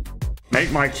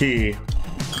 Make my key.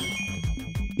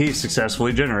 Key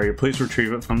successfully generated. Please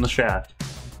retrieve it from the shaft.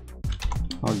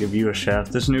 I'll give you a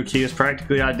shaft. This new key is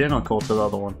practically identical to the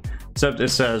other one, except it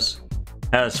says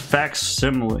has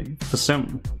facsimile. I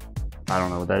don't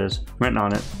know what that is written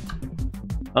on it.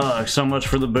 Ugh, so much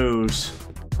for the booze.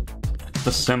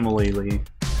 Facsimile.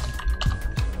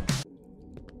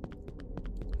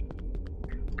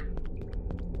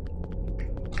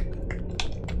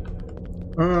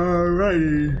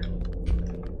 Alrighty.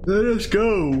 Let us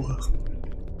go.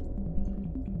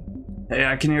 Hey,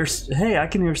 I can hear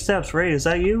steps. Ray, is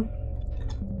that you?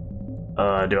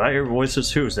 Do I hear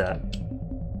voices? Who's that?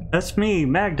 That's me,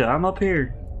 Magda. I'm up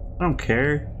here. I don't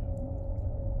care.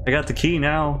 I got the key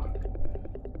now.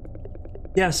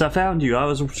 Yes, I found you. I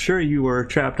was sure you were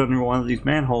trapped under one of these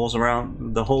manholes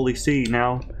around the Holy See.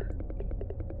 Now,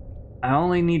 I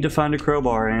only need to find a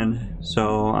crowbar and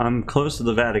so I'm close to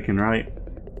the Vatican, right?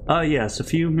 Yes, a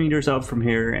few meters up from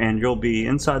here and you'll be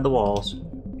inside the walls.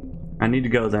 I need to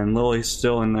go then. Lily's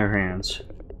still in their hands.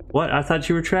 What? I thought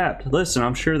you were trapped. Listen,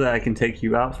 I'm sure that I can take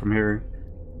you out from there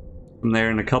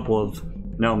in a couple of...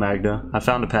 No, Magda. I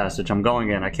found a passage. I'm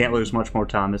going in. I can't lose much more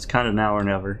time. It's kind of now or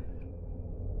never.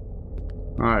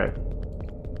 Alright.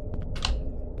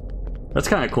 That's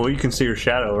kind of cool. You can see your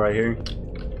shadow right here.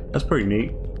 That's pretty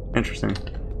neat. Interesting.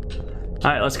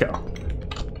 Alright, let's go.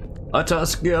 Let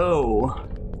us go.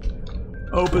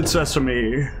 Open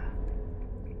sesame.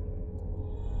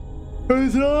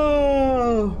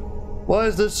 Why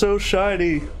is this so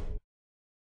shiny?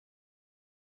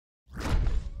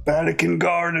 Vatican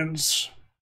Gardens.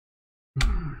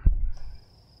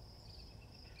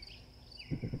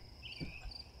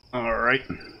 Alright.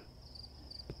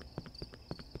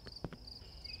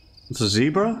 It's a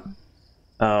zebra?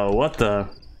 What the?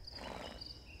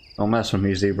 Don't mess with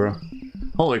me, zebra.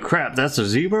 Holy crap, that's a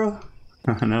zebra?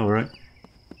 I know, right?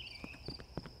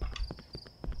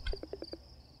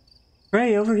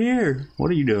 Ray, over here!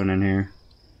 What are you doing in here?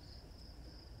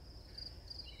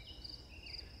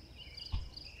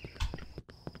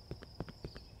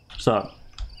 What's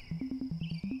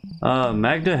up?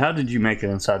 Magda, how did you make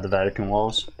it inside the Vatican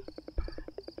walls?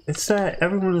 It's that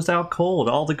everyone was out cold.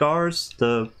 All the guards,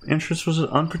 the entrance was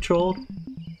unpatrolled.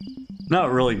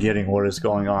 Not really getting what is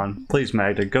going on. Please,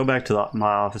 Magda, go back to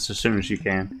my office as soon as you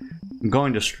can. I'm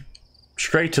going to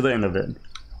straight to the end of it.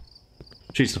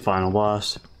 She's the final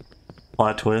boss.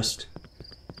 Plot twist.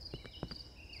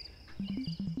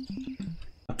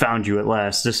 I found you at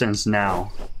last. This ends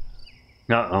now.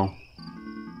 Uh-oh.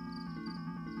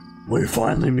 We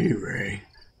finally meet, Ray.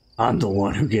 I'm the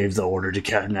one who gave the order to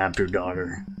kidnap your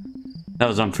daughter. That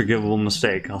was an unforgivable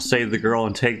mistake. I'll save the girl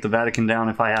and take the Vatican down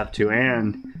if I have to,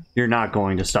 and you're not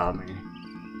going to stop me.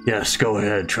 Yes, go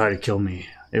ahead. Try to kill me.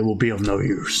 It will be of no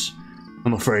use.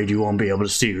 I'm afraid you won't be able to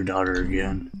see your daughter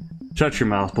again. Shut your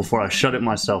mouth before I shut it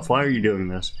myself. Why are you doing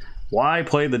this? Why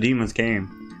play the demon's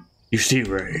game? You see,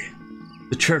 Ray,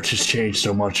 the church has changed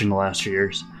so much in the last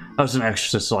years. I was an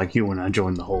exorcist like you when I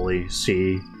joined the Holy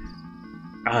See.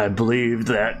 I believed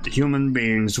that human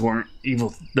beings weren't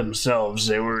evil themselves.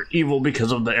 They were evil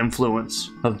because of the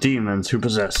influence of demons who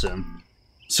possessed them.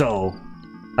 So,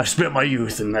 I spent my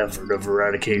youth in the effort of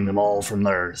eradicating them all from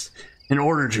the earth, in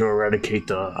order to eradicate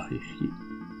the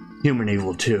human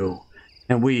evil too.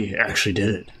 And we actually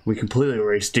did it. We completely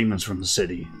erased demons from the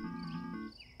city.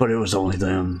 But it was only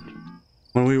then,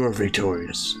 when we were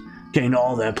victorious, gained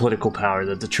all that political power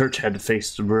that the church had to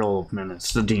face the real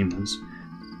menace, the demons.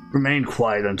 Remained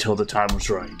quiet until the time was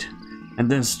right, and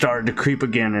then started to creep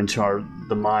again into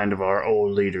the mind of our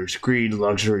old leaders. Greed,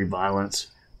 luxury, violence.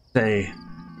 They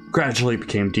gradually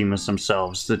became demons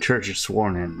themselves, the church's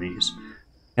sworn enemies.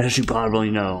 As you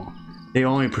probably know, they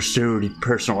only pursued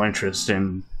personal interest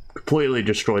and completely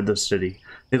destroyed the city.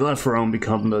 They left Rome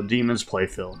become the demons'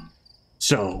 playfield.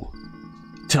 So,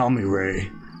 tell me,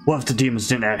 Ray, what if the demons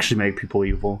didn't actually make people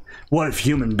evil? What if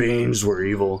human beings were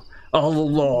evil all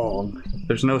along?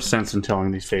 There's no sense in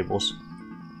telling these fables.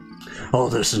 Oh,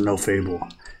 this is no fable.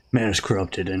 Man is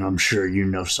corrupted, and I'm sure you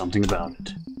know something about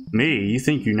it. Me? You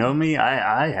think you know me?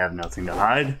 I have nothing to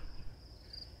hide.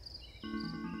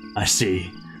 I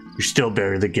see. You still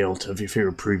bear the guilt of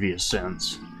your previous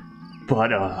sins.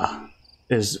 But,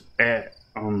 is,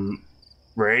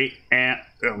 Ray,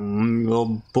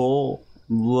 bull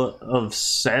of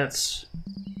sets?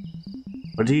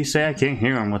 What did he say? I can't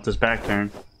hear him with his back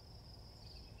turned.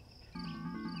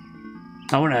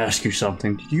 I want to ask you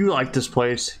something. Do you like this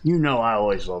place? You know I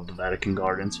always loved the Vatican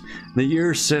Gardens. The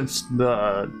years since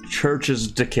the church's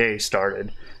decay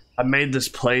started, I made this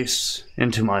place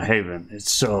into my haven. It's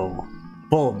so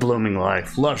full of blooming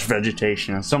life, lush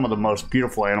vegetation, and some of the most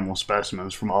beautiful animal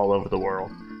specimens from all over the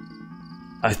world.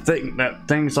 I think that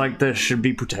things like this should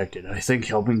be protected. I think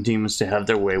helping demons to have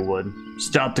their way would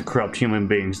stop the corrupt human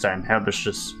beings that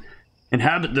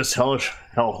inhabit this hellish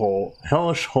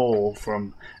hole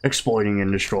from exploiting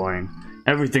and destroying.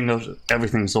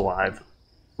 Everything's alive.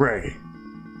 Ray,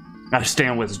 I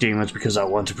stand with demons because I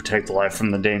want to protect the life from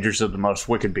the dangers of the most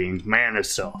wicked being, man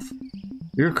itself.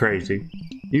 You're crazy.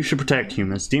 You should protect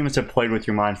humans. Demons have played with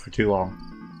your mind for too long.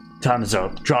 Time is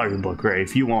up. Draw your book, Ray.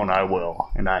 If you won't, I will.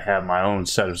 And I have my own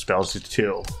set of spells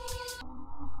too.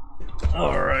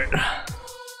 Alright.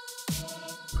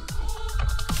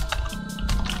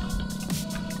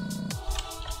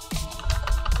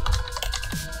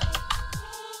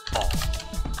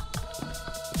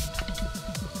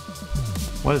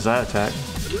 What is that attack?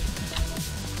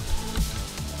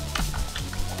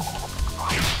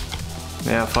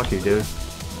 Yeah, fuck you, dude.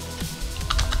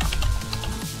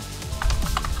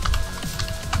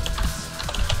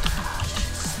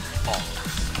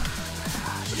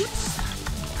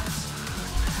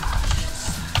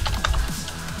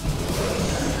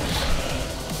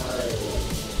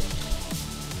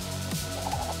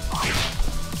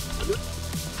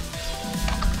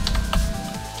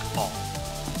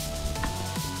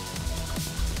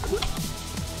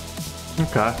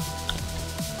 Okay.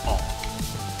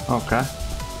 Okay.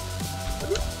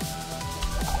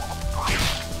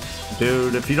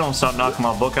 Dude, if you don't stop knocking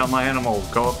my book out my hand, I'm gonna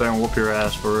go up there and whoop your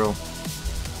ass for real.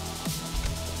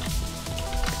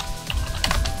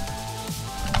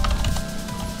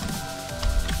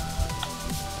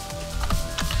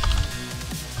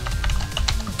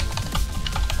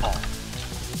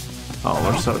 Oh,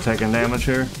 we're still taking damage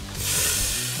here.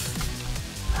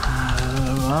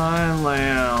 My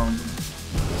lamb.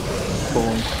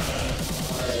 Boom.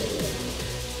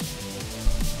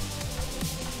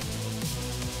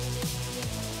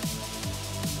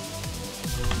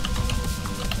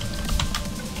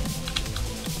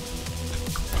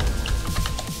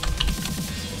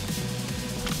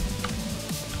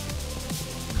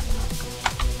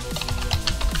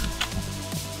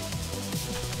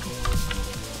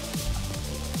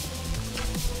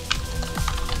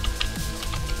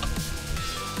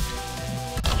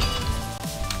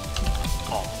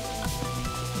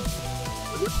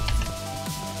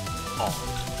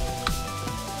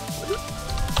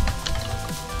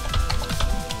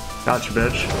 Gotcha,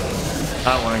 bitch.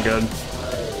 That wasn't good.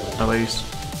 At least.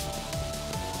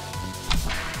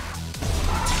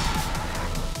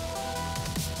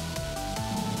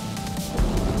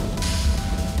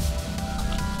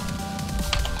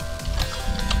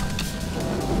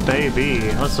 Baby,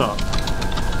 what's up?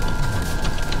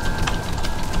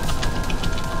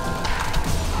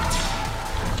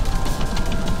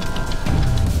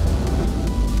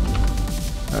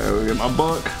 Alright, we get my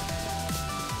book.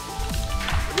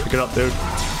 Pick it up, dude.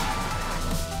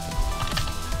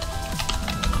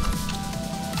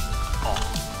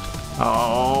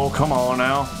 Oh, come on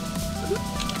now.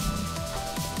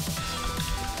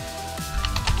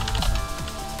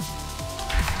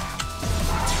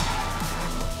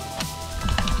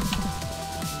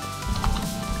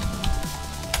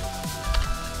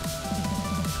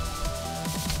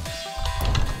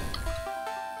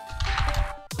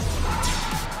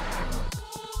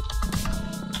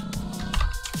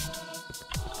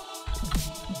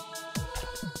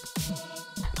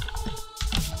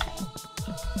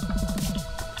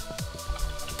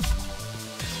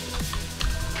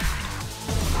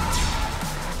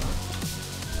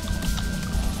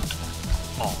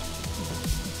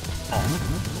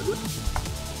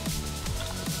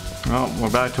 Well, we're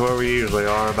back to where we usually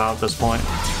are about this point.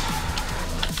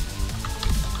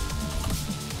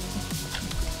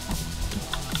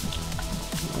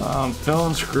 I'm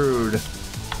feeling screwed. If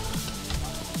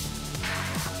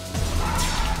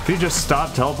you just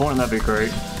stop teleporting, that'd be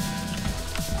great.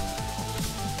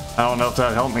 I don't know if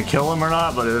that'd help me kill him or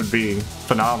not, but it would be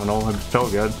phenomenal. It'd feel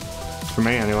good. For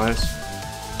me, anyways.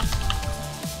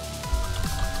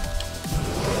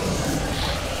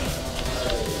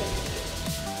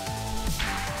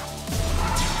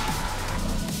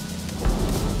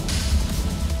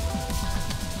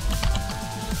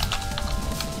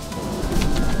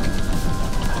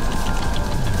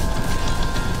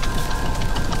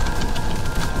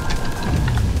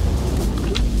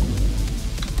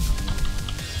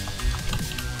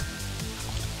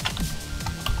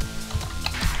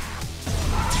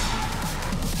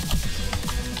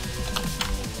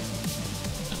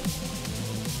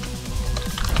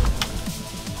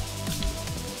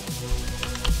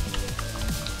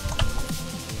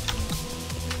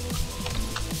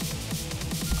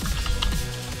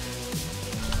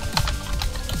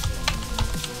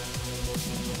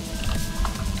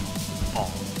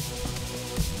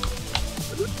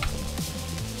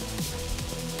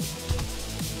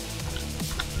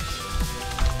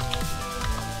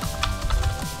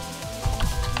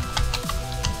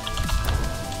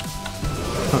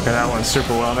 Okay, that went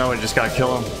super well. Now we just gotta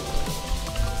kill him.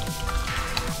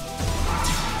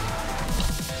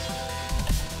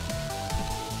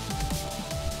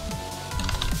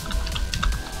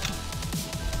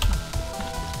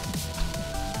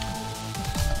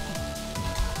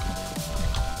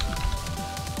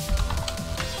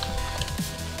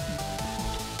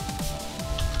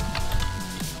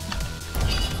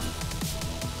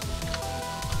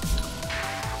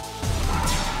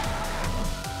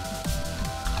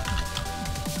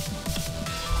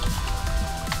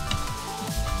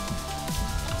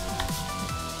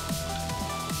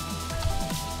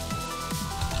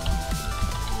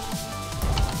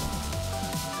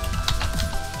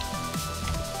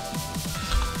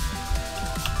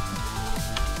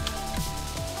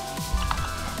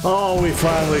 Oh, we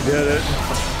finally did it.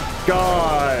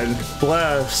 God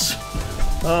bless.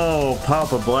 Oh,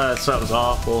 Papa bless. That was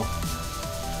awful.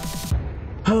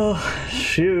 Oh,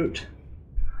 shoot.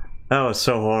 That was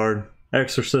so hard.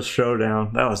 Exorcist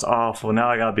Showdown. That was awful. Now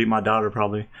I gotta beat my daughter,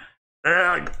 probably.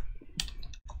 Ugh.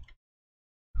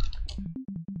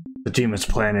 The demon's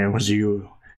planet was you.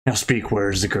 Now speak,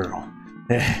 where is the girl?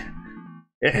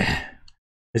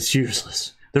 It's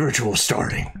useless. The ritual's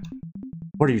starting.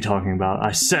 What are you talking about?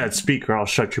 I said speak or I'll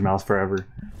shut your mouth forever.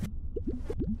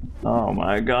 Oh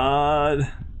my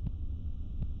god.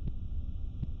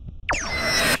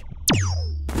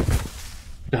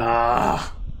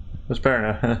 Ah. That's fair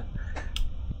enough.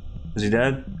 Is he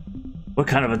dead? What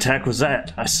kind of attack was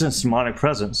that? I sensed demonic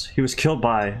presence. He was killed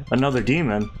by another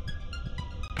demon.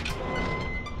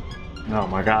 Oh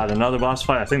my god, another boss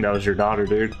fight? I think that was your daughter,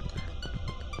 dude.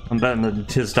 I'm betting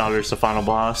that his daughter's the final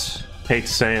boss. Hate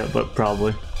to say it, but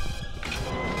probably.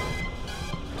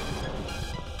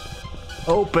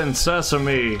 Open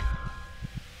sesame!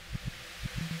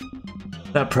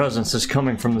 That presence is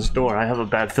coming from this door. I have a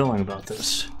bad feeling about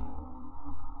this.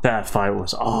 That fight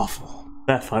was awful.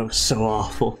 That fight was so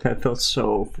awful. That felt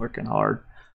so freaking hard.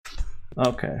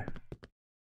 Okay.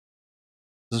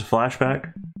 Is this a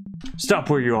flashback? Stop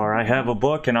where you are. I have a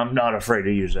book and I'm not afraid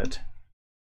to use it.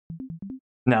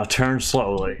 Now turn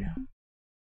slowly.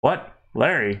 What?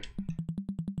 Larry?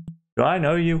 Do I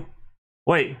know you?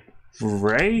 Wait,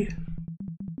 Ray?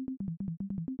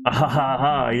 Ah ha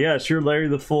ha, yes, you're Larry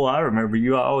the Fool. I remember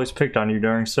you. I always picked on you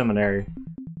during seminary.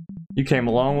 You came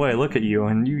a long way, look at you,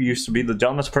 and you used to be the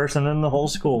dumbest person in the whole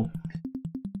school.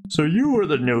 So you were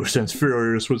the nuisance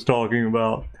Furious was talking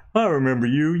about. I remember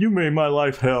you. You made my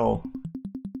life hell.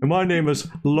 And my name is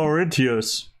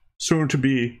Laurentius, soon to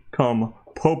become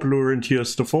Pope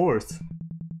Laurentius IV.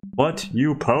 What?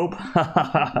 You Pope?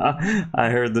 I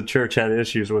heard the church had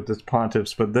issues with its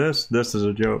pontiffs, but this is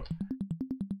a joke.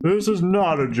 This is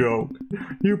not a joke.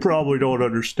 You probably don't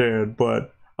understand,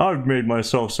 but I've made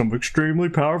myself some extremely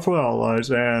powerful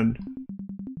allies and...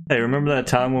 Hey, remember that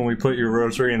time when we put your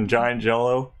rosary in giant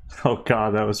jello? Oh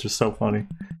god, that was just so funny.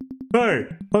 Hey,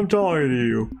 I'm talking to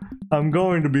you. I'm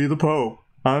going to be the Pope.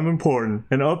 I'm important,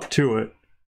 and up to it.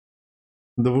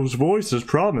 Those voices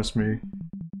promised me.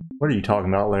 What are you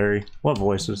talking about, Larry? What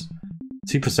voices?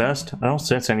 Is he possessed? I don't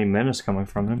sense any menace coming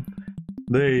from him.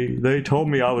 They told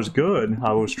me I was good.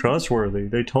 I was trustworthy.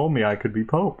 They told me I could be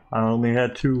Pope. I only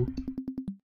had to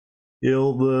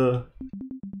kill the...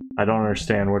 I don't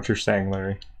understand what you're saying,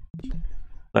 Larry.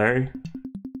 Larry?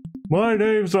 My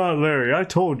name's not Larry. I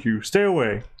told you. Stay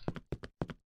away.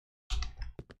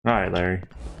 Alright, Larry.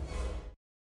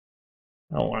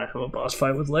 I don't want to have a boss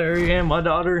fight with Larry and my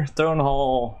daughter. Throne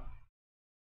Hall.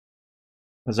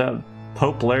 Is that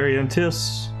Pope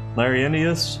Laurentius?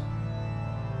 Laurentius?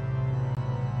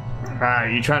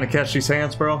 Alright, you trying to catch these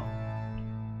hands, bro?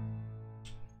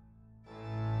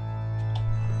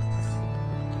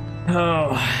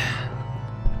 Oh.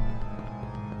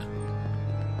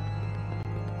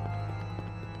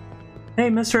 Hey,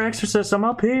 Mr. Exorcist, I'm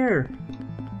up here.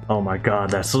 Oh my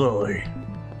god, that's Lily.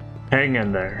 Hang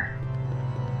in there.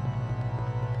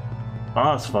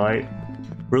 Boss fight?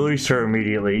 Release her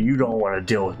immediately. You don't want to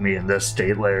deal with me in this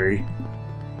state, Larry.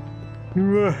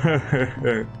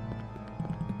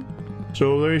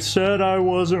 So they said I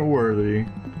wasn't worthy.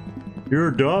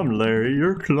 You're dumb, Larry.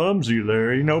 You're clumsy,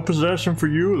 Larry. No possession for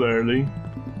you, Larry.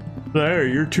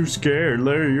 Larry, you're too scared.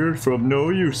 Larry, you're of no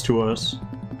use to us.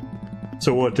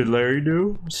 So what did Larry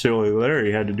do? Silly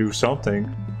Larry had to do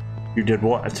something. You did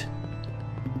what?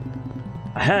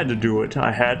 I had to do it. I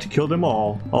had to kill them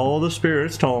all. All the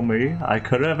spirits told me I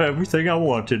could have everything I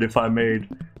wanted if I made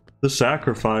the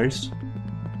sacrifice.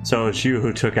 So it's you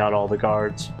who took out all the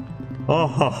guards.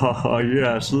 Oh,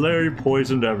 yes, Larry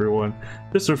poisoned everyone.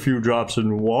 Just a few drops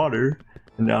in water,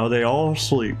 and now they all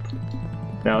sleep.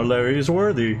 Now Larry is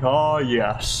worthy. Oh,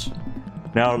 yes.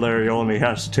 Now Larry only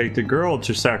has to take the girl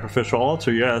to sacrificial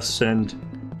altar, yes, and...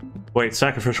 Wait,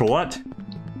 sacrificial what?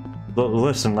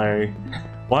 Listen, Larry.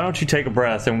 Why don't you take a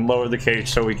breath and lower the cage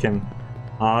so we can...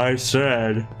 I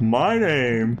said, my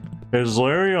name is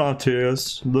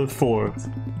Laurentius IV.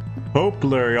 Pope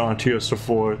Laurentius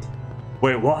IV.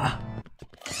 Wait, what?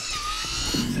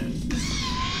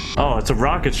 Oh, it's a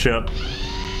rocket ship.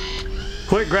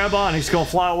 Quick, grab on, he's gonna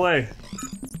fly away.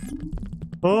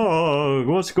 Oh,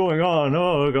 what's going on?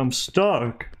 Oh, I'm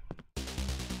stuck.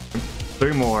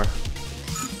 3 more.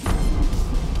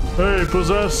 Hey,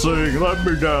 possessing, let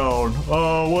me down.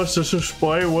 What's this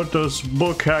display? What does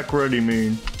book hack ready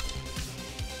mean?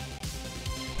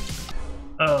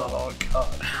 Oh,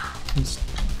 God.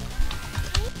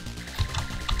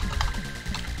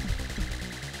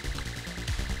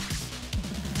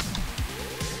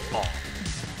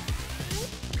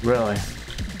 Really?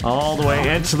 All the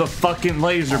way into the fucking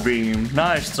laser beam.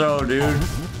 Nice throw, dude.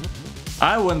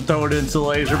 I wouldn't throw it into the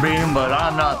laser beam, but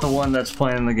I'm not the one that's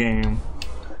playing the game.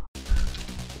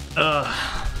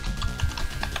 Ugh.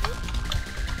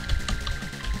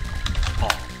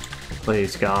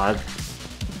 Please, God.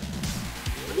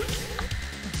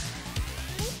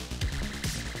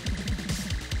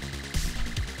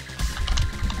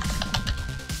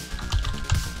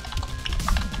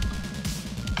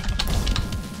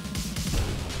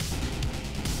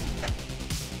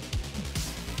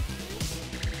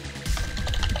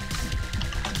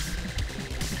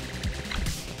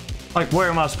 Like, where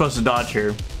am I supposed to dodge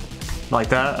here? Like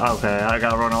that? Okay, I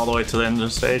gotta run all the way to the end of the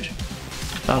stage.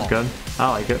 Sounds good. I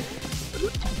like it.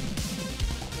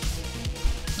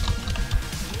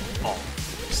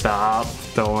 Stop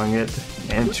throwing it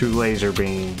into laser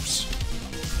beams.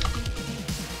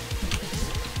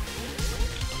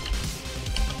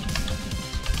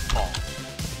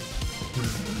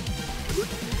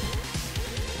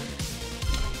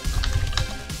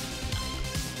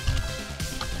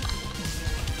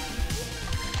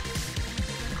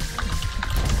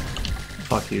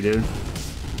 Fuck you, dude.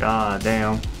 God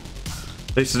damn.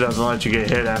 At least it doesn't let you get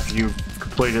hit after you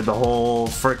completely completed the whole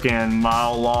freaking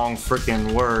mile-long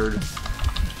freaking word.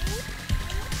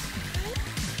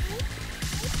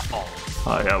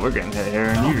 Oh yeah, we're getting hit here,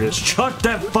 and you just chucked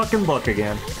that fucking book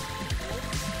again.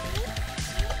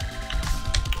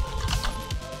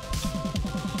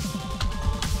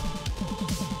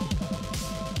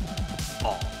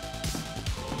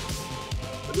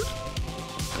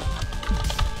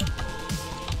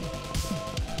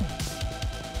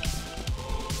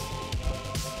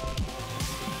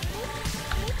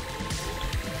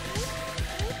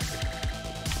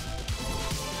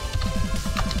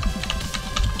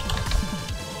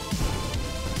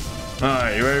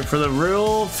 Alright, you ready for the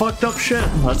real fucked up shit?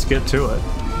 Let's get to it.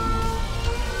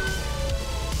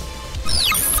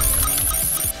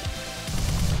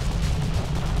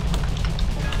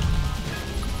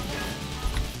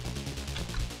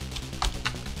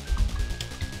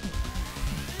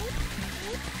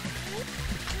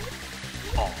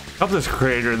 I hope this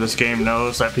creator of this game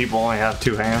knows that people only have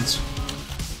 2 hands.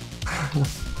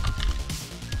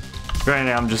 Right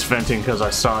now I'm just venting because I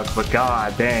suck, but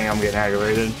god dang, I'm getting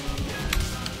aggravated.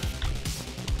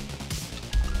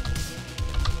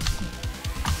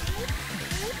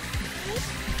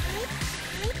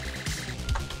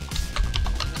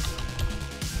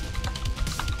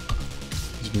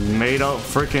 Made up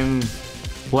freaking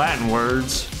Latin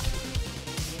words.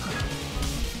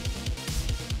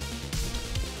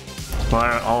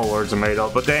 Well, all words are made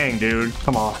up, but dang, dude,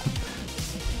 come on.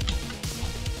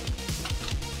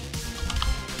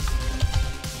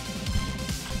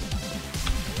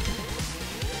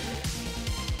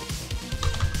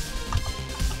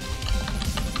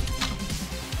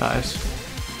 Nice.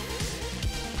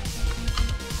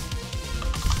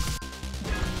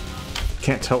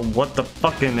 Can't tell what the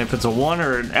fucking, if it's a 1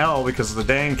 or an L because of the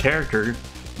dang character.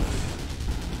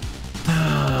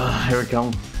 Here we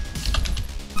go.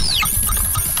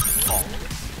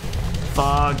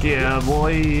 Fuck yeah,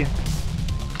 boy.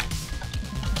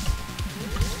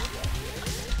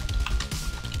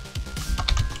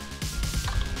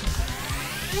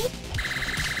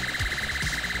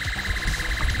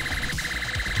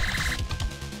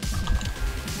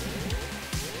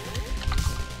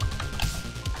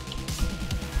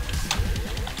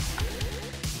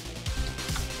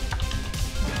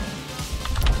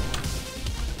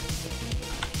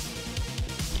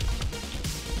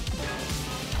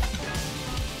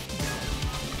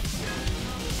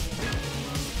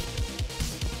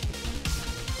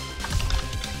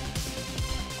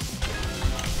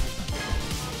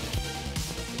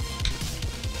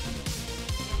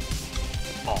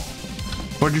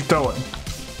 Where'd you throw it?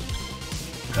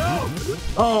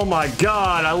 Oh my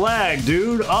god, I lagged,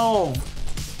 dude. Oh,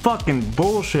 fucking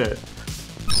bullshit.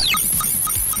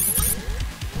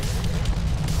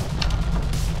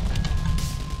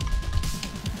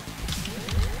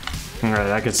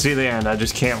 Alright, I can see the end. I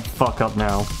just can't fuck up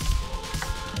now.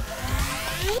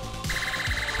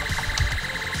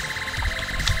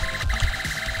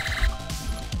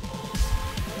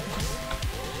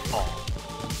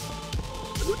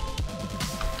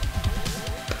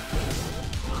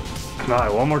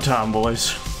 Alright, one more time,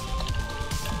 boys.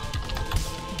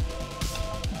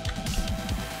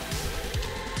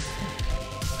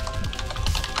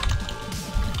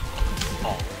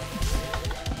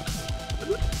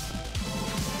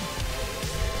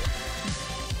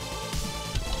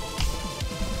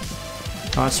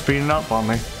 Oh, it's speeding up on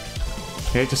me.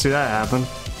 Hate to see that happen.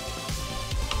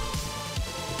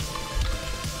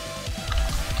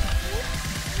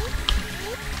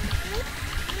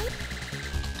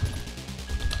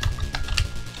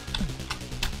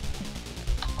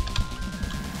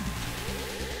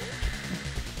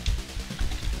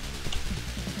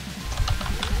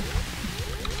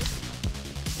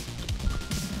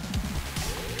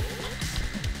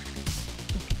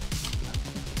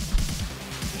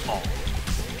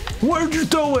 Where'd you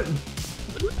throw it?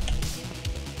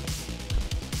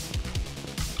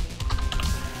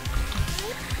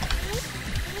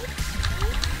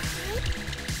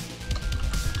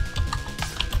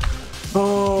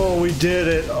 Oh, we did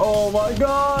it. Oh my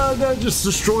god, that just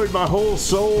destroyed my whole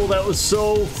soul. That was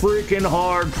so freaking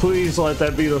hard. Please let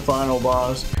that be the final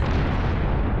boss.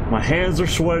 My hands are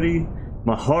sweaty.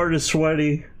 My heart is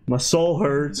sweaty. My soul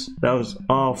hurts. That was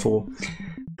awful.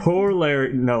 Poor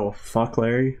Larry. No, fuck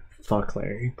Larry. Fuck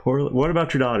Larry. Poor. What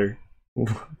about your daughter?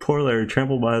 Poor Larry,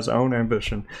 trampled by his own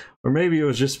ambition. Or maybe it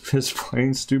was just his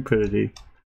plain stupidity.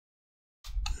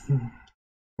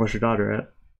 Where's your daughter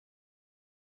at?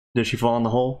 Did she fall in the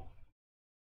hole?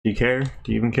 Do you care?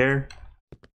 Do you even care?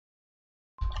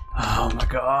 Oh my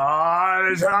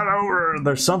god, it's not over!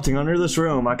 There's something under this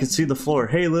room. I can see the floor.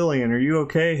 Hey Lillian, are you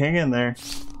okay? Hang in there.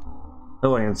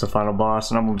 Lillian's the final boss,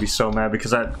 and I'm gonna be so mad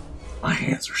because my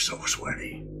hands are so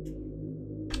sweaty.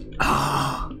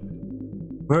 Ah.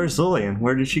 Where's Lillian?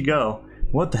 Where did she go?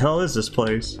 What the hell is this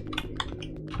place?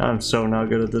 I'm so not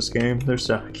good at this game.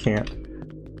 I can't.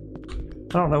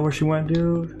 I don't know where she went,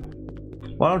 dude.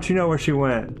 Why don't you know where she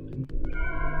went?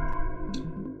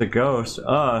 The ghost.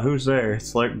 Who's there?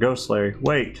 It's like Ghost Larry.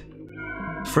 Wait.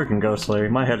 Freaking Ghost Larry.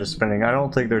 My head is spinning. I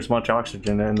don't think there's much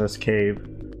oxygen in this cave.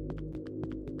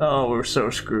 Oh, we're so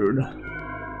screwed.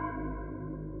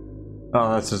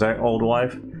 Oh, that's his old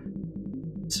wife.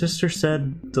 Sister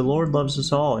said the Lord loves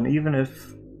us all, and even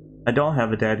if I don't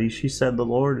have a daddy, she said the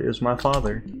Lord is my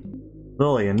father.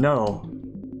 Lillian, no.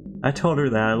 I told her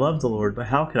that I love the Lord, but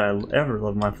how could I ever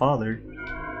love my father?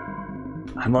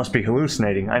 I must be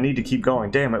hallucinating. I need to keep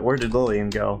going. Damn it, where did Lillian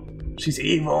go? She's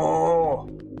evil!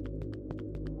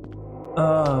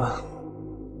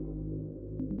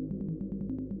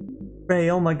 Ray,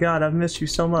 oh my god, I've missed you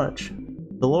so much.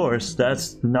 Dolores,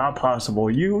 that's not possible.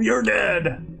 You're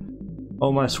dead!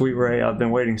 Oh my sweet Ray, I've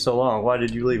been waiting so long. Why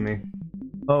did you leave me?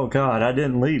 Oh god, I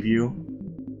didn't leave you.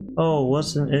 Oh,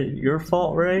 wasn't it your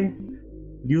fault, Ray?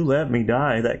 You let me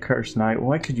die that cursed night.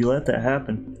 Why could you let that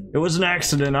happen? It was an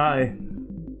accident,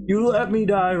 You let me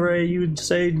die, Ray. You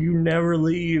said you never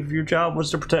leave. Your job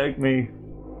was to protect me.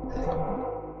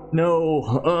 No,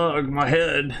 ugh, my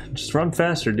head. Just run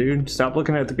faster, dude. Stop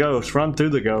looking at the ghost. Run through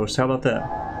the ghost. How about that?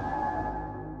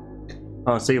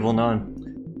 Oh, it's Evil Nun.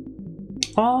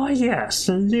 Oh yes,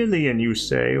 Lillian, you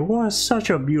say. What such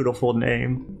a beautiful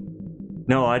name.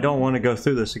 No, I don't want to go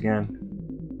through this again.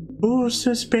 Who's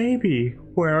this baby?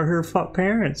 Where are her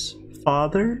parents?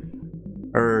 Father?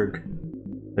 Erg.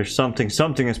 There's something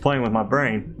is playing with my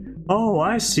brain. Oh,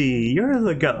 I see. You're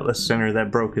the gutless sinner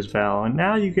that broke his vow, and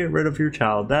now you get rid of your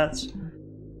child. That's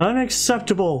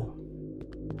unacceptable.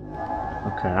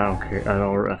 Okay, I don't care.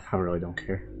 I really don't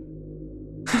care.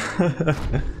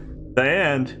 The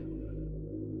end.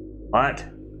 What?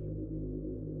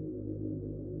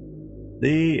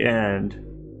 The end.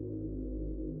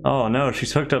 Oh no,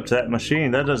 she's hooked up to that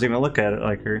machine. That doesn't even look at it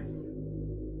like her.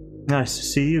 Nice to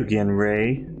see you again,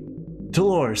 Ray.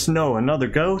 Dolores, no, another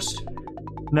ghost?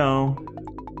 No.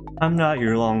 I'm not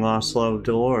your long-lost love,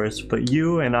 Dolores, but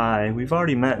you and we've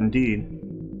already met indeed.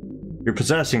 You're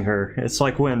possessing her. It's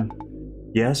like when...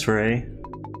 Yes, Ray.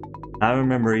 I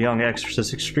remember a young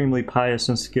exorcist, extremely pious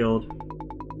and skilled,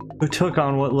 who took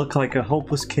on what looked like a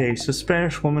hopeless case, a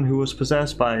Spanish woman who was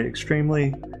possessed by an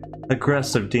extremely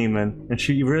aggressive demon, and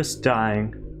she risked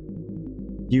dying.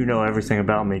 You know everything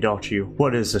about me, don't you?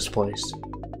 What is this place?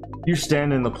 You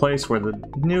stand in the place where the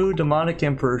new demonic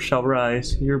emperor shall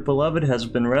rise. Your beloved has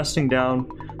been resting down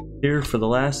here for the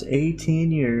last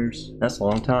 18 years. That's a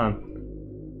long time.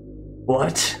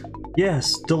 What?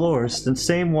 Yes, Dolores, the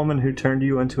same woman who turned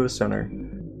you into a sinner.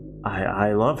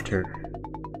 I loved her.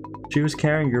 She was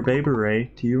carrying your baby,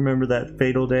 Ray. Do you remember that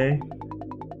fatal day?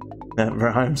 That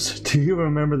rhymes. Do you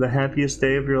remember the happiest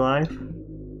day of your life?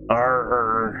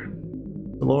 Arr.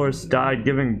 Dolores died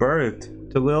giving birth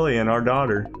to Lillian, our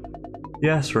daughter.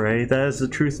 Yes, Ray, that is the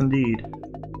truth indeed.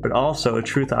 But also a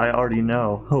truth I already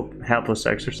know. Oh, hapless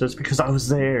exorcist, because I was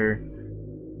there.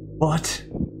 What?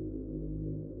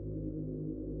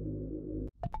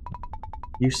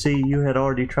 You see, you had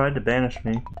already tried to banish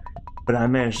me, but I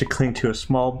managed to cling to a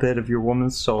small bit of your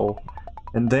woman's soul.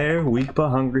 And there, weak but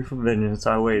hungry for vengeance,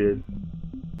 I waited.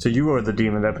 So you are the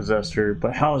demon that possessed her,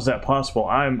 but how is that possible?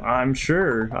 I'm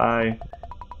sure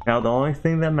Now the only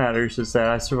thing that matters is that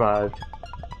I survived.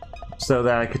 So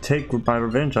that I could take my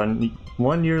revenge on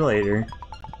 1 year later.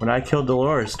 When I killed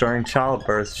Dolores during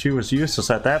childbirth, she was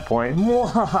useless at that point.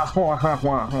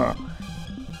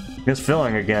 It's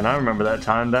filling again. I remember that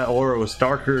time. That aura was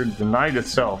darker than the night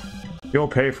itself. You'll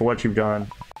pay for what you've done.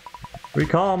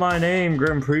 Recall my name,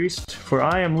 Grim Priest, for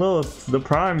I am Lillith, the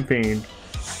Prime Fiend.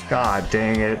 God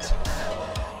dang it.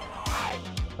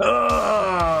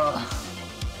 Ugh.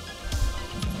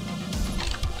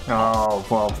 Oh,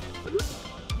 well.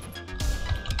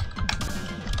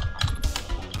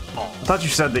 I thought you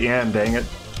said the end, dang it.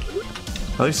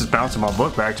 At least it's bouncing my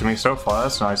book back to me so far.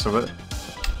 That's nice of it.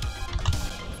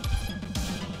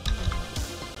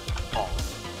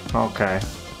 Okay.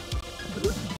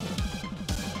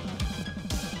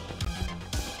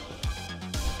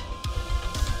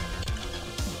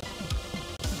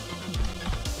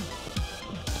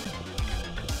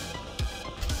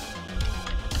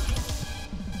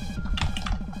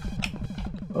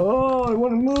 Oh, I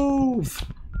want to move.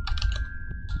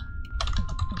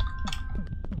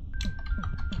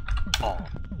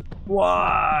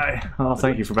 Why? Oh,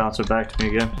 thank you for bouncing back to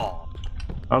me again.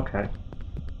 Okay.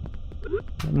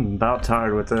 I'm about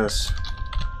tired with this.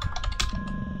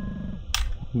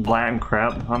 Latin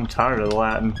crap. I'm tired of the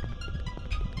Latin.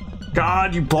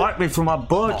 God, you blocked me from my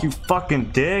book, you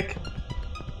fucking dick.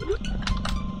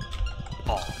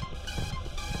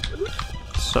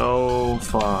 So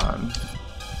fun.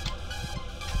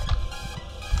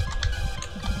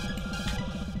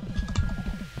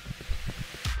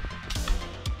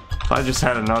 If I just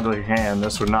had another hand,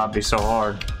 this would not be so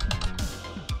hard.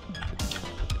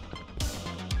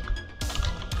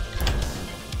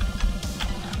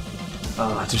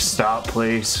 Just stop,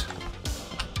 please.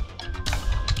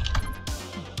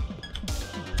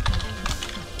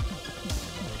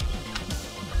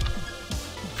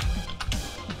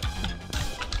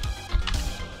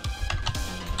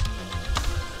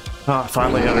 Oh,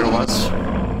 finally hit her once.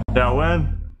 Did I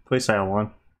win? Please say I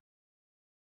won.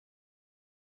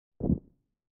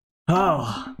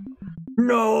 Oh.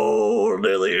 No,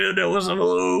 Lillith, it was an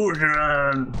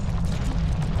illusion.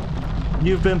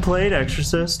 You've been played,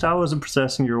 Exorcist. I wasn't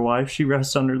possessing your wife. She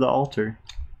rests under the altar.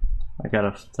 I got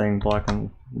a thing blocking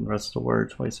the rest of the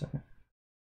words. Wait a second.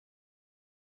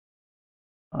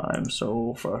 I'm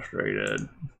so frustrated.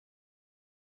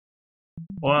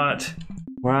 What?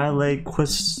 Where I lay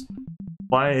quiescent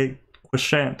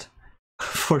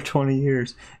for 20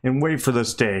 years and wait for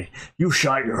this day. You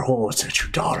shot your holes at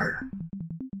your daughter.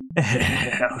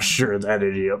 I'm sure that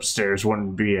idiot upstairs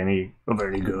wouldn't be any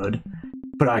good.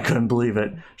 But I couldn't believe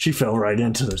it. She fell right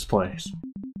into this place.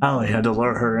 I only had to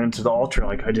lure her into the altar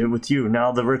like I did with you.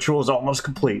 Now the ritual is almost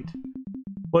complete.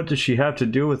 What does she have to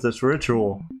do with this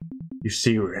ritual? You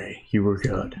see, Ray, you were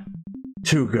good.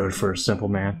 Too good for a simple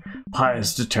man.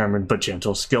 Pious, determined but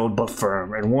gentle, skilled but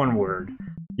firm. In one word,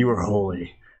 you were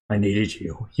holy. I needed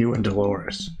you. You and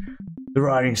Dolores. The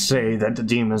writings say that the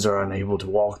demons are unable to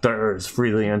walk the earth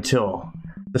freely until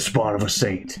the spawn of a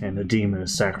saint and a demon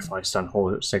is sacrificed on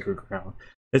holy sacred ground.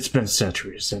 It's been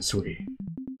centuries since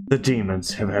the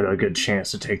demons, have had a good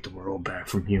chance to take the world back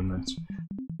from humans.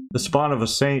 The spawn of a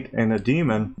saint and a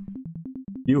demon?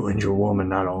 You and your woman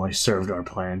not only served our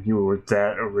plan, you were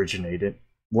what originated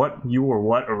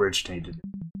it.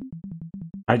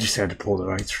 I just had to pull the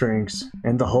right strings.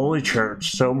 And the Holy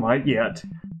Church, so mighty yet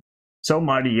so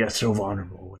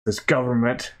vulnerable, with this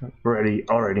government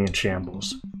already in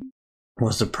shambles,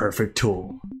 was the perfect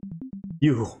tool.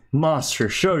 You monster,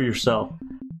 show yourself.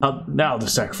 Now the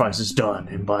sacrifice is done,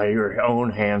 and by your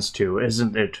own hands too,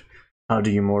 isn't it? How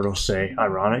do you mortals say?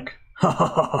 Ironic? Ha ha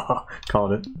ha ha!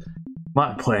 Called it.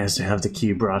 My plans to have the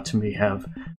key brought to me have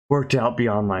worked out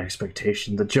beyond my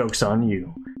expectation. The joke's on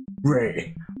you.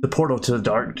 Ray, the portal to the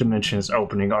dark dimension is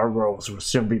opening. Our worlds will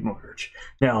soon be merged.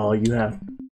 Now all you have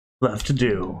left to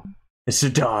do is to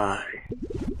die.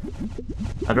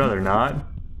 I'd rather not.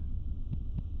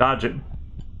 Dodge it.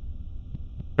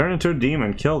 Turn into a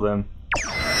demon. Kill them.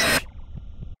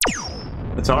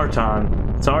 It's our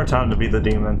time. It's our time to be the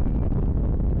demon.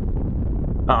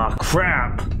 Ah,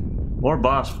 crap! More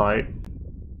boss fight.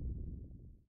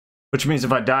 Which means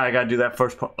if I die, I gotta do that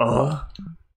first part.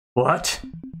 What?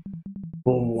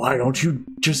 Well, why don't you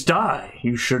just die?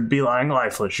 You should be lying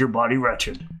lifeless, your body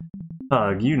wretched.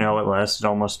 Ugh, you know it lasted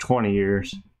almost 20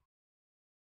 years.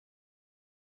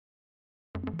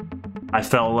 I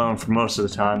fell alone for most of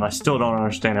the time. I still don't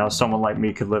understand how someone like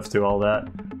me could live through all that.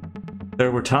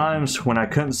 There were times when I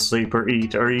couldn't sleep or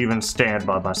eat or even stand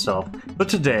by myself. But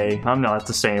today, I'm not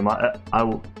the same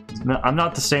I'm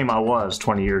not the same I was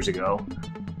 20 years ago.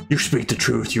 You speak the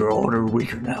truth. You're older,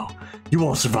 weaker now. You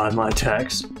won't survive my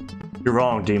attacks. You're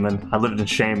wrong, demon. I lived in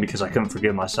shame because I couldn't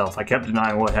forgive myself. I kept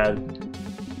denying what had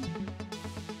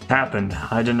happened.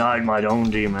 I denied my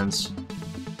own demons.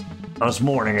 I was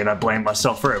mourning and I blamed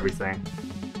myself for everything.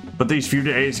 But these few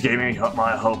days gave me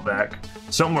my hope back.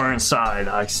 Somewhere inside,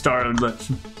 I started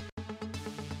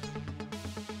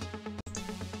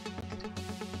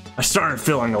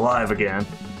feeling alive again,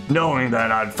 knowing that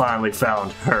I'd finally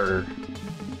found her.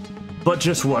 But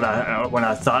just when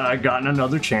I thought I'd gotten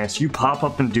another chance, you pop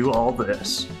up and do all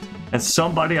this. And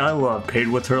somebody I love paid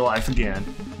with her life again.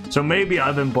 So maybe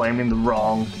I've been blaming the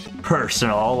wrong person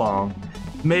all along.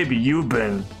 Maybe you've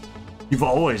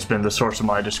always been the source of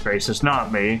my disgraces,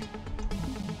 not me.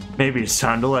 Maybe it's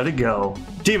time to let it go.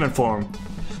 Demon form.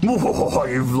 Whoa,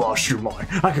 you've lost your mind.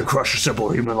 I could crush a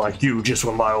simple human like you just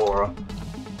with my aura.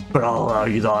 But I'll allow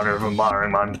you the honor of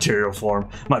admiring my material form,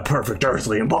 my perfect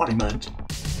earthly embodiment.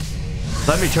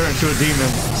 Let me turn into a demon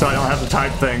so I don't have to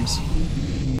type things.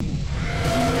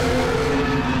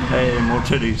 Hey, more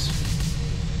titties.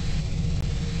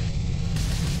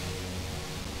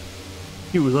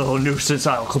 You little nuisance,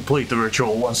 I'll complete the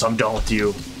ritual once I'm done with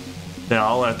you. Then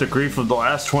I'll let the grief of the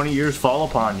last 20 years fall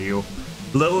upon you.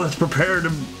 Lillith, prepare to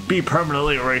be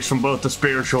permanently erased from both the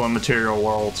spiritual and material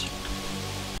worlds.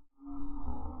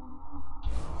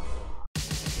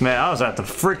 Man, I was at the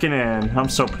freaking end. I'm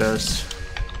so pissed.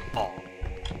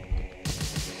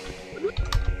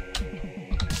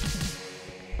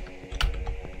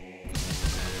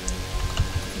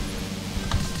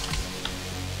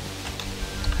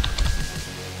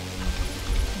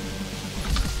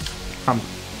 I'm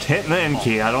hitting the N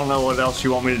key. I don't know what else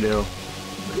you want me to do.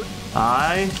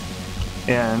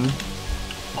 I-N.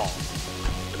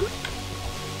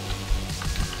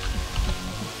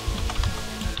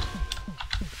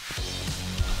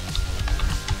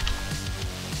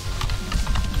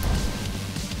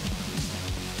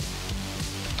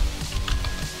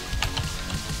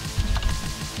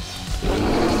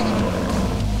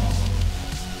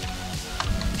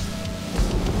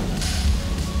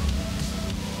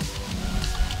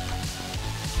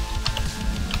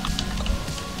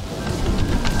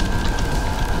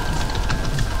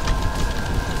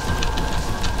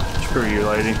 Screw you,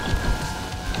 lady.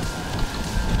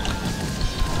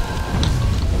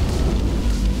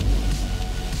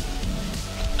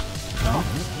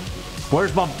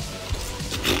 Where's my...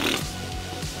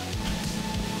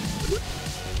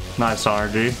 Nice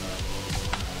RG.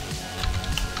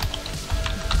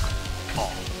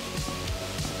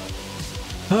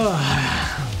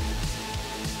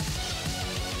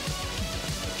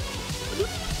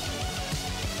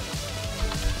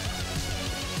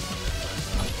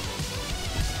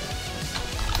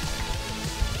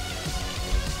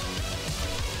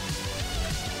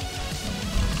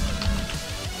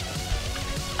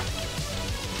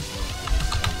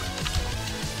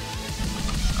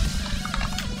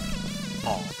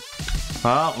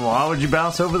 Why would you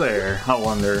bounce over there? I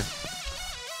wonder.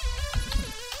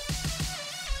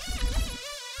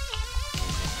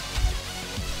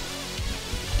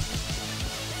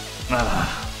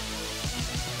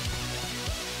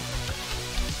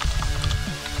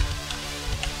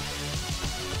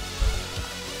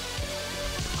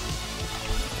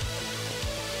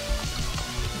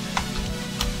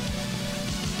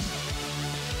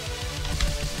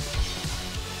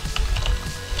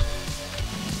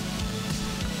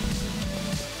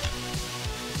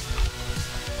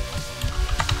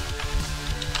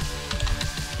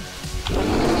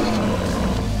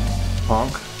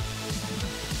 Punk.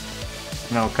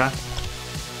 Okay.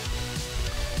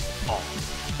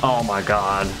 Oh my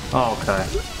god. Okay.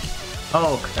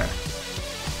 Okay.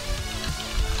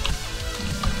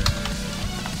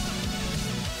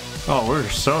 Oh, we're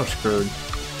so screwed.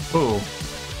 Ooh.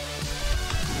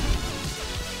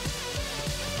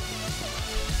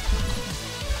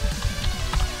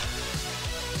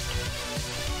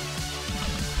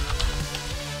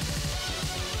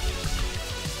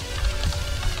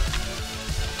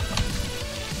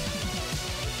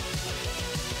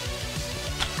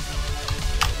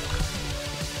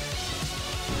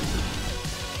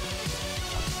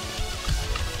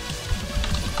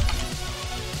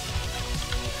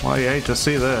 Well, you hate to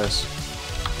see this.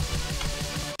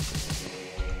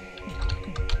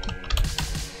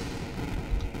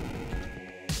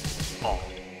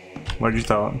 What'd you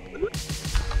thought?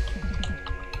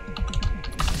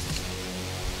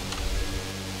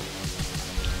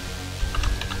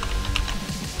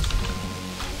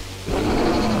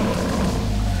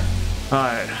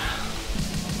 Alright.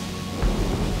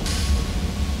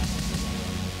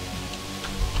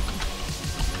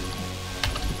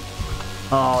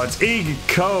 Oh, it's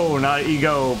ego, not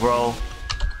ego, bro.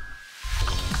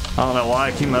 I don't know why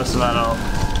I keep messing that up.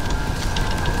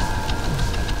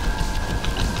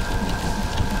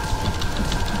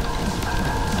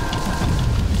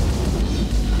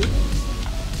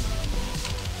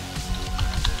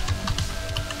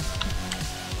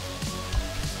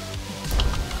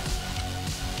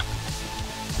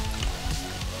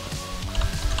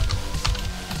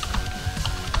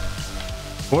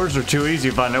 Words are too easy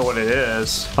if I know what it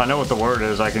is. If I know what the word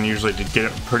is, I can usually get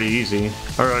it pretty easy.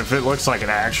 Or if it looks like an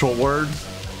actual word.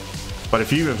 But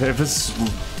if it's...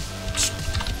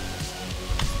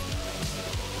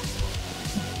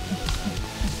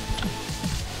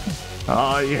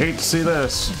 Oh, you hate to see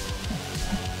this.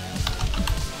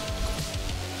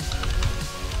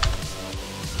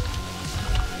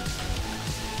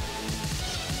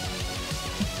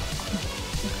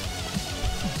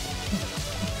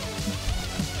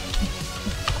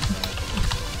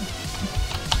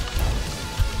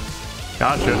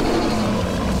 Gotcha.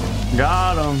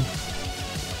 Got him.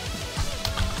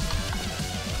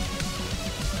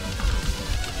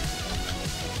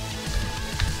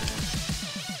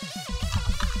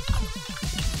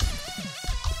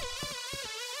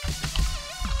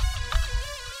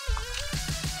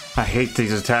 I hate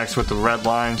these attacks with the red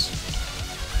lines.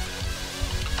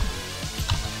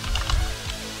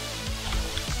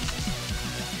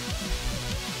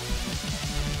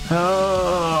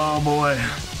 Oh boy.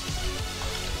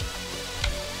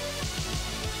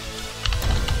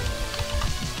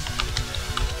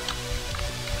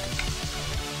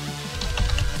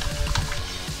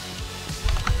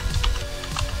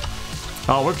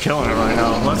 Oh, we're killing it right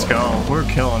now. Let's go. We're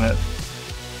killing it.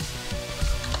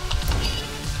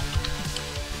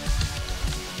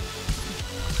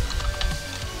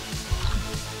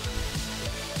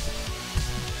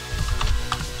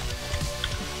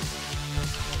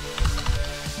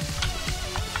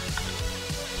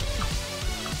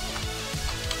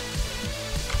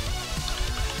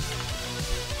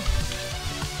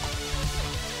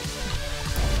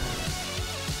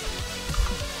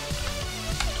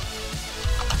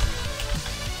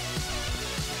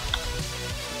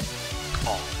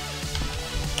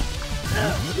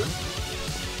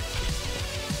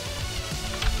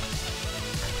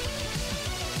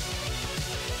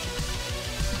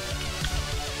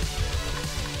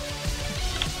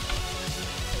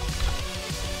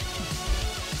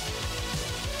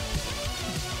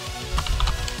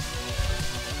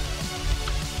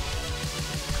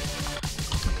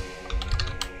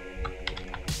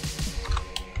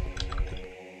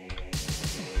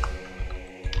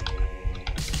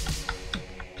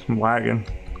 I'm lagging.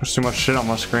 There's too much shit on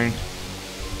my screen.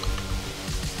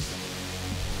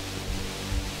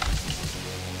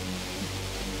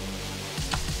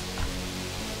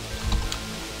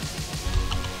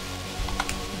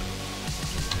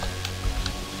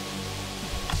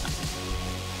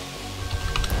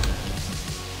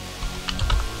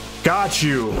 Got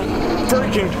you!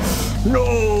 Freaking... No!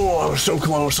 I was so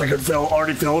close I could feel,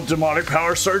 already feel demonic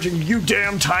power surging. You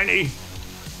damn tiny!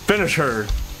 Finish her!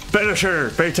 Finish her!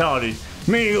 Fatality!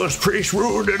 Meaningless priest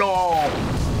ruined it all!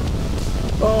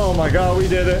 Oh my god, we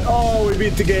did it! Oh, we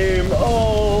beat the game!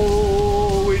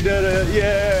 Oh, we did it!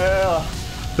 Yeah!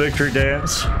 Victory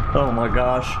dance. Oh my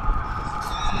gosh.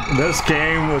 This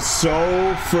game was so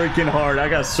freaking hard. I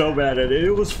got so bad at it.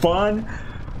 It was fun.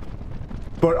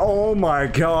 But oh my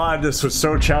god, this was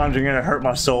so challenging and it hurt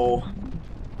my soul.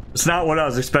 It's not what I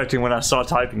was expecting when I saw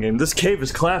typing game. This cave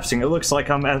is collapsing. It looks like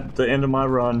I'm at the end of my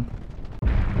run.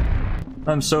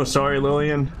 I'm so sorry,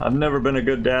 Lillian. I've never been a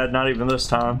good dad, not even this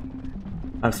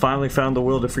time. I finally found the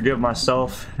will to forgive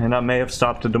myself, and I may have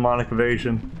stopped a demonic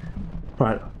invasion.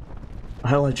 But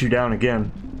I let you down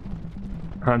again.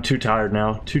 I'm too tired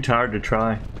now. Too tired to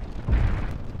try.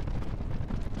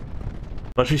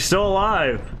 But she's still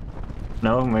alive!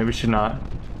 No, maybe she's not.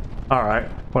 Alright,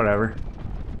 whatever.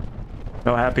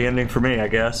 No happy ending for me, I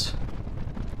guess.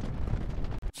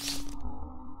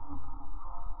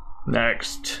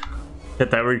 Next.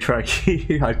 Hit that retry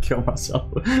key. I'd kill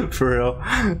myself. For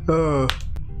real.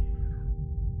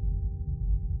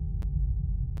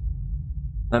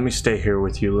 Let me stay here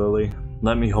with you, Lily.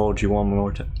 Let me hold you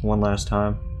one last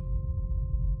time.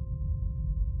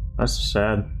 That's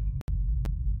sad.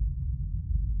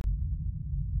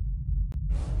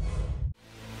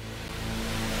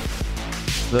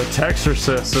 The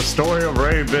Textorcist, the story of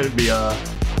Ray Bibbia.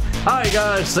 Hi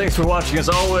guys, thanks for watching as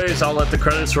always. I'll let the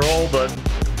credits roll, but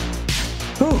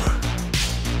whew.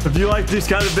 If you like these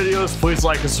kind of videos, please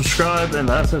like and subscribe. And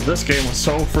that's it. This game was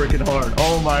so freaking hard.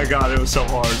 Oh my god, it was so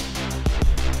hard.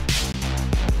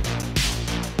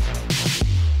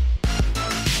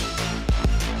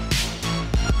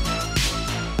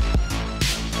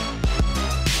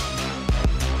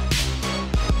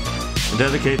 I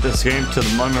dedicate this game to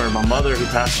the memory of my mother who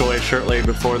passed away shortly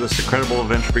before this incredible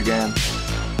adventure began.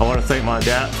 I want to thank my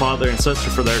dad, father, and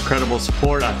sister for their incredible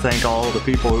support. I thank all the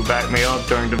people who backed me up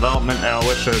during development, and I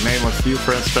wish to name a few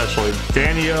friends especially.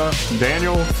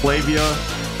 Daniel, Flavia,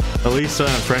 Elisa,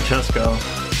 and Francesco.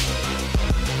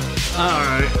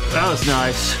 Alright, that was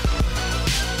nice.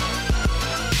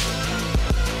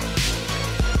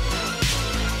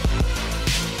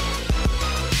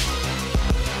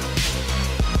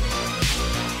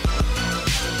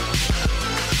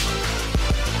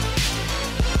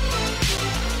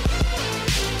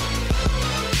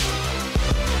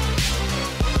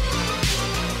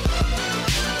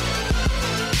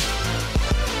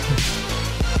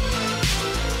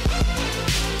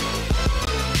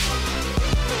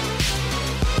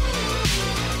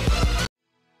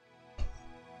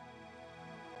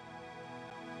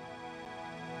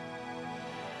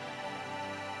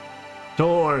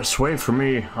 Doris, wait for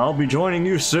me. I'll be joining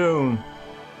you soon.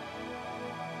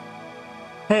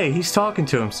 Hey, he's talking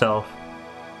to himself.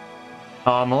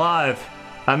 Oh, I'm alive.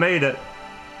 I made it.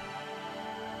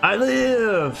 I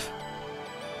live.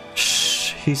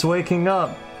 he's waking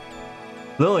up.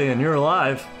 Lillian, you're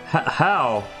alive.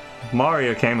 How?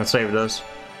 Maria came and saved us.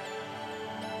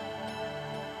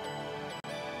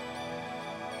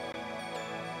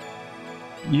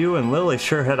 You and Lily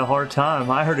sure had a hard time.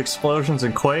 I heard explosions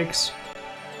and quakes.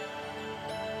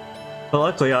 But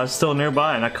luckily I was still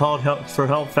nearby and I called for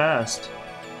help fast.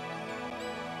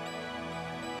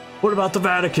 What about the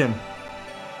Vatican?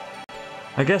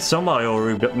 I guess somebody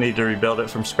will need to rebuild it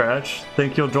from scratch.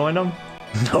 Think you'll join them?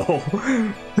 No.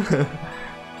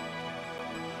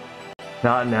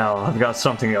 Not now. I've got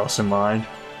something else in mind.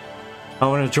 I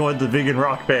want to join the vegan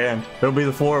rock band. There'll be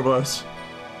the 4 of us.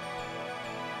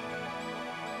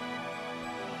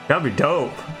 That'd be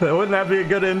dope. Wouldn't that be a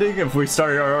good ending if we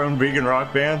started our own vegan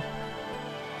rock band?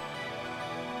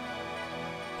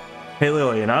 Hey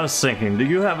Lillian, I was thinking, do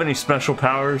you have any special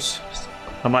powers?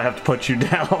 I might have to put you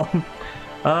down.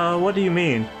 What do you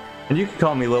mean? And you can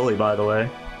call me Lily, by the way.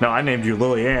 No, I named you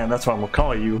Lillian, that's what I'm gonna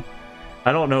call you.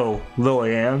 I don't know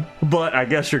Lillian, but I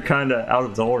guess you're kinda out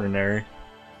of the ordinary.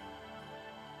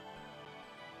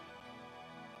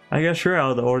 I guess you're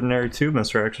out of the ordinary too,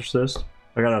 Mr. Exorcist.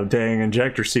 I got a dang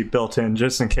injector seat built in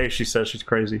just in case she says she's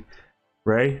crazy.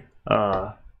 Ray?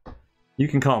 You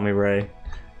can call me Ray.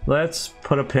 Let's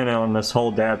put a pin on this whole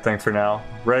dad thing for now.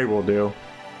 Ray will do.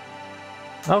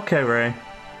 Okay, Ray.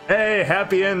 Hey,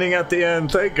 happy ending at the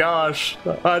end. Thank gosh.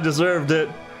 I deserved it.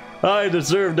 I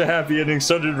deserved a happy ending,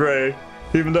 so did Ray.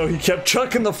 Even though he kept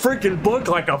chucking the freaking book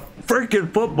like a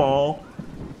freaking football.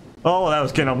 Oh, that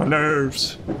was getting on my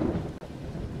nerves.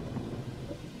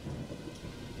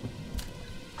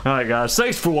 Alright guys,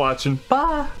 thanks for watching.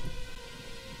 Bye!